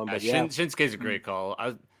on that one, but yeah. Shinsuke's a great call.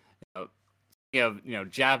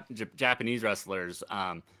 Japanese wrestlers.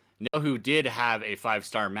 Who did have a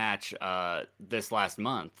 5-star match this last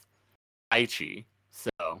month? Taichi.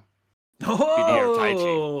 So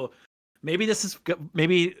maybe this is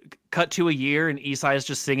cut to a year and Isai is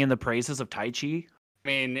just singing the praises of Taichi. I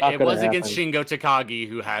mean, it was against Shingo Takagi,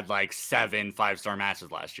 who had like 7 5-star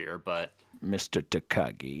matches last year, but Mr.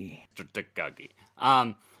 Takagi.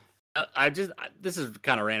 This is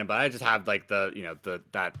kind of random, but I just have like those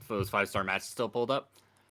 5-star matches still pulled up.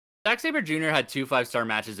 Zack Sabre Jr. had 2 5-star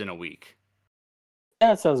matches in a week. Yeah,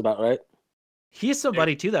 that sounds about right. He's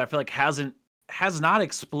somebody too that I feel like has not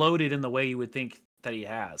exploded in the way you would think that he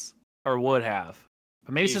has or would have.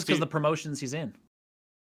 But maybe it's just because the promotions he's in.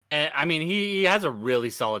 And, I mean, he has a really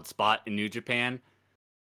solid spot in New Japan,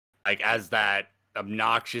 like as that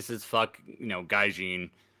obnoxious as fuck, Gaijin.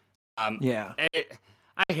 Yeah.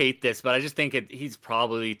 I hate this, but I just think he's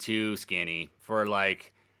probably too skinny for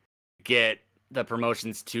like get the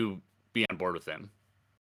promotions to be on board with him.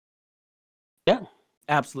 Yeah,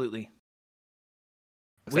 absolutely.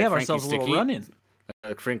 It's We like have Frankie ourselves a little run-in.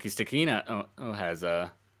 Frankie Stakina has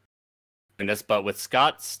a this, but with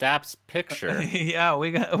Scott Stapp's picture. Yeah,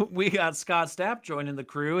 we got Scott Stapp joining the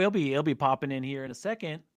crew. He'll be popping in here in a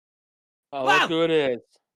second. Oh, Wow. look who it is.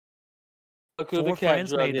 Look who the cat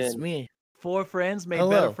drug It's in. me. 4 friends made Hello,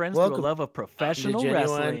 better friends through a welcome love of professional Genuine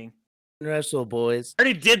wrestling. Wrestle Boys. I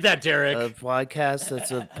already did that, Derek. A podcast that's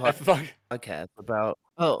a podcast about.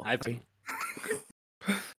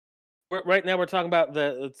 Right now, we're talking about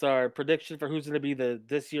it's our prediction for who's going to be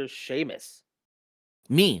this year's Sheamus.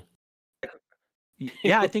 Me.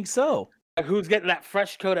 Yeah, I think so. Like, who's getting that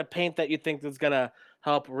fresh coat of paint that you think is going to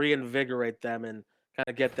help reinvigorate them and kind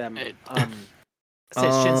of get them. It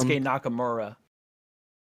says Shinsuke Nakamura.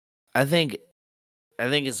 I think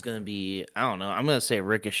it's gonna be. I don't know. I'm gonna say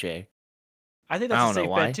Ricochet. I think that's a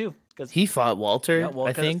safe bet too. Because He fought Walter. Yeah, well,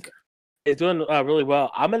 I 'cause- think. He's doing really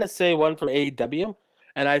well. I'm going to say one from AEW,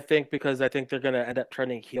 and I think because I think they're going to end up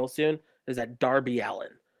turning heel soon, is that Darby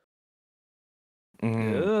Allin.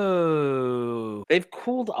 Mm. Ooh. They've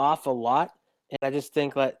cooled off a lot, and I just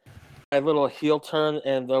think that a little heel turn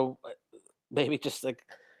and they'll maybe just like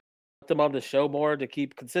put them on the show more to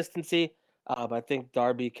keep consistency. But I think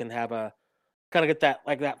Darby can have a kind of get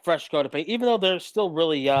that fresh coat of paint, even though they're still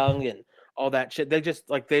really young and all that shit. They just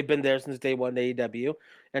they've been there since day one to AEW,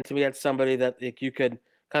 and to me, that's somebody that like, you could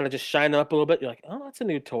kind of just shine up a little bit. You're like, oh, that's a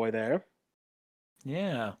new toy there.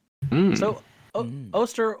 Yeah. Mm. So, Mm.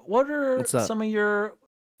 Oster, what are What's up? some of your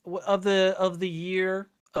of the year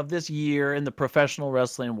of this year in the professional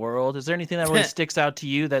wrestling world? Is there anything that really sticks out to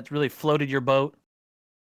you that really floated your boat?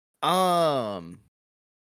 What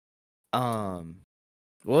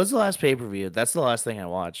was the last pay-per-view? That's the last thing I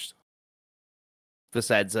watched.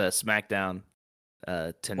 Besides SmackDown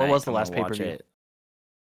tonight. What was the I'm last gonna watch pay-per-view?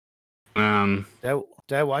 it.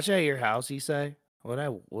 Did I watch it at your house, you say? What I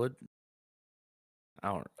would I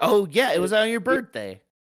don't Oh yeah, it was on your birthday.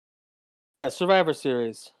 A Survivor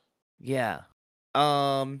Series. Yeah.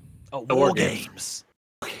 Oh, The War War Games.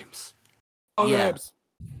 Games. Yeah.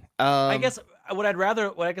 I guess what I'd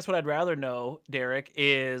rather know, Derek,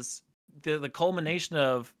 is the culmination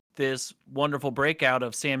of this wonderful breakout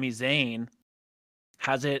of Sami Zayn.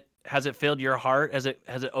 Has it filled your heart? Has it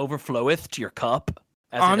overfloweth to your cup?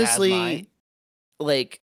 As honestly, it has mine?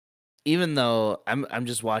 like, even though I'm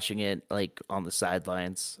just watching it like on the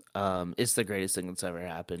sidelines, it's the greatest thing that's ever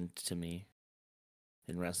happened to me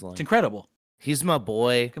in wrestling. It's incredible. He's my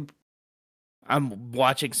boy. Com- I'm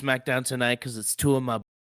watching SmackDown tonight because it's two of my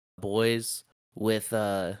boys with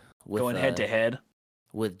Going head to head.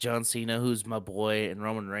 with John Cena, who's my boy, and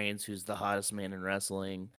Roman Reigns, who's the hottest man in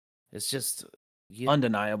wrestling. It's just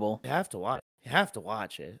Undeniable. you have to watch. You have to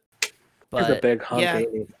watch it. He's But a big hunk. yeah,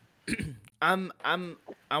 ain't he?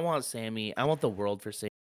 I want Sammy. I want the world for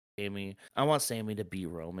Sammy. I want Sammy to beat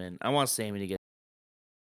Roman. I want Sammy to get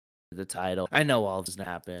the title. I know all of this is gonna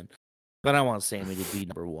happen, but I want Sammy to be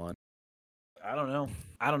number one. I don't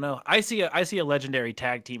know. I see a legendary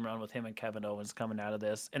tag team run with him and Kevin Owens coming out of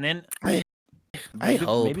this, and then I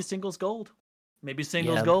hope maybe singles gold. Maybe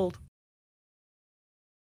singles Yeah. gold.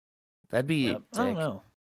 that'd be. Yeah, I don't sick. know.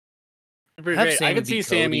 Pretty Have great. I Sammy could see beat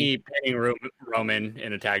Sammy pinning Roman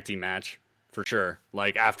in a tag team match for sure.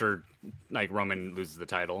 Like after Roman loses the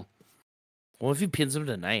title. Well, if he pins him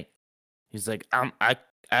tonight, he's like,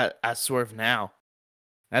 I swerve now.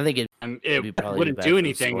 I think It be probably wouldn't the do best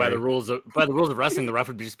anything by the story. rules of wrestling. The ref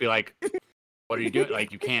would just be like, "What are you doing?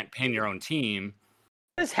 Like you can't pin your own team."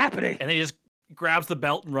 What is happening? And then he just grabs the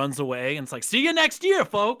belt and runs away, and it's like, "See you next year,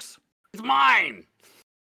 folks." It's mine.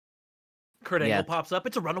 Kurt Yeah. Angle pops up.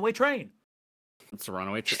 It's a runaway train. It's a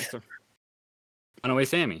runaway. It's a runaway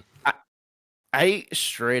Sammy. I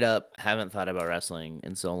straight up haven't thought about wrestling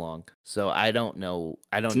in so long, so I don't know.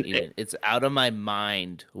 I don't even. It's out of my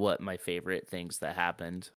mind what my favorite things that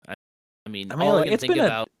happened. I mean, all I like, can it's think been a-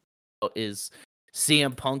 about is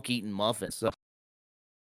CM Punk eating muffins. So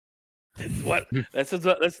What? This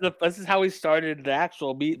is how we started the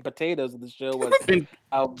actual meat and potatoes of the show. Was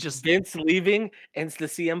Just- Vince leaving and the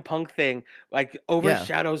CM Punk thing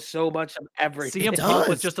overshadows so much of everything. CM It Punk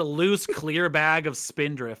with does. just a loose, clear bag of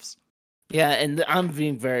spin drifts. yeah, and I'm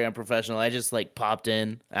being very unprofessional. I just like popped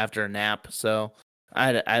in after a nap, so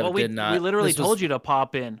I Well, did not. we literally this was- told you to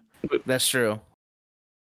pop in That's true.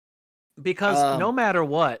 because no matter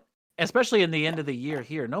what, especially in the end of the year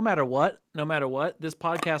here. No matter what, this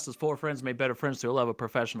podcast is 4 friends made better friends through a love of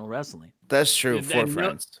professional wrestling. That's true. And- 4 and no-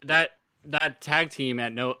 friends. that tag team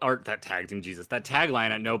that tagline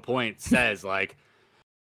at no point says like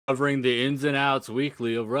covering the ins and outs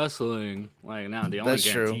weekly of wrestling. Like now the only That's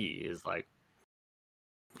true. guarantee is like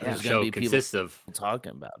There's the gonna show be people consists of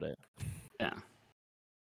talking about it. yeah.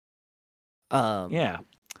 Yeah,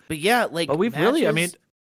 But yeah, like, but we've really, I mean, matches,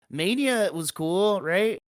 Mania was cool,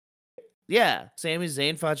 right? Yeah, Sami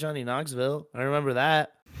Zayn fought Johnny Knoxville. I remember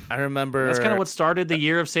that. I remember that's kind of what started the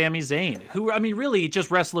year of Sami Zayn, who, I mean, really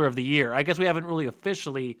just wrestler of the year. I guess we haven't really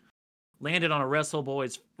officially landed on a Wrestle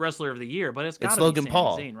Boys wrestler of the year, but it's got to be Logan Sami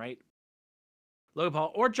Paul. Zayn, right? Logan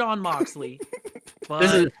Paul or John Moxley. This But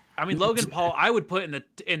is- I mean, Logan Paul, I would put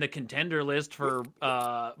in the contender list for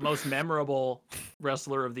most memorable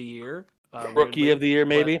wrestler of the year. Rookie of the year,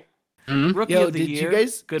 maybe. Rookie Yo, of the did year. you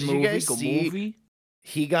guys? Good did movie. you guys Good see? movie.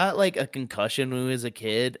 He got like a concussion when he was a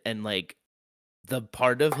kid, and like the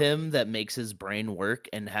part of him that makes his brain work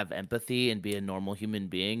and have empathy and be a normal human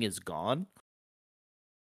being is gone.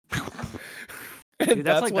 And Dude,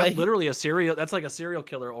 that's why literally a serial. That's like a serial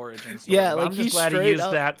killer origin story. Yeah, But like, I'm just he's glad he straight used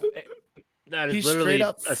up- that. That is He's literally straight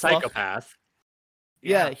up a psychopath.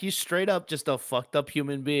 yeah, he's straight up just a fucked up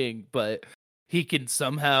human being, but he can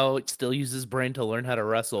somehow still use his brain to learn how to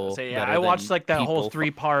wrestle. So yeah, better I watched than like that whole people.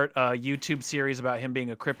 3-part YouTube series about him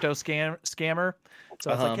being a crypto scammer. So it's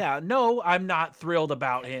Uh-huh. like, yeah, no, I'm not thrilled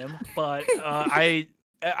about him, but I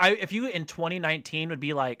if you in 2019 would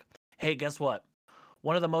be like, hey, guess what?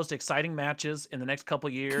 One of the most exciting matches in the next couple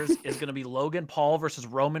years is going to be Logan Paul versus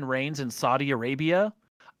Roman Reigns in Saudi Arabia.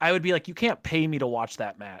 I would be like, you can't pay me to watch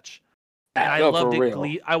that match. And I No, loved for it.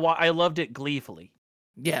 real. I loved it gleefully.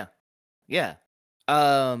 Yeah. Yeah.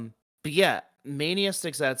 But yeah, Mania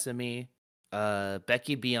sticks out to me.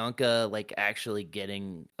 Becky Bianca like actually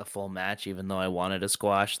getting a full match, even though I wanted a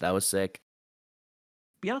squash. That was sick.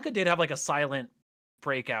 Bianca did have like a silent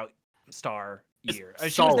breakout star It's year. She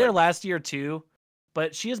was there solid. last year too,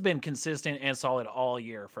 but she has been consistent and solid all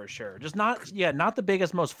year for sure. Just not the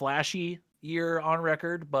biggest, most flashy year on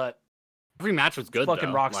record, but Every match was good. fucking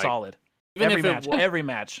though. rock Like, solid. even Every if it match, wa- every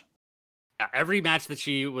match. every match that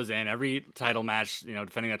she was in, every title match,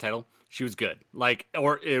 defending that title, she was good. Like,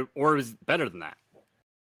 or it was better than that.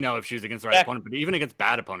 If she was against the right Yeah. opponent, but even against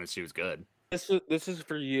bad opponents, she was good. This is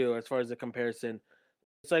for you as far as the comparison.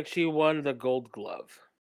 It's like she won the Gold Glove.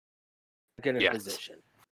 Like in a Yes. position.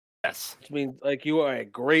 Yes. Which means like you are a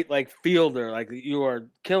great like fielder, like you are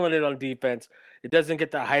killing it on defense. It doesn't get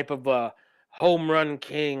the hype of a home run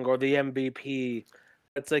king or the MVP.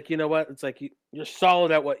 It's like, you know what? It's like you're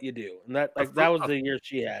solid at what you do, and that was the year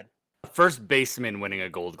she had. First baseman winning a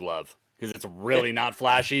Gold Glove because it's really not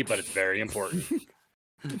flashy, but it's very important.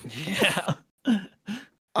 Yeah.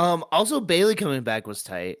 Also Bailey coming back was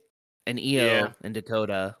tight. And Io Yeah. and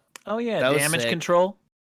Dakota. Oh yeah, That was damage sick. control.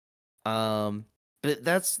 But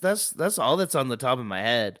that's all that's on the top of my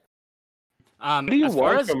head. What do you as far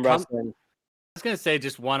want as from wrestling? I was gonna say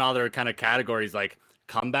just one other kind of categories like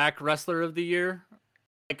comeback wrestler of the year.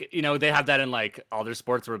 Like they have that in like all their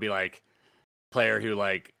sports where it'd be like player who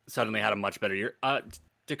like suddenly had a much better year.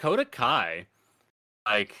 Dakota Kai,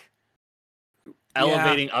 like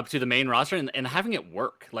elevating up to the main roster and having it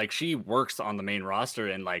work. Like she works on the main roster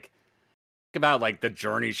and like think about like the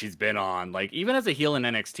journey she's been on. Like even as a heel in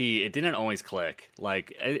NXT, it didn't always click.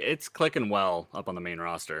 Like it's clicking well up on the main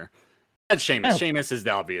roster. That's Sheamus. Yeah. Sheamus is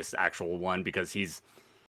the obvious actual one because he's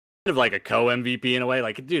kind of like a co-MVP in a way.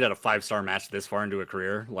 Like, dude had a 5-star match this far into a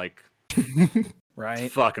career. Like, Right.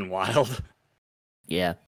 it's fucking wild.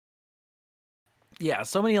 Yeah. Yeah,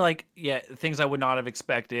 so many things I would not have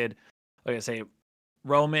expected. Like I say,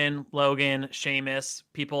 Roman, Logan, Sheamus,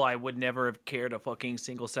 people I would never have cared a fucking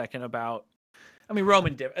single second about. I mean,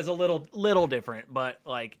 Roman is a little different, but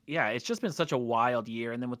like, yeah, it's just been such a wild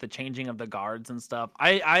year. And then with the changing of the guards and stuff,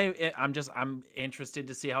 I'm interested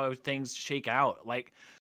to see how things shake out. Like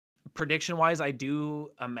prediction wise, I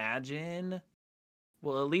do imagine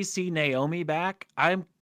we'll at least see Naomi back. I'm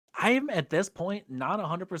at this point not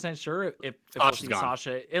 100% sure if we'll Sasha's see gone.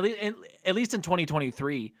 Sasha at least in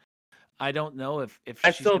 2023. I don't know if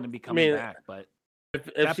I she's still- going to be coming I mean, back, but If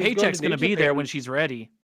that she's going paycheck's to New going to be there Japan- when she's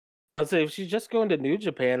ready. I'd say if she's just going to New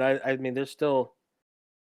Japan, I mean, there's still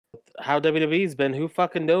how WWE's been. Who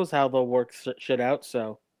fucking knows how they'll work shit out?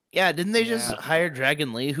 So Yeah, didn't they just Yeah. hire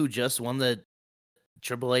Dragon Lee, who just won the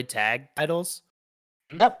AAA tag titles?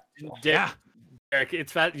 yep, Did, Yeah. Eric,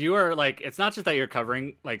 it's that you are like, it's not just that you're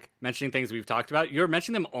covering, like mentioning things we've talked about. You're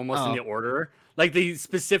mentioning them almost in the order, like the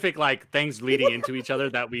specific like things leading into each other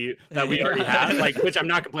that we already have. Like, which I'm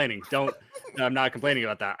not complaining. I'm not complaining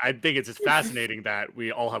about that. I think it's just fascinating that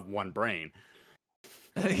we all have one brain.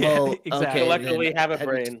 Well, exactly. okay, Collectively have a have you-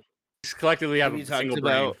 brain. Just collectively have Have a you talked single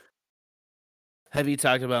brain. about? Have you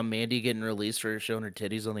talked about Mandy getting released for showing her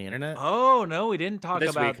titties on the internet? Oh no, we didn't talk This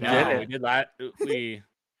about week, that. no, we did that. We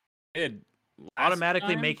did last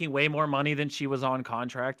Automatically time? making way more money than she was on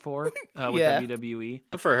contract for with Yeah. WWE.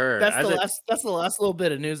 Good for her. That's As the a- last. That's the last little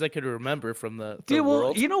bit of news I could remember from the Dude, well,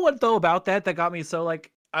 world. you know what though about that got me so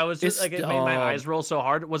like I was just It's like it made my dumb. eyes roll so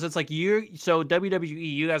hard was it's like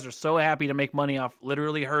WWE, you guys are so happy to make money off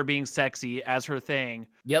literally her being sexy as her thing.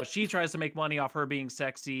 Yep. But she tries to make money off her being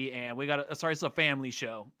sexy, and we got sorry, it's a family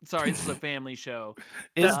show. Sorry, this is a family show.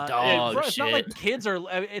 It's and dog bro, it's not like shit. kids are.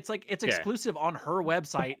 It's like it's Yeah. exclusive on her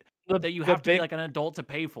website The- that you the have to be big like an adult to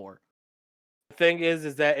pay for. thing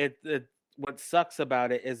is that it what sucks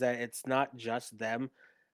about it is that it's not just them.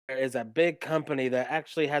 There is a big company that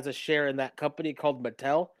actually has a share in that company called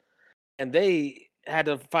Mattel, and they had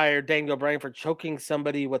to fire Daniel Bryan for choking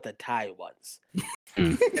somebody with a tie once.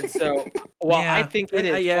 And so, while I Yeah, think it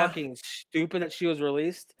is yeah. fucking stupid that she was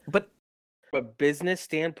released, But from a business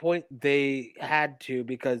standpoint, they had to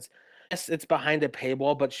because yes, it's behind a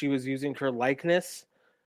paywall, but she was using her likeness,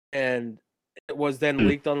 and it was then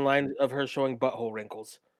leaked online of her showing butthole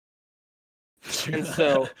wrinkles. And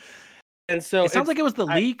so, it sounds like it was the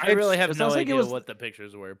I- leak. I really It have no sounds like it idea was what the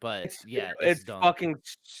pictures were, but it's yeah, it's dumb. fucking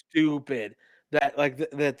stupid that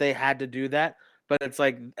that they had to do that. But it's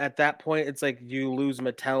like at that point, it's like you lose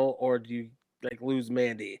Mattel or do you like lose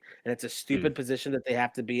Mandy, and it's a stupid position that they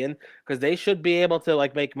have to be in because they should be able to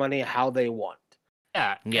like make money how they want.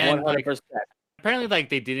 yeah, Yeah. and, like, 100%. apparently like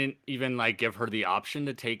they didn't even like give her the option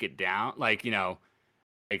to take it down. Like, you know,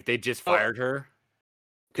 like they just Oh. fired her.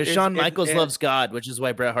 Because It's- Shawn it's- Michaels it- loves God, which is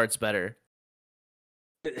why Bret Hart's better.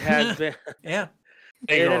 It has been. yeah.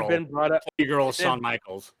 Hey It girl, had been brought up. hey girl, it- Shawn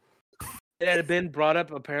Michaels. It had been brought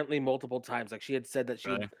up apparently multiple times. Like she had said that she'd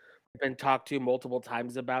Really? been talked to multiple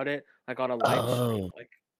times about it, like on a live stream. Oh. Like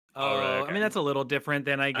Oh, right, I okay. mean, that's a little different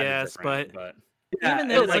than I That is guess, different, but yeah, even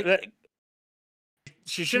then, it's it's like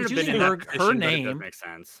she shouldn't have been using in her- that her position, but it does name. make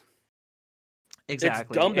sense.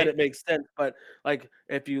 exactly. it's dumb that it makes sense, but like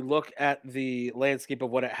if you look at the landscape of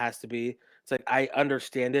what it has to be, it's like I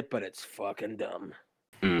understand it, but it's fucking dumb.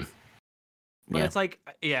 But Yeah. it's like,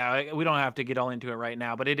 yeah, we don't have to get all into it right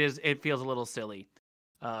now, but it feels a little silly.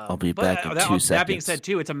 I'll be but back in that, 2 That being seconds. said,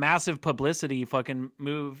 too, it's a massive publicity fucking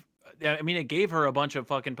move. I mean, it gave her a bunch of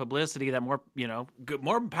fucking publicity that more,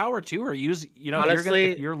 more power to her. Use, if you're gonna, Honestly,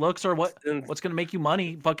 if your looks are And what's gonna make you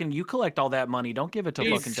money. Fucking, you collect all that money. Don't give it to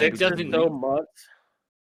Geez, fucking six six or doesn't- so WWE. months.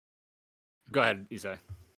 Go ahead, Isai.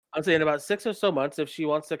 I'm saying about 6 or so months. If she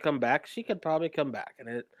wants to come back, she could probably come back,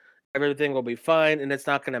 and everything will be fine, and it's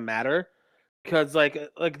not going to matter because like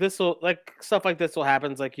this will like stuff like this will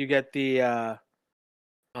happen. Like you get the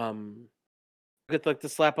get like the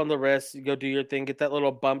slap on the wrist, you go do your thing, get that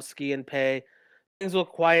little bump, ski and pay. Things will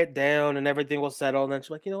quiet down, and everything will settle. And then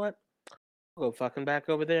she's like, you know what? I'll go fucking back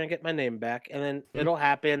over there and get my name back, and then it'll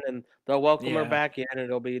happen, and they'll welcome her Yeah. back in, and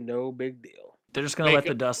it'll be no big deal. They're just gonna Make let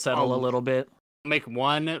the dust settle a little bit. Make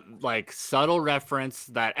one like subtle reference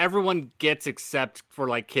that everyone gets except for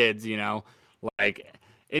like kids, like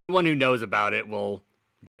anyone who knows about it will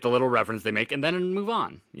get the little reference they make and then move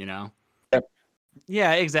on,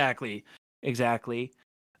 Yeah, exactly.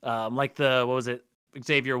 Like what was it?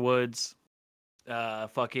 Xavier Woods,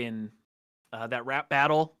 fucking that rap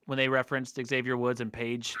battle when they referenced Xavier Woods and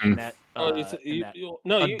Paige in that, Oh, in that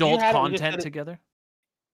no, adult had it, you just content said it- together.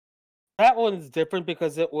 That one's different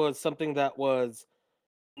because it was something that was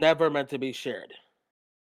never meant to be shared.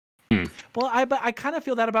 Well, but I kind of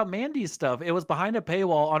feel that about Mandy's stuff. It was behind a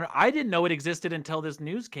paywall. I didn't know it existed until this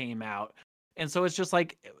news came out, and so it's just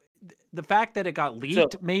like the fact that it got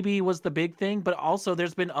leaked maybe was the big thing. But also,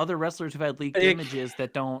 there's been other wrestlers who've had leaked images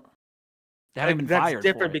that haven't been That's fired.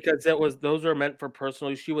 different for it. because those were meant for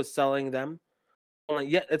personal use. She was selling them. Well,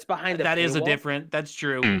 yeah, it's behind a That is a paywall. different. That's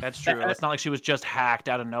true. That's true. It's not like she was just hacked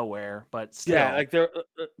out of nowhere, but still. Yeah, like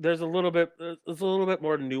there's a little bit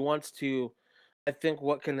more nuance to, I think,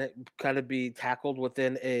 what can kind of be tackled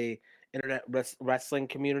within a internet wrestling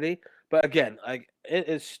community. But again, like it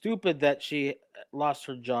is stupid that she lost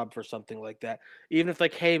her job for something like that. Even if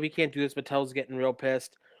like, hey, we can't do this, Mattel's getting real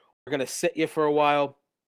pissed. We're gonna sit you for a while.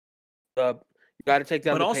 You got to take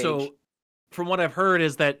down But the also, page. from what I've heard,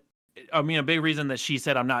 is that I mean, a big reason that she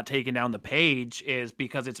said I'm not taking down the page is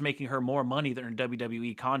because it's making her more money than her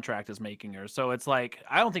WWE contract is making her. So it's like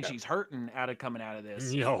I don't think she's hurting coming out of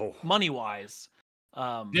this No. money wise.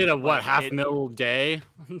 Did a what but half it- mil day?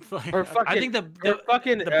 Like, Her fucking, I think her the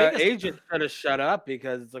fucking the biggest agent trying to shut up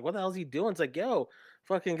because it's like, what the hell is he doing? It's like, yo,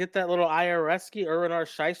 fucking get that little IRS-ky, Erwin R.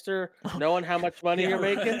 Shyster, knowing how much money you're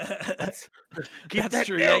making. Keep That's that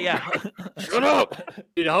true. down. Yeah. Shut up.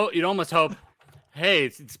 you'd almost hope, hey,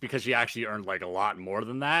 it's because she actually earned like a lot more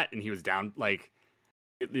than that, and he was down like,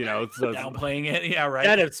 so Downplaying it. Yeah. Right.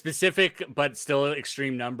 at a specific but still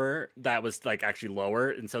extreme number that was like actually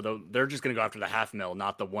lower, and so they're just gonna go after the half mil,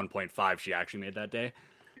 not the 1.5 she actually made that day.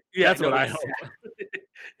 Yeah, That's what I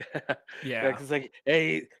hope. Yeah. It's like,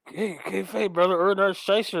 hey, brother, Erwin R.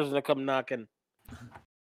 Shyster's gonna come knocking.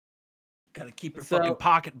 Gotta keep your So- fucking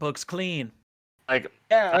pocketbooks clean. Like,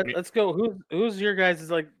 Yeah, I mean- let's go. Who's your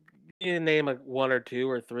guys' like? You can name like 1 or 2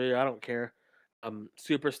 or 3. I don't care.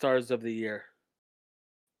 Superstars of the year.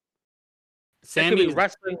 It could be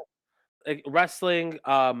Sammy, wrestling,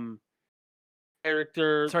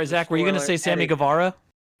 character. Sorry, Zach. Were you gonna storyline, say Sammy editing. Guevara?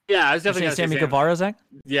 yeah, I was Did you definitely say gonna say Sammy Sam- Guevara, Zach?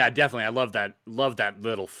 Yeah, definitely. I love that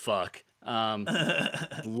little fuck.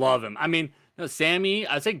 Love him. I mean, no, Sammy,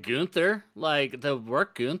 I'd say Gunther. Like the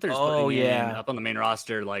work Gunther's Oh, putting in yeah. up on the main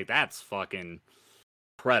roster, like that's fucking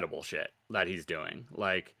incredible shit that he's doing.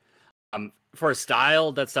 Like, for a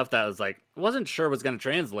style, that stuff that was like wasn't sure was gonna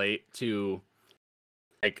translate to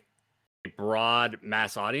like a broad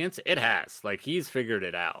mass audience. It has. Like he's figured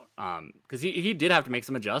it out. Because he did have to make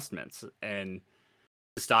some adjustments and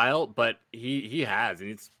style, but he has,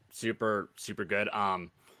 and it's super good.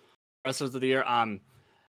 Wrestlers of the year,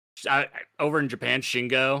 over in Japan,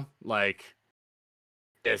 Shingo, like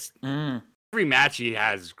just every match he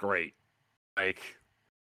has is great. Like,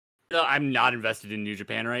 I'm not invested in New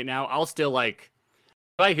Japan right now. I'll still like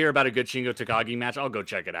if I hear about a good Shingo Takagi match, I'll go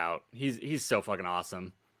check it out. He's so fucking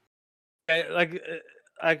awesome. Yeah,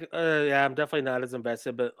 I'm definitely not as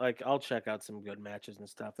invested, but like I'll check out some good matches and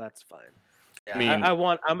stuff. That's fine. Yeah, I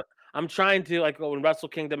mean- I'm trying to like when Wrestle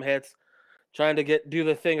Kingdom hits, trying to do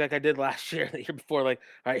the thing like I did last year, the year before. Like,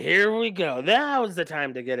 all right, here we go. That was the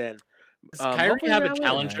time to get in. Does Kyrie hopefully have I a will.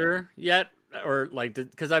 challenger yet? Or like,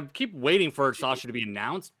 because I keep waiting for Sasha to be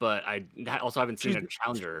announced, but I also haven't seen a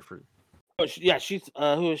challenger for. Oh, she's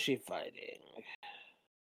who is she fighting?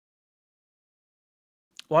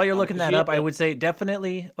 While you're looking is that she up, a- I would say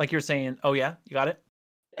definitely, like you're saying. Oh yeah, you got it.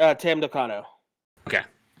 Tam Nakano. Okay.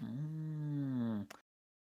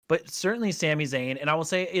 But certainly Sami Zayn, and I will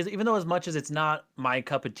say, even though as much as it's not my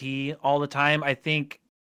cup of tea all the time, I think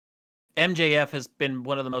MJF has been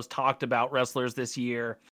one of the most talked about wrestlers this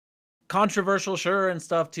year. Controversial, sure, and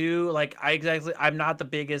stuff too. Like I'm not the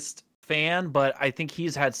biggest fan, but I think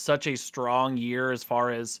he's had such a strong year as far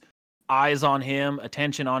as eyes on him,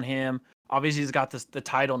 attention on him. Obviously, he's got the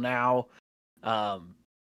title now.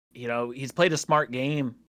 He's played a smart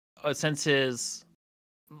game since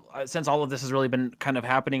all of this has really been kind of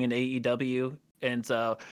happening in AEW, and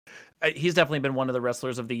so he's definitely been one of the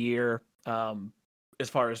wrestlers of the year as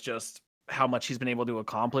far as just how much he's been able to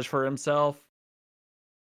accomplish for himself.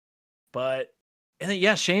 But and then,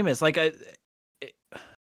 yeah, Sheamus, like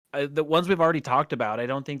the ones we've already talked about, I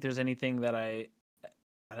don't think there's anything that I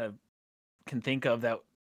can think of that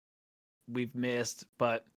we've missed,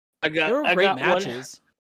 but there were great matches.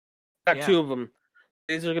 I got Yeah. 2 of them.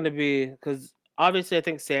 These are going to be because obviously I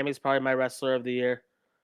think Sammy's probably my wrestler of the year.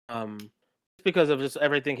 Just because of just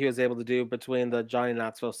everything he was able to do between the Johnny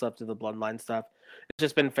Knoxville stuff to the Bloodline stuff. It's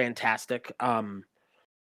just been fantastic.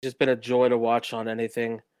 Just been a joy to watch on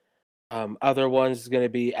anything. Other ones is going to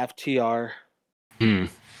be FTR. I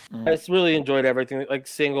just really enjoyed everything, like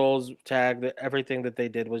singles, tag, everything that they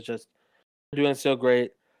did was just doing so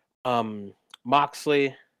great.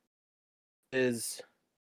 Moxley is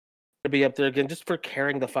to be up there again just for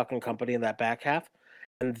carrying the fucking company in that back half.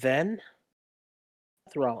 And then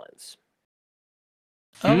Seth Rollins.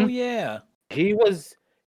 Oh yeah. He was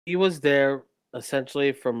there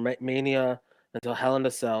essentially from Mania until Hell in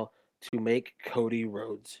a Cell to make Cody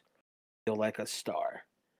Rhodes feel like a star.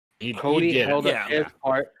 Cody held up his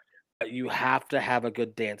part, but you have to have a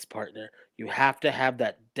good dance partner. You have to have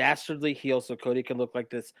that dastardly heel so Cody can look like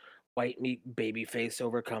this white meat baby face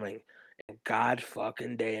overcoming. And God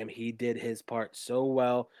fucking damn, he did his part so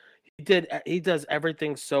well. He does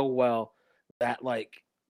everything so well that like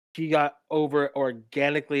he got over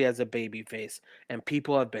organically as a baby face, and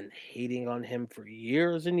people have been hating on him for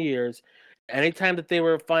years and years. Anytime that they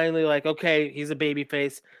were finally like, okay, he's a baby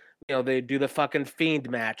face, they do the fucking Fiend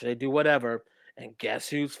match, they do whatever, and guess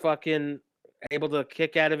who's fucking able to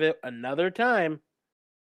kick out of it another time?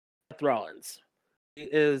 Seth Rollins. He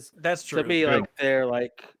is That's true. to me True.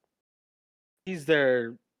 he's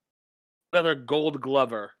their another Gold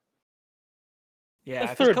Glover. Yeah, The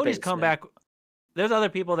because third Cody's baseman. comeback. There's other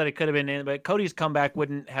people that it could have been in, but Cody's comeback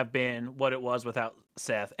wouldn't have been what it was without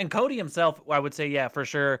Seth. And Cody himself, I would say, yeah, for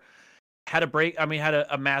sure, had a break. I mean, had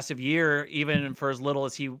a massive year, even for as little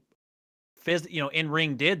as he, in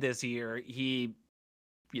ring did this year. He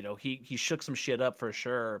shook some shit up for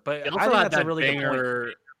sure. But He I also think had that's a that really good point.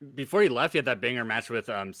 banger before he left. He had that banger match with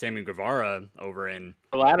Sammy Guevara over in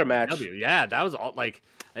The ladder match. W. Yeah, that was all. Like,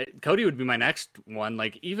 Cody would be my next one.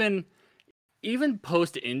 Like, even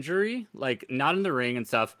post injury, like not in the ring and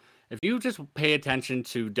stuff. If you just pay attention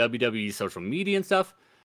to WWE social media and stuff,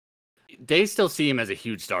 they still see him as a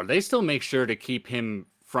huge star. They still make sure to keep him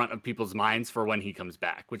front of people's minds for when he comes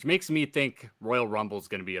back, which makes me think Royal Rumble is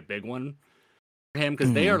going to be a big one for him,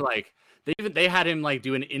 because they are like they had him like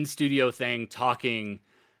do an in studio thing talking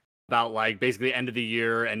about like basically end of the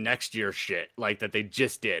year and next year shit like that they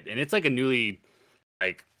just did, and it's like a newly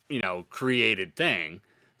like created thing.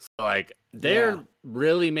 So like they're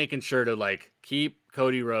really making sure to like keep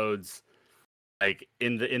Cody Rhodes like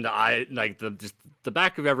in the eye, like just the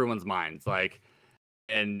back of everyone's minds, like.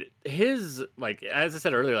 And his, like, as I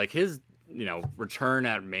said earlier, like his, return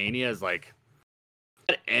at Mania is like,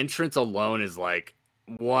 that entrance alone is like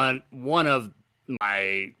one of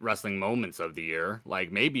my wrestling moments of the year,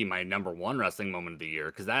 like maybe my number one wrestling moment of the year,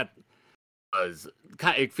 because that was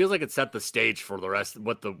it feels like it set the stage for the rest,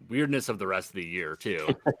 what the weirdness of the rest of the year too.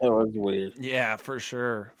 That was weird. Yeah, for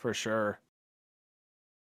sure.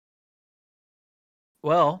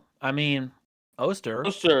 Well, I mean, Oster.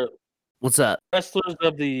 Oster, What's up? wrestlers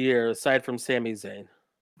of the year aside from Sami Zayn.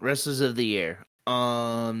 Wrestlers of the year.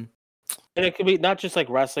 And it could be not just like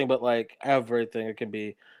wrestling, but like everything. It can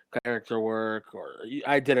be character work, or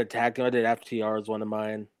I did a tag team. I did FTR as one of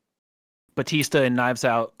mine. Batista and Knives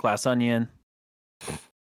Out, Glass Onion.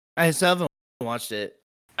 I still haven't watched it.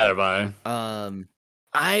 Have I?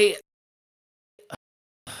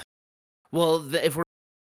 If we're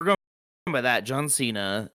going by that, John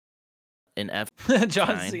Cena in F.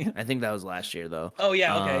 John Cena. I think that was last year though. Oh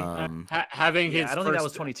yeah, okay. Having his I don't first, think that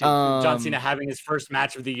was 22. John Cena having his first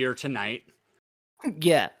match of the year tonight.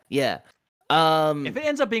 Yeah. If it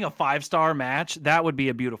ends up being a 5-star match, that would be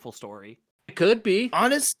a beautiful story. It could be.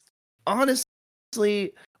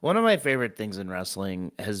 Honestly, one of my favorite things in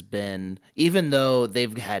wrestling has been, even though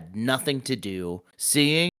they've had nothing to do,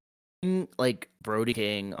 seeing like Brody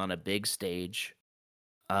King on a big stage.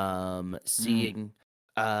 Seeing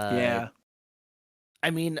Yeah. I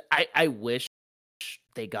mean, I wish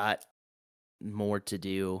they got more to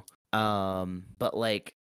do. But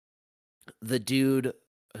like the dude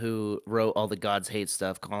who wrote all the Gods Hate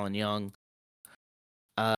stuff, Colin Young,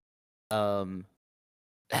 having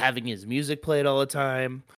his music played all the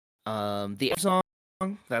time. The song,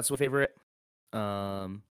 that's my favorite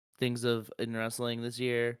things of in wrestling this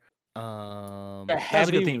year. The That was a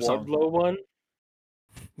heavy good theme song. Wardlow one.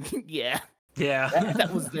 Yeah. Yeah.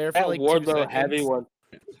 That was there for That like 2 Wardlow seconds. heavy one.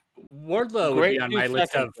 Wardlow would Great be on 2 my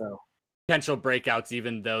list of seconds, though. potential breakouts,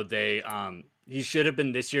 even though they he should have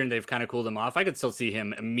been this year and they've kind of cooled him off. I could still see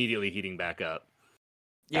him immediately heating back up.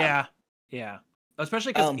 Yeah.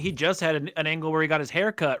 Especially because he just had an angle where he got his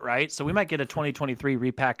hair cut, right? So we might get a 2023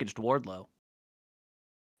 repackaged Wardlow.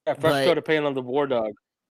 Yeah, fresh But- coat of paint on the War Dog.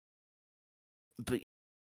 But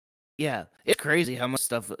yeah, it's crazy how much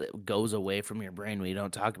stuff goes away from your brain when you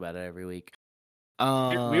don't talk about it every week.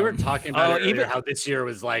 We were talking about it earlier, even- how this year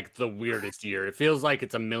was like the weirdest year. It feels like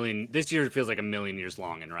this year feels like a million years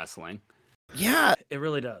long in wrestling. Yeah, It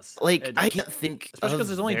really does. like It I does. can't think. Especially because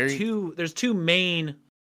there's only there's two main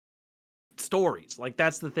stories. Like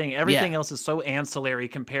that's the thing. Everything else is so ancillary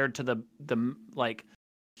compared to the like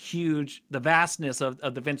huge, the vastness of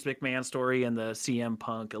the Vince McMahon story and the CM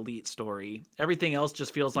Punk Elite story. Everything else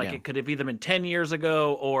just feels like Yeah. it could have either been 10 years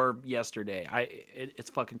ago or yesterday. It's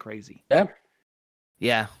fucking crazy.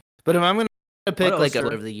 Yeah, but if I'm gonna pick What like else, a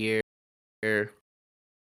sir? of the year,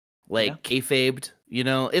 like kayfabed,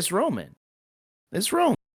 it's Roman. It's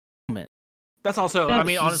Roman. That's also, I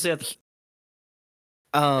mean, honestly,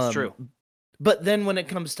 that's true. But then when it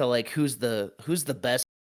comes to like who's the best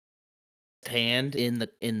hand in the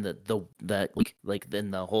in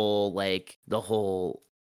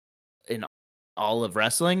all of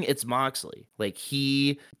wrestling, it's Moxley. Like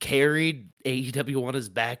he carried AEW on his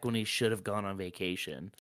back when he should have gone on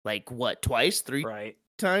vacation. Like what, twice, 3 right.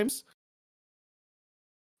 times?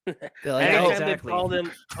 They're like, Every oh, time exactly. they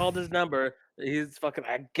called his number, he's fucking.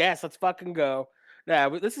 I guess let's fucking go. Yeah,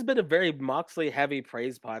 this has been a very Moxley heavy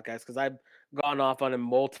praise podcast because I've gone off on him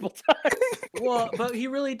multiple times. Well, but he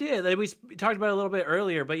really did. Like, we talked about it a little bit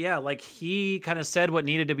earlier, but yeah, like he kind of said what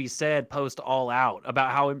needed to be said post All Out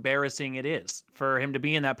about how embarrassing it is for him to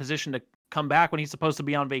be in that position to come back when he's supposed to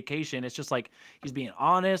be on vacation. It's just like he's being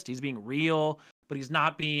honest, he's being real, but he's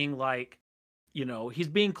not being like, he's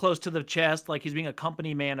being close to the chest, like he's being a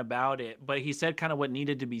company man about it. But he said kind of what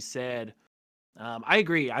needed to be said. I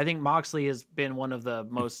agree. I think Moxley has been one of the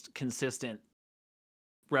most consistent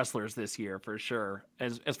wrestlers this year for sure,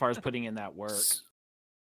 as far as putting in that work. It's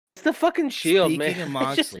the fucking Shield, Speaking man. of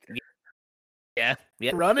Moxley, yeah,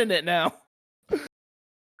 running it now.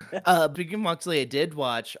 Speaking of Moxley, I did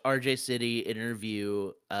watch RJ City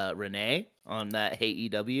interview Renee on that Hey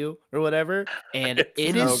EW or whatever, and It's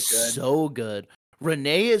it so is good. so good.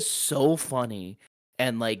 Renee is so funny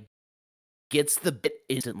and like gets the bit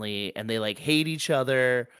instantly, and they like hate each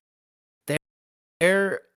other.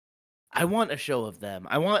 They're I want a show of them.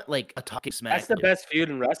 I want like a talking smack. That's the best feud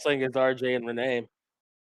in wrestling is RJ and Renee.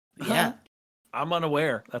 Yeah, I'm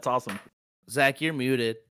unaware. That's awesome. Zach, you're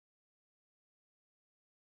muted.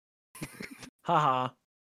 Haha.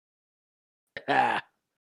 Ah,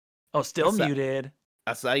 Oh, still What's that? muted.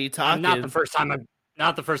 I saw you talking. Not the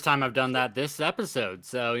first time I've done that this episode.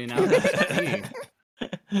 So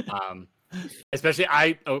especially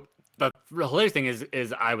the hilarious thing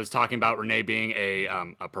is I was talking about Renee being a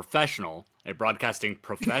professional, a broadcasting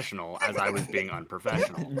professional, as I was being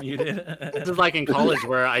unprofessional. Muted. This is like in college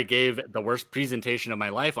where I gave the worst presentation of my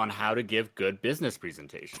life on how to give good business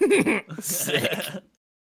presentation. Sick.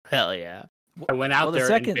 Hell yeah. I went out Well, the there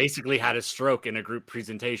second- and basically had a stroke in a group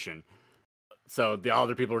presentation. So the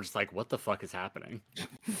other people were just like, "What the fuck is happening?"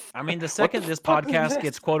 I mean, the second this fuck was podcast this?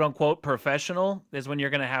 gets quote unquote professional is when you're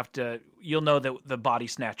going to have to, you'll know that the body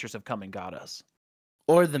snatchers have come and got us.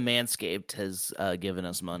 Or the Manscaped has given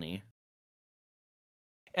us money.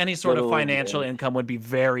 Any sort of Little, financial income would be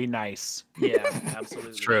very nice. Yeah,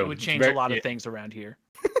 absolutely. true. It would change Very- a lot of yeah. things around here.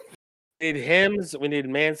 we need hymns, we need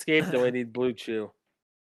Manscaped, and we need Blue Chew.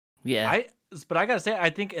 Yeah. But I gotta say, I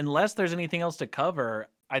think unless there's anything else to cover,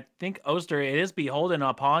 I think Oster, it is beholden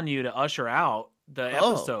upon you to usher out the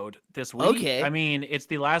Oh, episode this week. okay. I mean, it's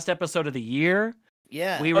the last episode of the year.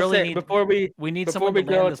 yeah. We I'll really say, need before we someone to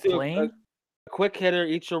land this to plane. a quick hitter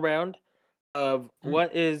each round of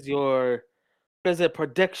what is a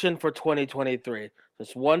prediction for 2023?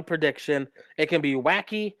 Just one prediction. It can be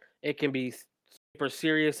wacky. It can be super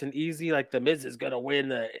serious and easy, like the Miz is gonna win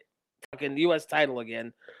the fucking U.S. title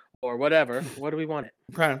again, or whatever. What do we want it?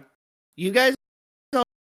 Okay. You guys all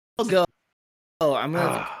go. Oh, I'm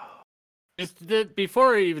gonna.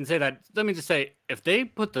 Before I even say that, let me just say, if they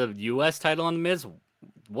put the U.S. title on the Miz,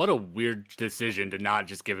 what a weird decision to not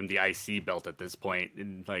just give him the IC belt at this point.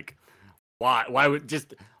 And like, why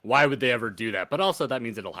would they ever do that? But also, that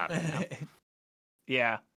means it'll happen now.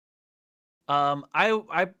 Yeah.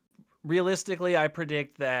 I realistically, I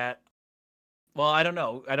predict that. Well, I don't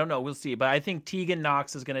know. We'll see. But I think Tegan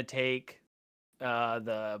Knox is going to take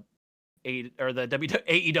the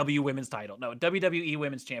AEW Women's title. No, WWE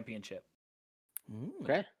Women's Championship. Ooh.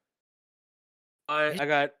 Okay. I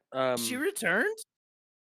got She returned.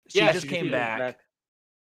 She yeah, just she came back.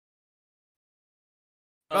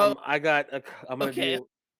 Oh. I got. I'm gonna Okay. do.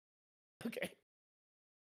 Okay.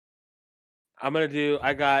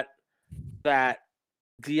 I got that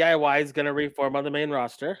DIY is gonna reform on the main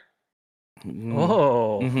roster.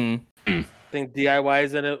 Oh. Mm-hmm. I think DIY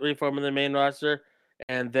is gonna reform on the main roster,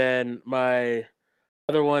 and then my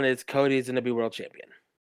other one is Cody's gonna be world champion.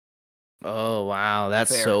 Oh wow,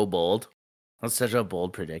 that's Fair. so bold. That's such a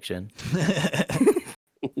bold prediction.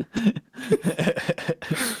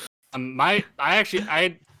 I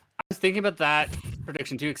was thinking about that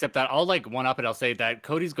prediction too, except that I'll like one up it. I'll say that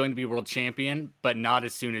Cody's going to be world champion, but not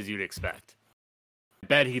as soon as you'd expect. I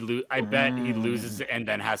bet he loses and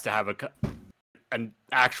then has to have an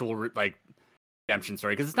actual redemption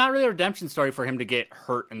story, because it's not really a redemption story for him to get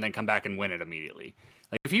hurt and then come back and win it immediately.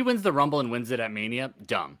 Like if he wins the Rumble and wins it at Mania,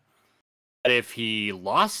 dumb. But if he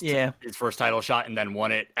lost his first title shot and then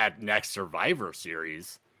won it at next Survivor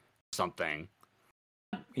Series, something.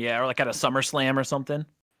 Yeah, or like at a SummerSlam or something.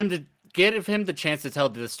 And to give him the chance to tell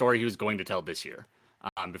the story he was going to tell this year,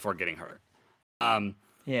 before getting hurt.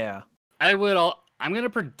 Yeah. I'm going to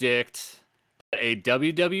predict a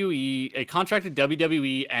contracted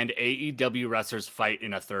WWE and AEW wrestlers fight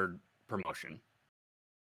in a third promotion.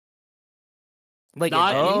 Like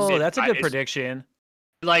Not- Oh, that's a good it's- prediction.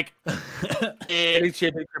 Like, Any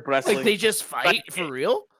championship wrestling. Like they just fight for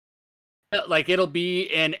real? like it'll be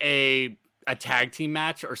in a tag team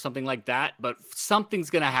match or something like that, but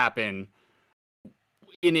something's gonna happen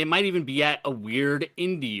and it might even be at a weird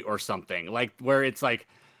indie or something, like where it's like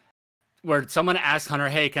where someone asks Hunter,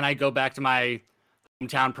 "Hey, can I go back to my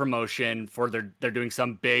hometown promotion for they're doing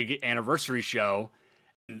some big anniversary show?"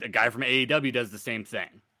 And the guy from AEW does the same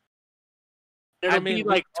thing. It'll I mean, be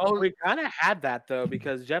like we kind of had that though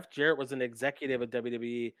because Jeff Jarrett was an executive at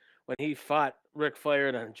WWE when he fought Ric Flair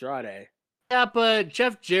and Andrade. yeah, but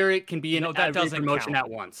Jeff Jarrett can be in No, that every doesn't promotion count.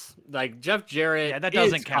 at once. Like Jeff Jarrett, Yeah, that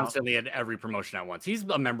doesn't is count. constantly in every promotion at once. He's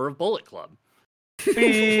a member of Bullet Club.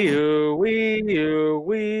 Wee you, wee you,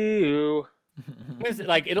 wee you.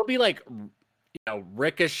 Like it'll be like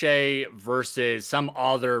Ricochet versus some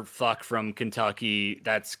other fuck from Kentucky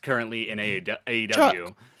that's currently in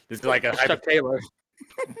AEW. This is like a Chuck Taylor.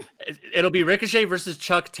 it'll be Ricochet versus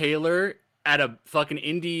Chuck Taylor at a fucking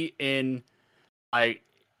indie in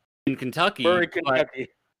Kentucky. Bury, Kentucky.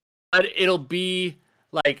 But it'll be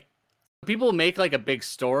like people make like a big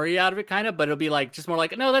story out of it, kind of. But it'll be like just more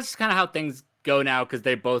like no, that's kind of how things go now because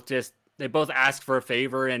they both ask for a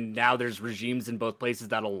favor, and now there's regimes in both places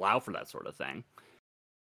that allow for that sort of thing.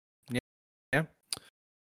 Yeah.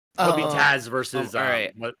 It'll be Taz versus all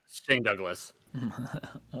right. Shane Douglas.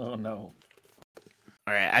 Oh no.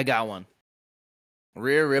 All right, I got one.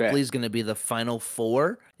 Rhea Ripley's going to be the final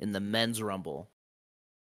 4 in the men's rumble.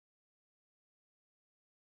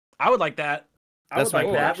 I would like that. That's my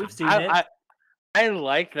that. prediction. We've seen it. I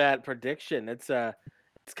like that prediction. It's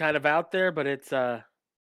kind of out there, but it's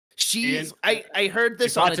She's I heard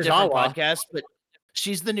this on a different Tozawa. podcast, but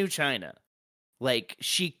she's the new China. Like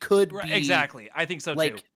she could Right, be exactly. I think so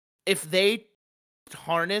like too. if they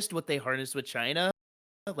harnessed what they harnessed with China,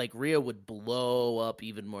 like Rhea would blow up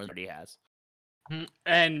even more than he has. And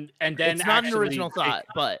then It's not an actually original thought,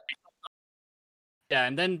 but yeah,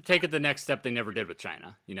 and then take it the next step they never did with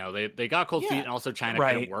China. You know, they got cold feet, Yeah. and also China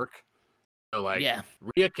Right. couldn't work. So like, yeah.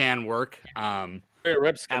 Rhea can work.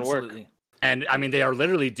 Rips can work. Absolutely. And I mean, they are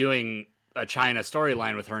literally doing a China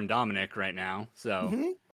storyline with her and Dominic right now. So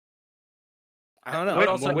Mhm. I don't know. With-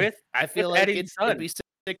 Also, with- I feel with like Eddie's it'd son. be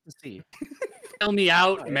sick to see. Tell me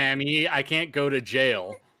out, mammy. I can't go to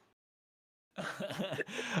jail.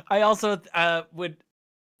 I also would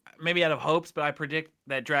maybe out of hopes, but I predict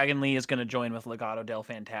that Dragon Lee is going to join with Legado del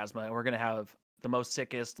Fantasma, and we're going to have the most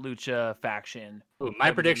sickest lucha faction. Ooh, my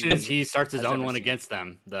prediction is he starts his I've own never one seen. against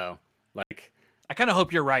them, though. Like I kind of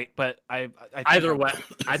hope you're right, but I think either I'm way, wrong.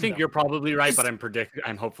 I think So. you're probably right, but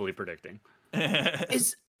I'm hopefully predicting.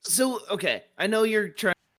 Is so okay. I know you're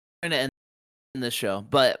trying to end this show,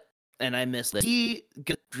 but and I missed this. He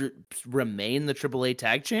gonna remain the AAA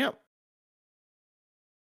tag champ?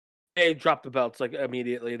 They dropped the belts like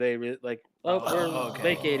immediately. They we're okay.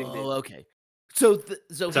 vacating Oh, it. okay. So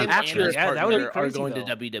him after- and his yeah, that would be partner are crazy, going though.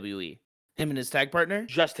 to WWE. Him and his tag partner?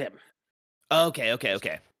 Just him. Okay.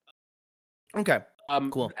 Okay.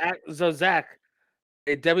 Cool. So Zach,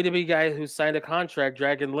 a WWE guy who signed a contract,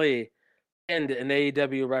 Dragon Lee, and an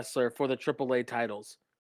AEW wrestler for the AAA titles.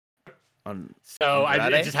 So it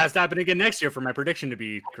Andrade? just has to happen again next year for my prediction to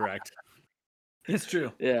be correct. It's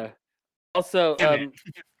true. Yeah. Also, Damn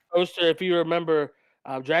Oster, if you remember,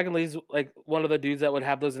 Dragon Lee's like one of the dudes that would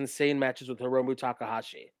have those insane matches with Hiromu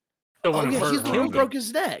Takahashi. Still Oh, wanna yeah, hurt he's the one who Roman. broke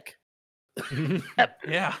his neck.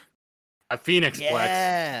 Yeah. A Phoenix Plex.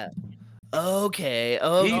 Yeah. Okay.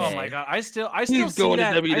 Oh Okay. my god. I still He's see going to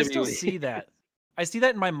that. I still WWE. see that. I see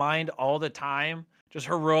that in my mind all the time. Just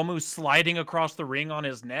Hiromu sliding across the ring on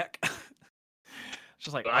his neck. It's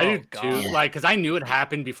just like, I oh do god. too. Like, because I knew it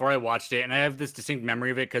happened before I watched it, and I have this distinct memory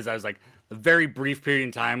of it because I was like a very brief period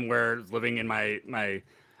in time where I was living in my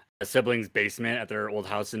siblings' basement at their old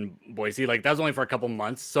house in Boise. Like that was only for a couple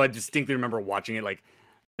months, so I distinctly remember watching it like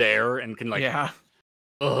there and can like, Yeah.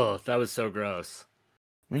 oh, that was so gross.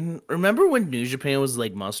 I mean, remember when New Japan was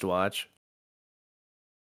like must watch?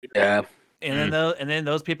 Yeah. And then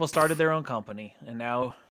those people started their own company, and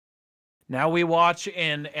now we watch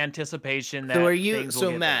in anticipation that. So are you? things will So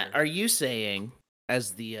get Matt, better. are you saying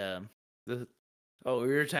as the oh we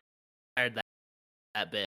were tired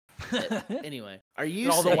that bit? Anyway, are you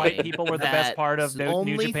All the white saying people were the best that part of the New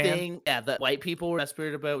only Japan? thing? Yeah, the white people were the best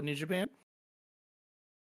part about New Japan.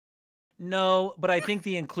 No, but I think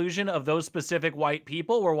the inclusion of those specific white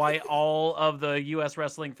people were why all of the U.S.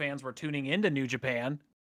 wrestling fans were tuning into New Japan.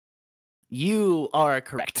 You are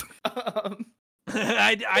correct.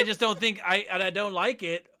 I just don't think I don't like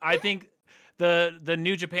it. I think the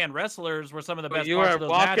New Japan wrestlers were some of the best You parts are of those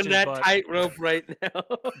walking matches. that but, tightrope right now.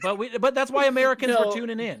 but that's why Americans No, were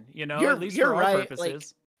tuning in. You know, you're- at least you're for our right,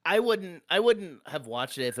 purposes. like, I wouldn't have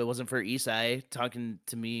watched it if it wasn't for Isai talking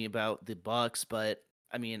to me about the Bucks. But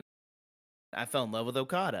I mean, I fell in love with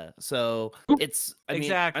Okada. So it's I mean,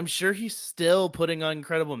 Exactly. I'm sure he's still putting on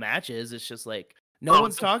incredible matches. It's just like no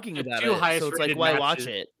one's talking the about two it. highest So it's like, rated why watch matches-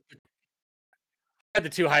 it? Had the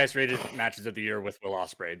 2 highest rated matches of the year with Will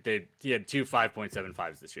Ospreay. He had 2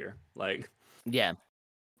 5.75s this year. Like, Yeah.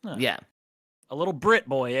 Huh. Yeah. A little Brit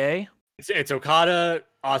boy, eh? it's Okada,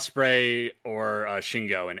 Ospreay, or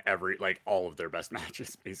Shingo in all of their best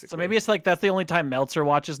matches, basically. So maybe it's like that's the only time Meltzer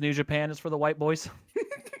watches New Japan is for the white boys.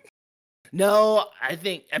 No, I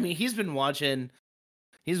mean he's been watching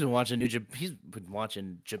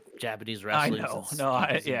Japanese wrestling. know. Since No,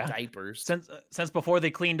 he was in yeah. diapers. Since before they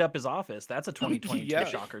cleaned up his office. That's a 2022 Yeah.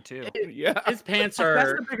 shocker too. Yeah. his pants That's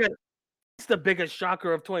are. the biggest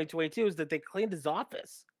shocker of 2022 is that they cleaned his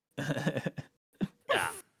office. Yeah.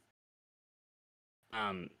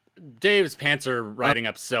 Dave's pants are riding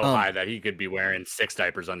up so high that he could be wearing 6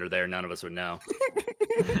 diapers under there. None of us would know.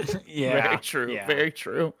 Yeah. Very true. yeah. Very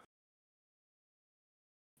true.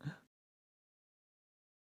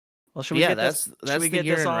 Well, should we Yeah, get this? that's Should we the get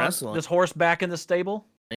year this in on wrestling. this horse back in the stable?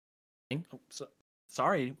 Oh,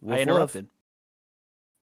 sorry, Woof, I woof. interrupted.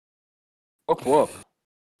 Woof woof.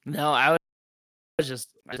 No, I was just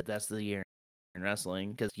that's the year in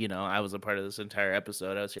wrestling because I was a part of this entire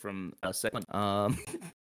episode. I was here from a second.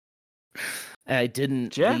 I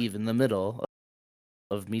didn't Yeah. leave in the middle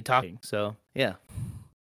of me talking. So yeah,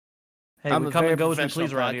 Hey, I'm we a come very and go as we professional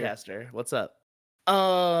please around here. podcaster. What's up?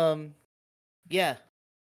 Yeah.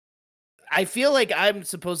 I feel like I'm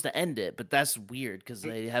supposed to end it, but that's weird because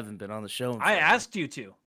they haven't been on the show. in I forever. asked you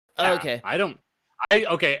to. Oh, Yeah, okay.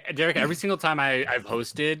 Okay, Derek. Every single time I've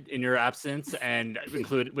hosted in your absence, and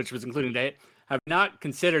which was including today, have not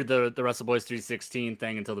considered the Wrestle Boys 316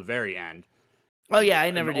 thing until the very end. Oh yeah, I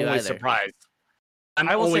never I'm do always either. surprised. I'm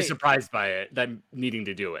I will always say- surprised by it, that needing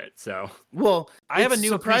to do it. So Well, I have a it's new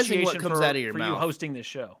surprising appreciation what comes for, out of your for you mouth. hosting this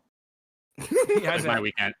show. that's my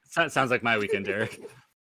weekend. Sounds like my weekend, Derek.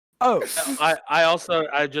 Oh,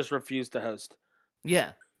 I just refuse to host.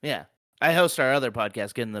 Yeah, yeah. I host our other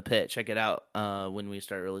podcast, Get in the Pit. Check it out when we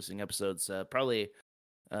start releasing episodes. Probably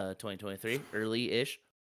 2023, early-ish.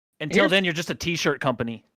 until then, you're just a T-shirt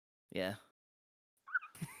company. Yeah.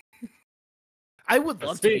 I would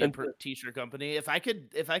love to be a Speaking- t-shirt company. If I could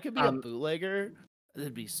be a bootlegger,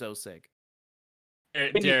 that'd be so sick.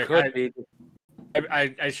 Derek, could be.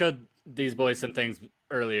 I showed these boys some things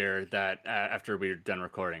earlier that after we were done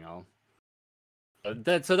recording,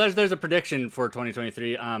 so there's a prediction for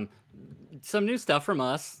 2023. Some new stuff from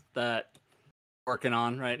us that we're working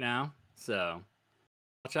on right now. So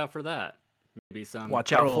watch out for that. Maybe some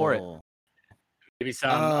Watch out for it. Oh. maybe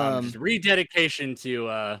some just rededication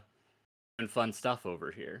to and fun stuff over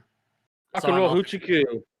here. Rock So and I'm roll al- hoochie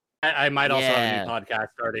coo. I might also have a Yeah. new podcast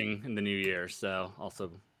starting in the new year, so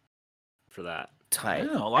also for that. Tight.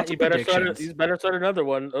 Oh, lots You of better predictions. you better start another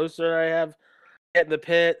one. Oster, I have Get in the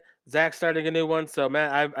Pit. Zach starting a new one. So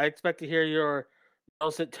Matt, I expect to hear your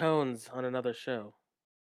dulcet tones on another show.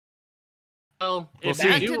 Well, We'll if see.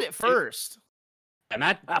 Matt you- did it first. Yeah,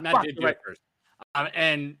 Matt fuck, did do right. it first.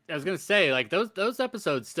 And I was gonna say, like those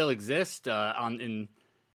episodes still exist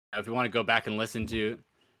if you want to go back and listen to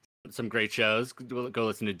some great shows, go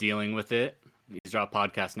listen to Dealing with It. These Drop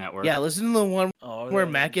Podcast Network. Yeah, listen to the one Oh, where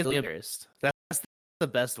yeah. Matt gets embarrassed. That's the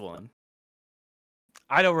best one.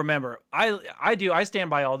 I don't remember. I do. I stand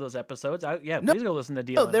by all those episodes. No, Please go listen to No,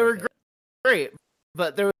 Dealing. they were with It. great,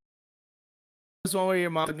 but there was one where your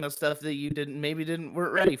mom talking about stuff that you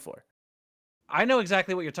weren't ready for. I know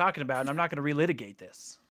exactly what you're talking about, and I'm not going to relitigate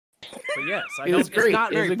this. But yes, I It know was it's great.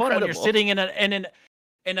 not It was very fun when you're incredible. sitting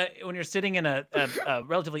when you're sitting in a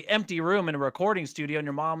relatively empty room in a recording studio, and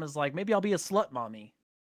your mom is like, "Maybe I'll be a slut, mommy,"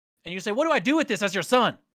 and you say, "What do I do with this as your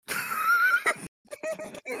son?"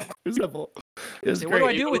 It was simple. It was Say, great. "What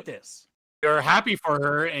do I do with this?" You're happy for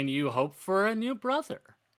her, and you hope for a new brother.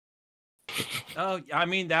 Oh, I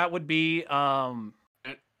mean, that would be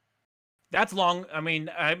that's long. I mean,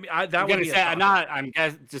 that I'm would gonna be a say shocker. I'm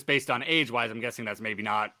just based on age wise. I'm guessing that's maybe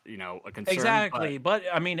not a concern. Exactly, but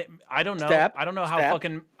I mean, I don't know. Step, I don't know how step.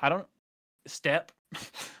 fucking step.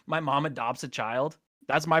 My mom adopts a child.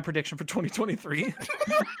 That's my prediction for 2023.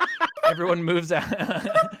 Everyone moves out.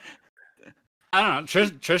 I don't know.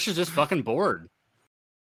 Trish is just fucking bored.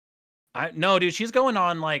 No, dude, she's going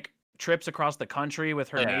on like trips across the country with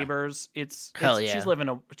her Yeah. neighbors. Hell yeah. She's living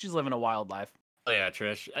a wild life. Oh yeah,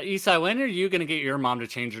 Trish. Isai, when are you gonna get your mom to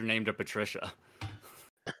change her name to Patricia?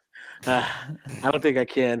 I don't think I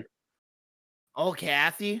can. Oh,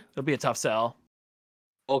 Kathy. It'll be a tough sell.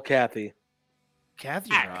 Oh, Kathy.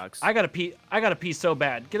 Kathy rocks. I gotta pee so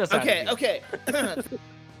bad. Get us out of Okay, here. okay.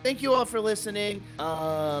 thank you all for listening.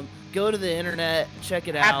 Go to the internet, check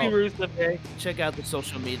it Happy out. Rusev Day. Check out the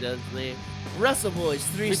social media.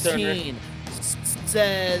 WrestleBoys316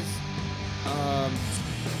 says,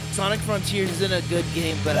 Sonic Frontiers isn't a good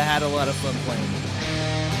game, but I had a lot of fun playing it.